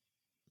instance,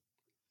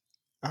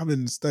 I've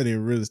been studying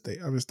real estate.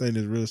 I've been studying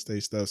this real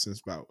estate stuff since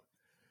about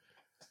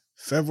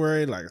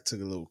February. Like I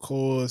took a little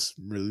course,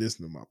 really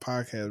listening to my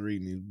podcast,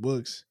 reading these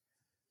books.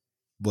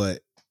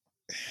 But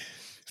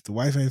if the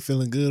wife ain't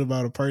feeling good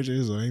about a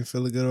purchase or ain't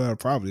feeling good about a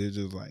property, it's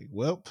just like,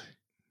 well,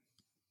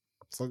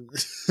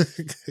 sometimes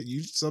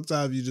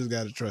you just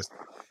gotta trust it.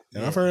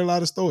 And I've heard a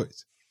lot of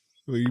stories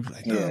where you be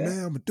like, nah,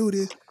 man, I'm gonna do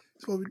this.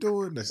 That's what we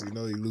doing. Next thing you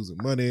know, you losing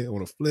money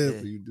on a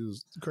flip, or you do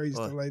crazy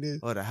stuff like this.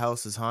 Or the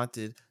house is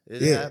haunted.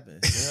 It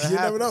happens. You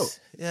never know.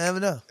 You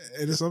never know.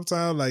 And then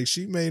sometimes, like,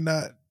 she may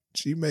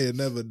have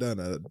never done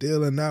a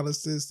deal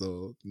analysis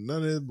or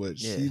none of it, but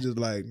she just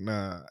like,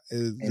 nah.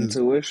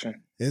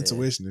 Intuition.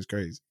 Intuition is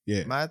crazy.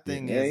 Yeah. My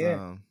thing is,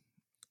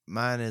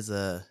 mine is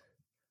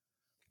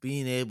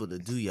being able to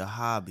do your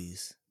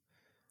hobbies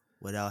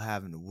without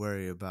having to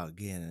worry about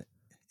getting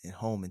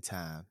home in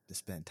time to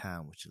spend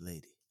time with your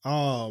lady.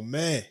 Oh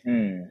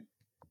man.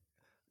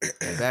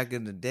 Back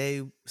in the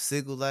day,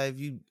 single life,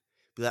 you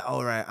be like,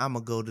 all right, I'm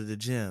gonna go to the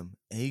gym,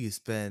 and you can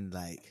spend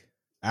like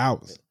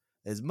hours,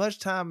 as much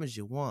time as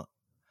you want.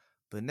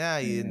 But now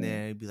you're in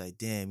there and be like,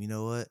 damn, you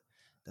know what?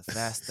 The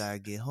faster I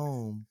get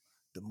home,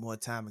 the more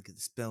time I get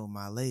to spend with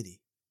my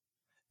lady.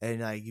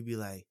 And like you be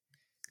like,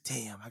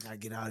 damn, I gotta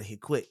get out of here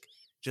quick,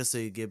 just so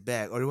you get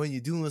back. Or when you're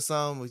doing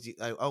something with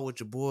with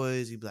your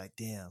boys, you be like,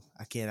 damn,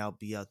 I can't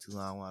be out too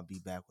long. I want to be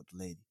back with the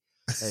lady.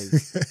 Like,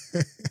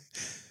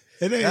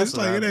 it ain't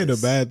a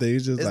bad thing.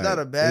 It's just not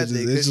a bad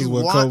thing. It's just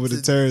what comes with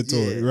the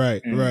territory,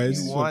 right? Right. It's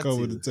just what comes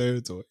with the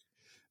territory.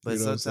 But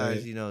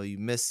sometimes you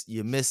miss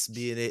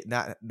being it,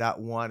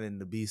 not wanting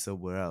to be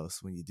somewhere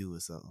else when you do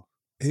it. So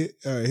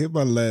here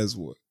my last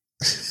one.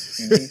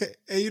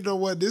 And you know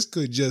what? This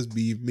could just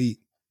be me.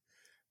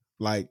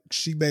 Like,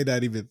 she may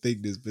not even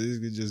think this, but this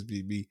could just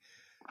be me.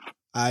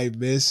 I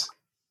miss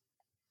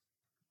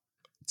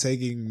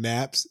taking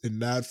naps and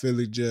not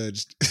feeling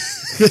judged.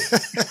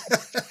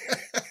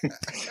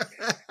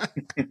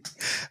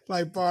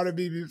 Like, part of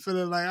me be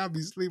feeling like I'll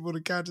be sleeping on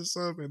the couch or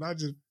something,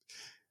 and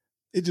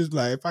it just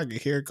like, if I can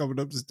hear her coming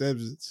up the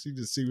steps, she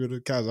just see me on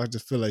the couch, I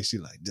just feel like she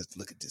like, just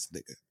look at this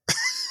nigga.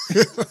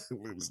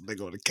 Look at this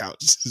nigga on the couch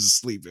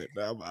just sleeping.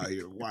 I'm out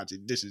here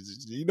watching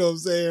dishes. You know what I'm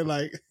saying?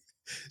 Like,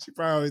 she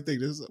probably always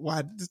think this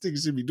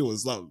nigga should be doing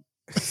something.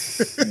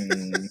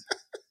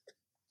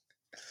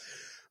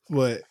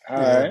 But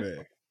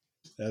man,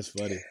 that's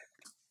funny.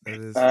 That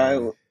is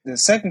funny. The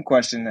second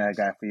question that I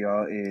got for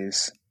y'all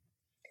is,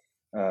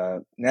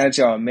 now that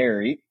y'all are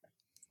married,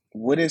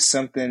 what is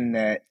something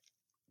that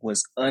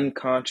was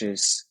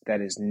unconscious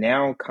that is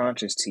now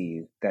conscious to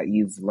you that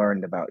you've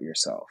learned about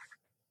yourself?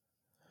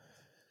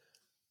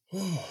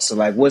 So,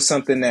 like, what's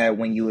something that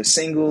when you were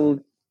single,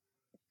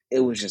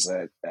 it was just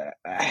a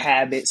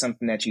habit,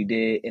 something that you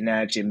did, and now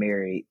that you're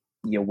married,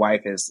 your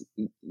wife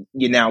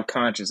you're now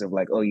conscious of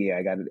like, oh yeah,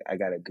 I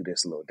gotta do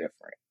this a little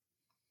different.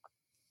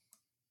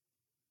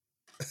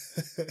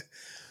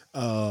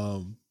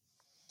 I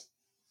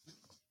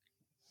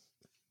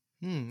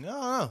don't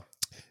know.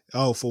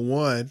 Oh, for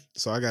one,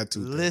 so I got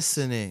two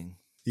listening.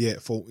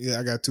 Things. Yeah,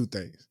 I got two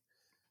things.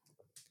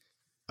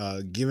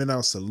 Giving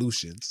out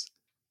solutions.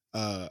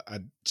 I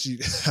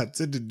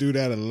tend to do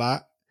that a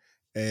lot,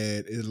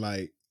 and it's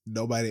like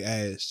nobody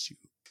asked you.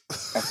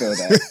 I feel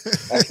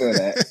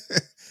that.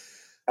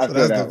 So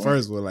that's the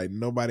first one. Like,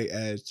 nobody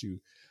asked you.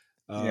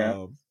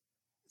 Yeah.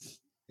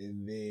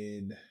 And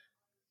then,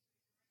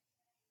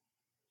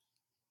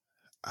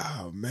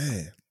 oh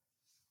man,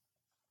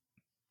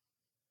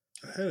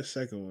 I had a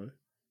second one.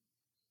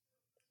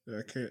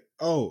 I can't.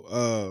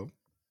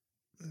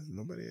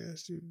 Nobody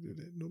asked you to do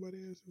that. Nobody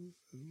asked you.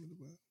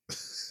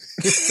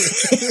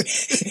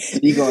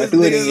 You going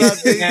through it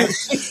again?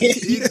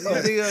 You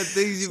think of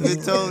things you've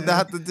been told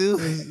not to do?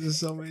 There's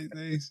so many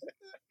things.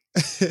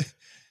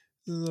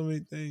 There's so many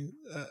things.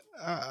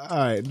 All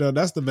right, no,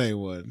 that's the main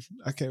one.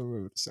 I can't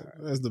remember the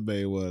second. That's the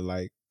main one.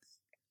 Like,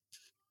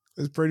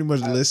 it's pretty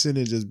much listen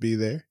and just be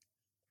there.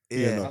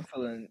 Yeah,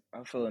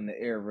 I'm feeling the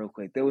air real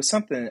quick. There was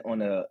something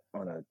on a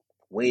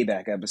way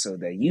back episode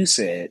that you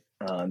said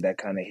that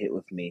kind of hit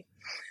with me,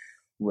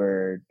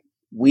 where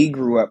we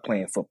grew up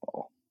playing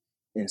football,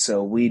 and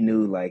so we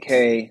knew like,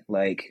 hey,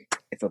 like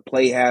if a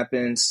play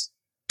happens,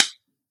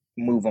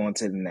 move on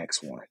to the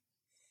next one.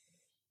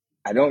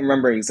 I don't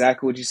remember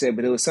exactly what you said,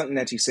 but it was something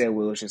that you said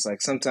where it was just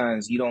like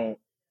sometimes you don't.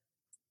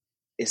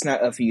 It's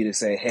not up for you to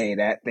say, hey,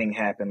 that thing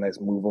happened,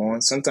 let's move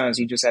on. Sometimes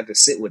you just have to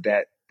sit with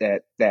that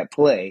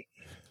play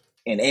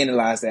and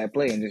analyze that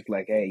play and just be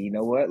like, hey, you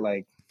know what?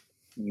 Like,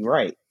 you're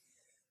right.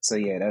 So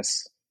yeah,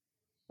 that's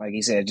like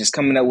you said, just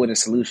coming up with a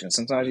solution.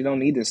 Sometimes you don't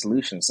need the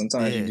solution.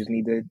 Sometimes you just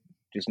need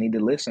to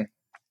listen.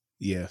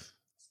 Yeah.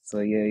 So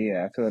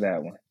yeah, I feel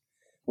that one.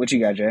 What you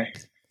got, Jay?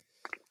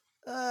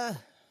 I'm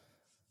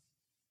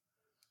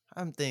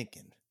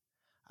thinking.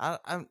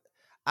 I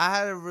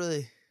hadn't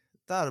really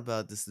thought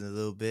about this in a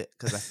little bit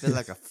because I feel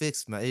like I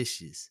fixed my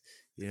issues.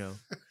 You know.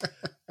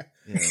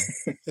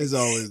 It's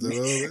always the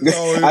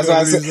I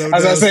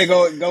was gonna say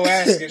go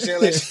ask and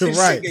she'll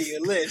right. give you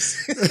a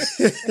list.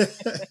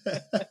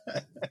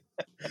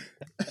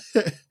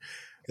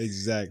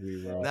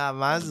 Exactly, bro. Nah,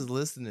 mine's is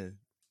listening.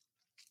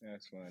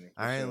 That's funny.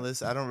 I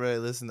don't really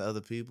listen to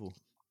other people.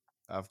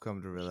 I've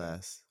come to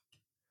realize.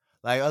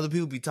 Like other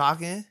people be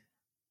talking,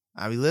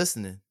 I be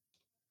listening.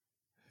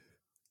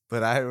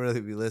 But I didn't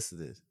really be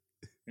listening.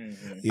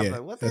 Mm-hmm. Yeah, I'm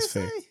like, what that's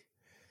they fair. say?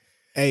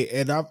 Hey,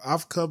 and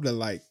I've come to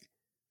like,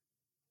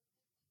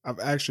 I've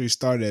actually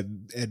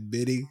started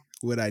admitting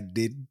what I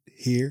didn't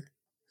hear.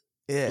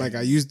 Yeah. Like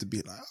I used to be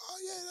like, oh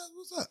yeah, that's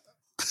what's up.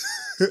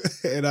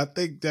 And I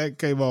think that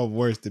came off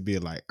worse to be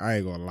like, I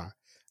ain't gonna lie.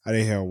 I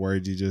didn't hear a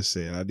word you just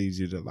said. I need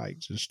you to like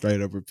just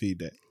straight up repeat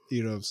that.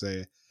 You know what I'm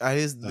saying? I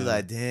used to be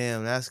like,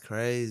 damn, that's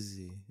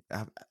crazy.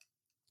 I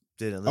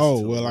didn't listen to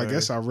Oh, well, a word. I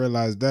guess I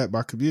realized that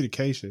my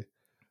communication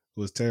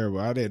was terrible.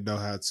 I didn't know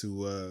how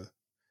to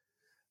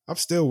I'm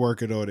still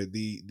working on it.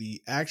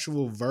 The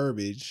actual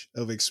verbiage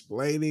of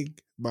explaining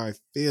my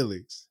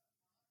feelings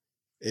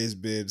has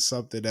been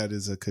something that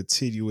is a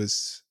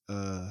continuous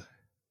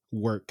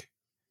work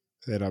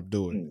that I'm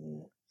doing.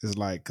 Mm-hmm. It's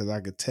like, because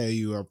I could tell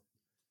you I'm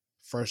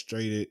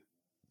frustrated,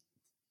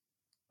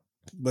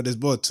 but there's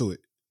more to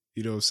it.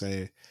 You know what I'm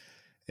saying?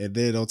 And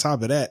then on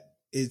top of that,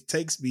 it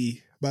takes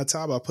me, by the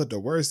time I put the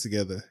words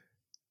together,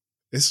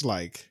 it's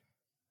like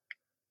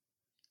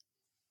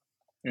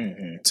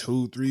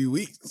 2-3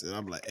 weeks. And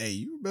I'm like, hey,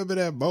 you remember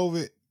that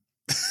moment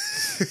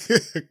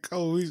a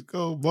couple weeks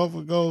ago, month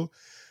ago,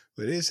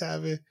 when this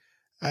happened?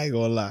 I ain't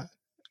gonna lie.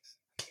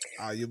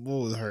 Your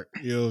boy was hurt.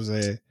 You know what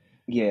I'm saying?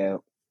 Yeah,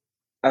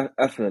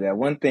 I feel that.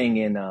 One thing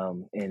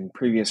in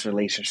previous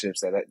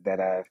relationships that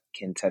I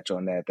can touch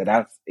on that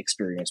I've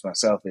experienced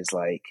myself is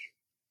like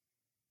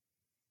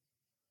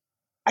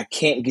I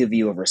can't give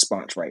you a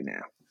response right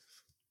now,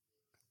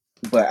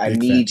 but I Big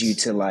need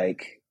facts.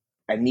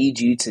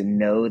 you to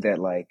know that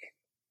like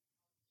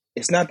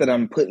it's not that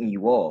I'm putting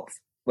you off,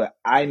 but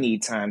I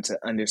need time to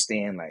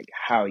understand like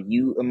how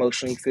you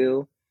emotionally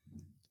feel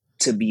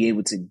to be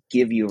able to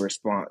give you a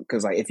response.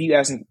 Because like if you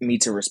ask me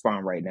to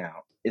respond right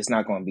now, it's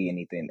not going to be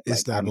anything.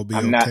 It's Like not gonna be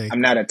I'm okay.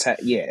 not a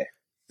yeah.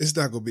 It's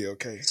not gonna be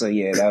okay. So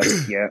yeah, that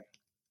was yeah.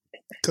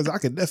 Because I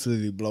could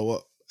definitely blow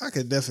up. I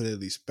could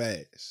definitely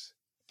spaz.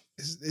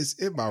 It's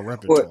in my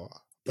repertoire.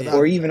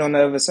 Or even on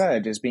the other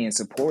side, just being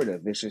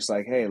supportive. It's just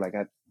like, hey, like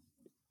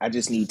I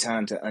just need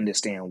time to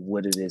understand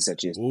what it is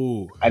that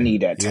I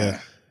need that time.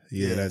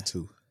 Yeah, that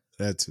too.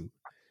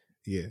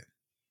 Yeah.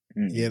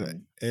 Mm-hmm. Yeah,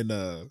 and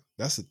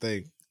that's the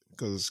thing.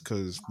 Cause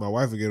my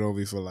wife will get on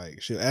me for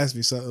like, she'll ask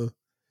me something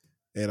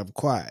and I'm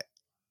quiet.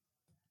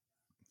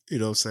 You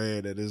know what I'm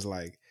saying? And it's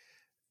like,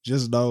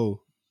 just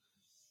know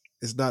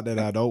it's not that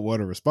I don't want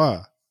to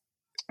respond.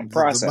 I'm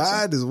processing. The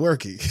mind is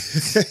working.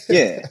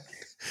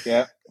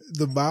 Yeah.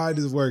 The mind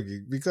is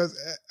working because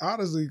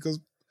honestly, because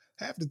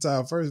half the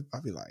time first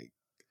I'll be like,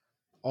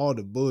 all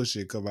the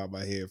bullshit come out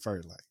my head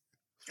first. Like,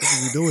 what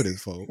are we doing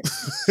this for?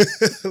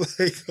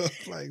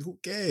 like, who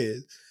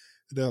cares?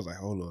 And then I was like,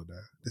 hold on now.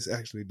 This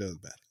actually does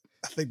matter.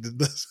 I think this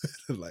does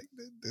matter. Like,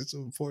 there's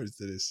some importance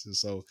to this. And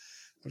so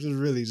I'm just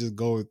really just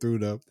going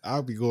through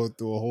I'll be going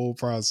through a whole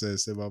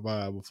process in my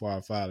mind before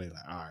I finally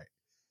like, all right,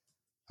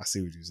 I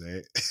see what you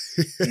said.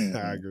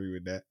 I agree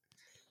with that.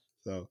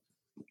 So,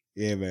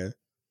 yeah, man.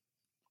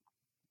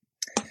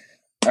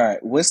 All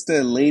right. What's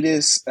the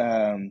latest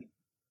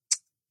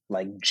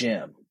like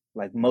gym,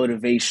 like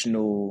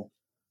motivational,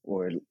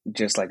 or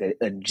just like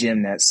a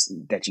gem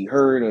that you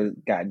heard or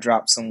got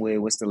dropped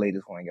somewhere? What's the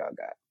latest one y'all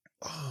got?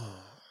 Oh,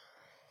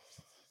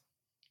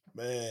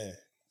 man.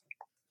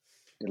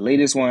 The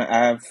latest one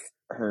I've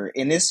heard,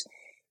 and this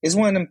is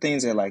one of them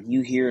things that like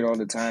you hear it all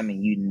the time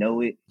and you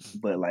know it,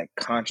 but like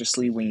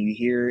consciously when you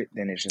hear it,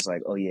 then it's just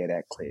like, oh yeah,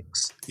 that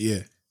clicks.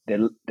 Yeah.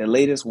 The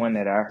latest one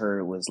that I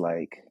heard was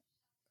like,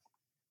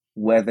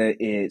 whether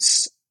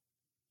it's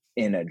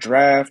in a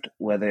draft,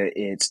 whether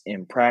it's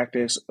in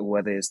practice, or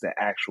whether it's the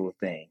actual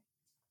thing,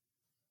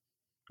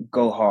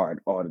 go hard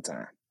all the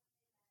time.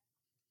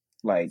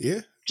 Like,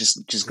 yeah,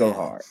 just go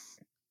hard.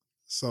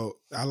 So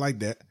I like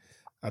that.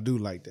 I do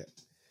like that.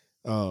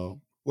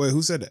 Wait,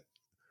 who said that?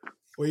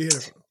 Where you hear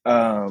it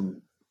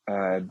from?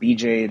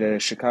 BJ, the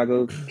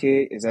Chicago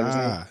kid, is that his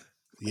name?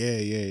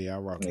 Yeah. I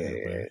rock with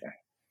him,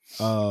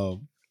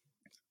 man.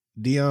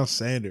 Deion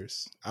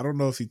Sanders. I don't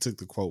know if he took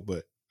the quote,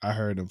 but I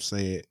heard him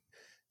say it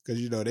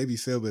because they be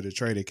filming the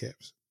training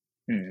camps.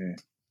 Mm-hmm.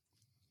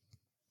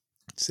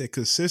 Said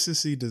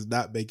consistency does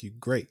not make you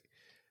great,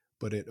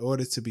 but in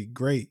order to be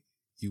great,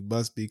 you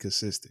must be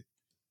consistent.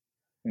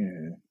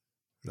 Mm-hmm.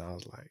 And I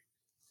was like,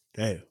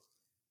 damn,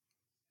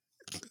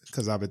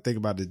 because I've been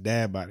thinking about the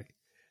dad body,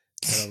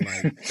 and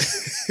I'm like,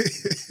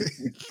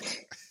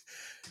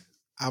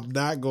 I'm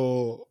not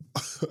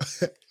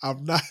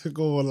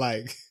going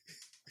like.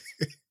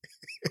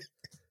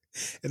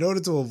 In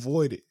order to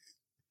avoid it,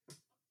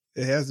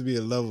 it has to be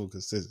a level of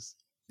consistency.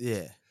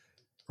 Yeah.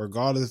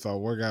 Regardless if I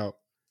work out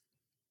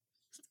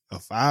a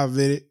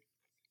 5-minute,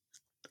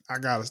 I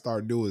gotta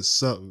start doing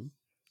something.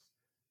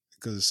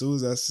 Because as soon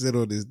as I sit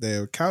on this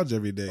damn couch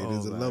every day,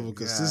 there's a level of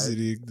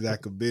consistency that I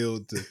could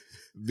build to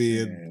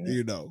being,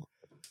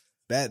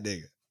 that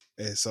nigga.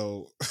 And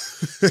so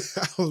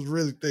I was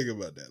really thinking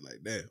about that.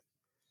 Like, damn.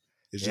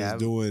 It's just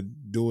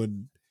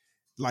doing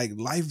like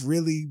life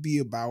really be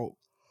about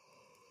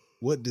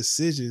what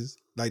decisions,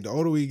 like the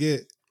older we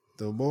get,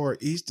 the more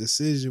each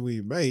decision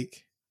we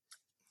make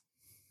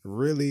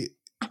really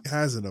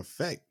has an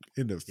effect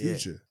in the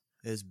future.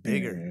 Yeah, it's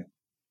bigger. Mm-hmm.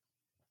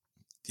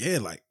 Yeah,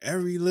 like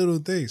every little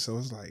thing. So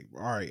it's like,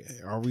 all right,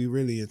 are we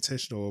really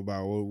intentional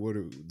about what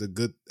are the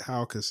good?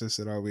 How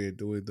consistent are we in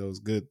doing those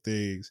good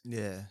things?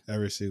 Yeah,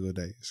 every single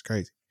day. It's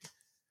crazy.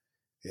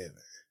 Yeah, man.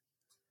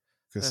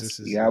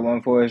 Consistency. You got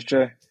one for us,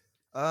 Trey?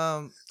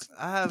 I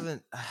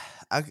haven't.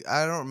 I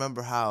don't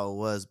remember how it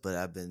was,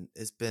 but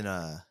it's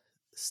been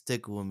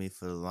sticking with me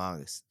for the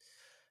longest.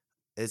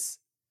 It's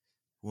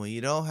when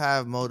you don't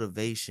have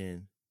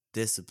motivation,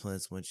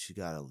 discipline's what you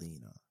gotta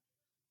lean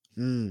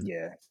on.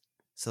 Yeah.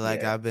 So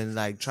like I've been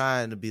like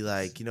trying to be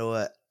like, you know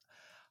what?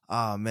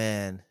 Oh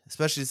man,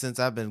 especially since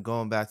I've been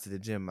going back to the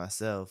gym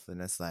myself,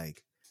 and it's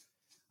like,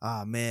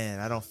 oh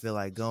man, I don't feel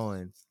like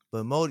going.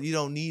 But you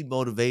don't need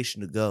motivation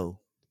to go.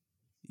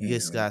 You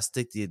just gotta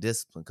stick to your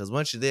discipline, because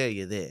once you're there,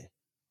 you're there.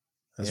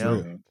 That's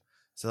real.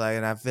 So like,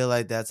 and I feel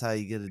like that's how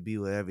you get to be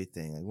with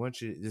everything. Like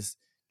once you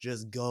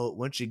just go,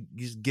 once you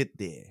just get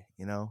there,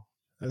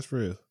 That's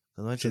real.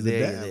 Because once you're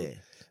there, you're there.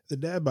 The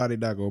dad body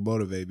not gonna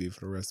motivate me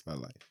for the rest of my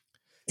life.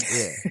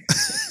 Yeah.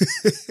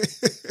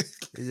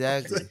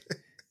 Exactly.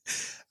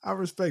 I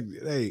respect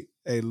it.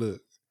 Hey,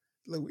 look,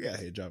 we out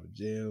here dropping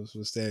gems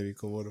with Sammy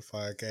Corner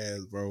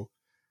podcast, bro.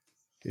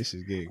 This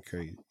is getting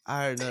crazy.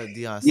 I heard another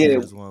Deion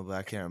Sanders one, but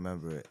I can't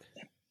remember it.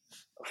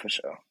 For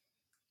sure.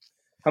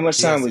 How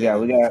much time we got?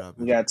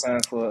 We got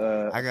time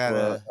for I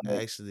gotta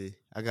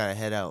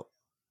head out.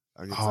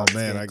 Oh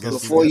man, I guess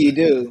before you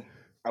do,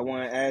 I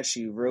want to ask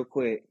you real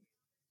quick.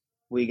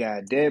 We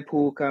got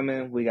Deadpool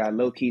coming. We got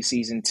Loki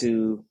season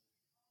 2.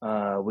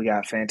 We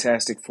got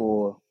Fantastic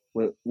Four.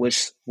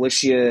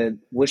 What's your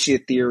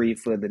theory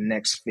for the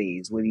next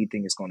phase? What do you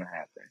think is going to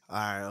happen? All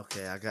right,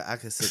 okay, I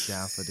can sit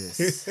down for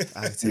this.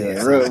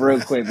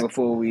 real quick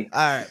before we. All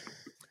right,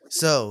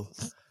 so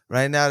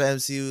right now the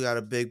MCU got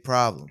a big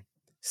problem.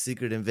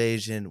 Secret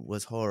Invasion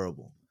was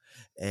horrible,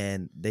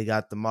 and they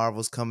got the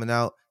Marvels coming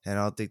out, and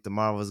I don't think the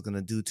Marvels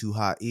gonna do too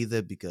hot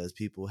either, because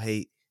people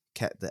hate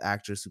the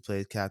actress who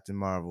plays Captain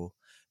Marvel,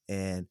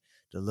 and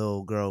the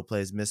little girl who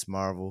plays Miss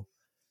Marvel.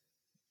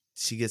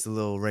 She gets a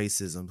little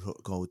racism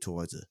go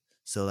towards her.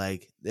 So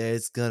like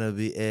there's gonna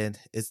be, and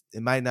it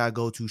might not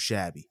go too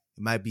shabby.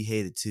 It might be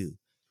hated too.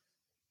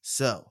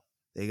 So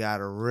they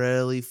gotta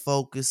really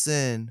focus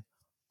in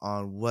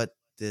on what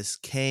this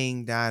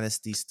Kang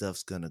Dynasty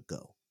stuff's gonna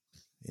go.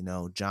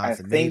 Jonathan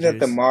Majors. I think that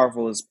the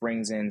Marvels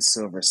brings in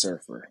Silver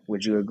Surfer.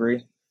 Would you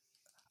agree?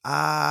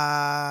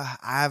 I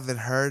haven't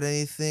heard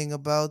anything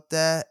about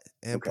that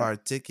in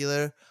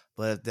particular,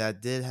 but if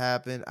that did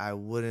happen, I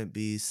wouldn't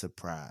be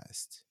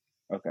surprised.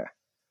 Okay.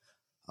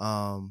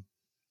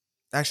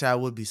 Actually, I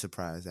would be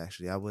surprised.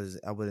 Actually, I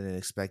wouldn't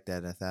expect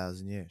that in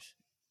 1,000 years,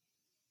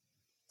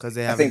 because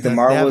they haven't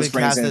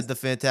casted the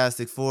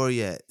Fantastic Four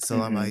yet.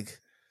 So I'm like,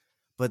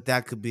 but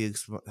that could be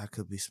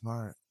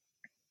smart.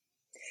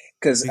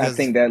 Because I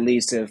think that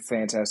leads to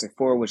Fantastic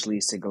Four, which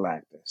leads to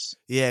Galactus.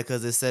 Yeah,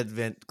 because it said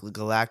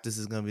Galactus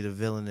is going to be the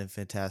villain in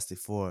Fantastic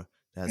Four.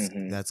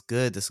 That's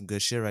good. That's some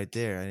good shit right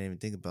there. I didn't even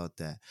think about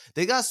that.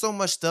 They got so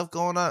much stuff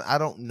going on. I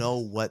don't know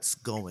what's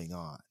going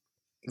on.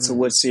 So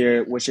what's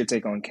your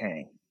take on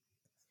Kang?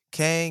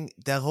 Kang,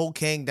 that whole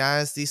Kang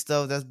Dynasty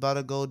stuff that's about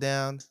to go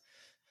down,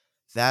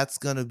 that's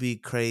gonna be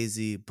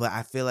crazy. But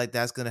I feel like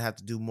that's gonna have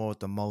to do more with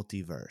the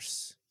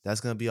multiverse.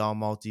 That's gonna be all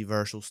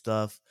multiversal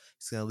stuff.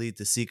 It's gonna lead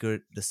to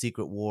the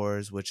Secret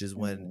Wars, which is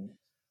when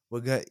we're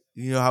gonna,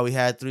 you know how we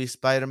had 3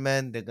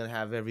 Spider-Men? They're gonna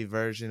have every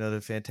version of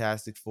the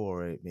Fantastic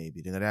Four, right?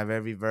 Maybe they're gonna have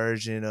every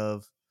version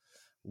of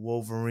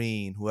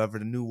Wolverine, whoever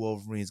the new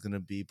Wolverine is gonna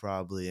be,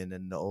 probably, and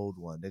then the old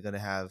one. They're gonna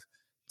have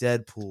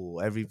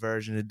Deadpool, every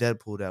version of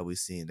Deadpool that we've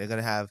seen. They're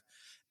gonna have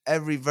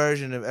every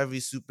version of every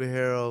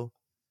superhero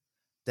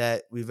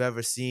that we've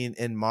ever seen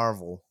in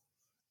Marvel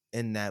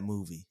in that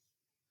movie.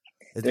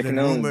 There can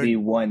only be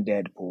one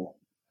Deadpool.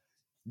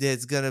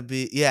 There's gonna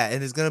be,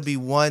 and it's gonna be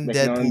one Deadpool.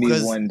 There can only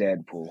be one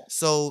Deadpool.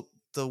 So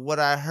what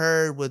I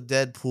heard with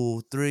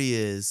Deadpool 3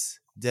 is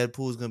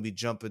Deadpool's gonna be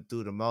jumping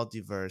through the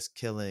multiverse,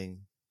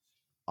 killing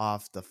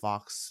off the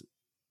Fox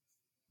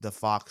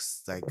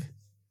like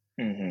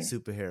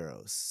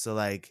superheroes. So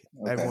like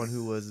everyone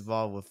who was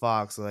involved with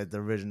Fox, so like the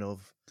original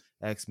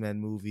X-Men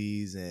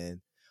movies and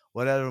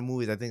whatever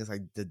movies, I think it's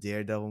like the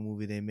Daredevil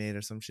movie they made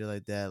or some shit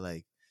like that.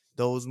 Like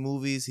those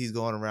movies, he's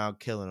going around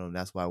killing them.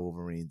 That's why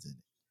Wolverine's in it.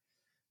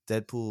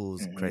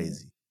 Deadpool's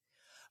crazy.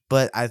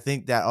 But I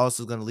think that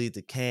also is going to lead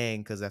to Kang,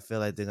 because I feel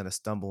like they're going to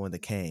stumble into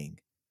Kang.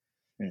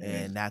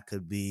 And that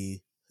could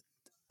be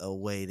a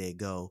way they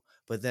go.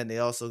 But then they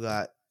also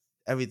got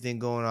everything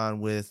going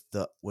on with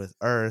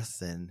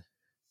Earth and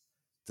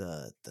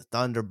the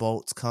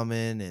Thunderbolts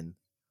coming and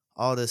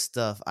all this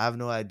stuff. I have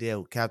no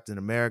idea. Captain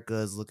America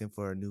is looking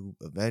for a new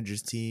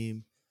Avengers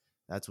team.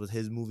 That's what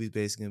his movie's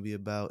basically going to be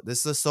about.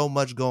 There's just so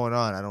much going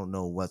on. I don't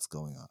know what's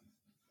going on.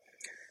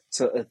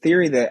 So a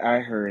theory that I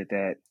heard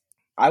that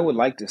I would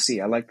like to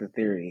see, I like the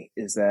theory,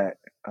 is that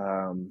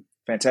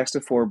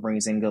Fantastic Four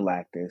brings in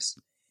Galactus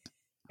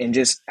and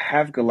just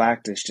have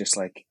Galactus just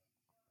like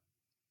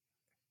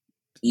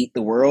eat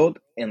the world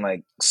and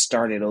like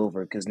start it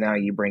over, because now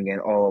you bring in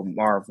all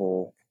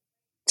Marvel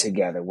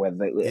together,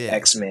 whether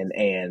X-Men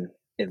and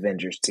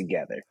Avengers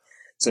together.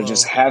 So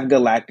just have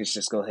Galactus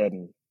just go ahead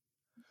and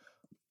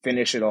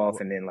finish it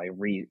off and then like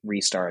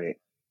restart it.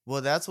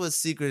 Well, that's what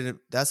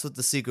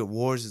the Secret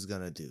Wars is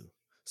gonna do.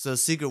 So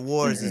Secret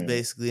Wars is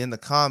basically in the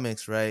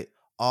comics, right?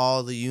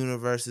 All the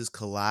universes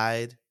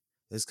collide.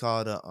 It's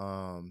called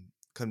a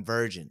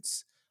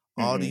convergence.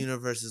 All the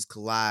universes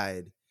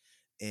collide,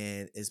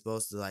 and it's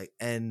supposed to like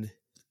end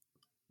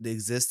the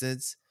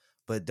existence.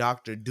 But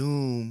Doctor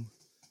Doom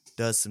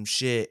does some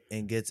shit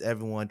and gets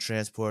everyone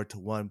transported to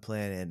one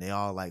planet, and they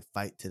all like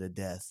fight to the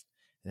death.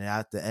 And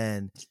at the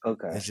end,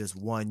 it's just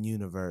one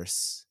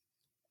universe.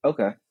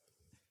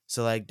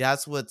 So like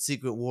that's what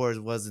Secret Wars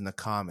was in the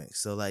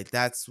comics. So like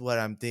that's what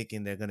I'm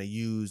thinking they're gonna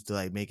use to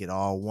like make it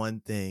all one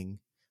thing.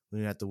 We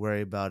don't have to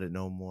worry about it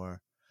no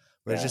more.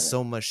 But there's just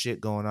so much shit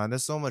going on.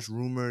 There's so much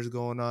rumors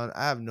going on.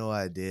 I have no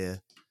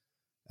idea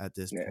at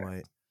this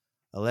point.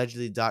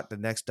 Allegedly, the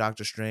next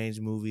Doctor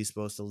Strange movie is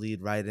supposed to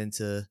lead right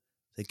into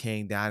the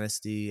Kang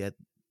Dynasty.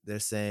 They're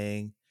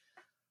saying,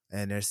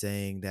 and they're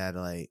saying that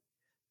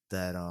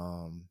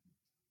the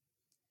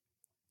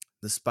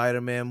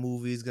Spider-Man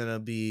movie is gonna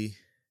be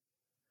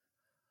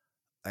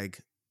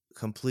like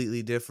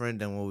completely different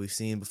than what we've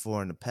seen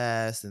before in the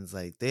past. And it's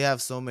like they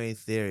have so many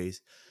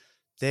theories.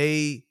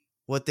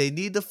 What they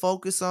need to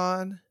focus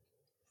on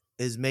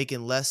is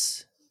making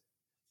less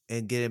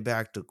and getting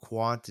back to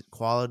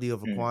quality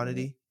over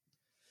quantity.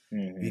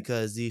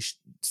 Because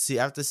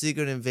after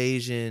Secret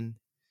Invasion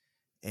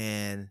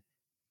and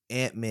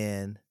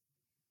Ant-Man,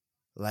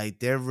 like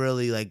they're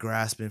really like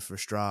grasping for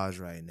straws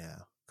right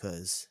now.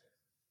 Because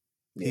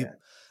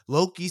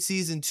Loki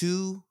season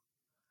 2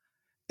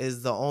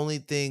 is the only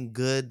thing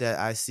good that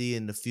I see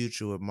in the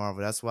future with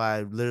Marvel. That's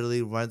why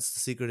literally once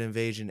the Secret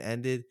Invasion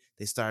ended,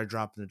 they started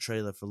dropping the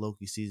trailer for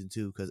Loki season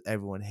 2 because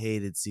everyone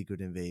hated Secret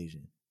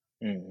Invasion.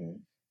 And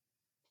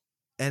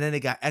then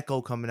they got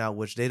Echo coming out,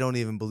 which they don't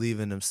even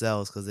believe in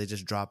themselves because they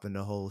just dropping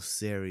the whole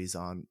series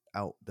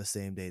out the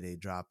same day they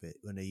drop it,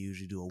 when they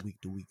usually do a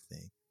week-to-week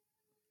thing.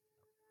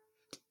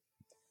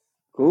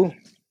 Cool.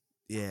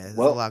 Yeah, there's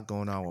a lot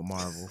going on with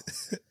Marvel.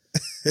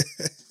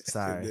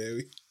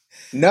 Sorry.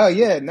 I'm with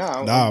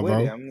bro.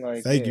 it. I'm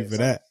like, thank you for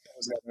that.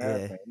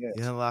 You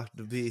unlocked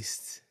the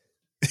beast.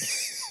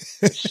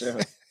 For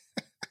sure.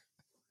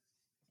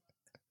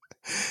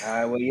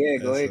 All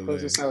right, go ahead,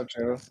 close this out,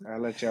 Joe. I'll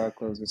let y'all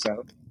close this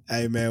out.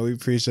 Hey man, we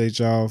appreciate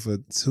y'all for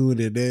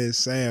tuning in.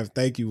 Sam,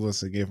 thank you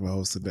once again for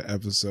hosting the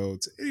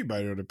episode. To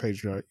anybody on the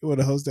Patreon, you want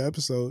to host the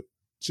episode,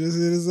 just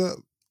hit us up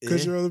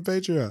because you're on the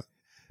Patreon.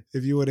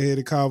 If you want to hear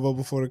the convo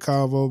before the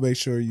convo, make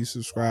sure you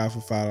subscribe for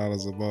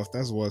 $5 a month.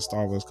 That's one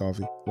Starbucks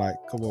coffee. Like,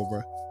 come on,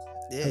 bro.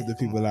 Help the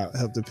people out.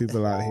 Help the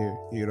people out here.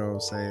 You know what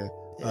I'm saying?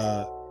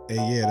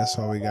 And that's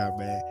all we got,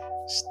 man.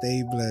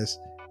 Stay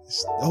blessed.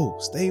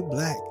 Stay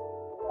black.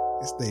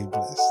 And stay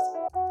blessed.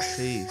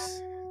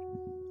 Peace.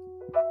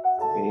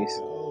 Peace.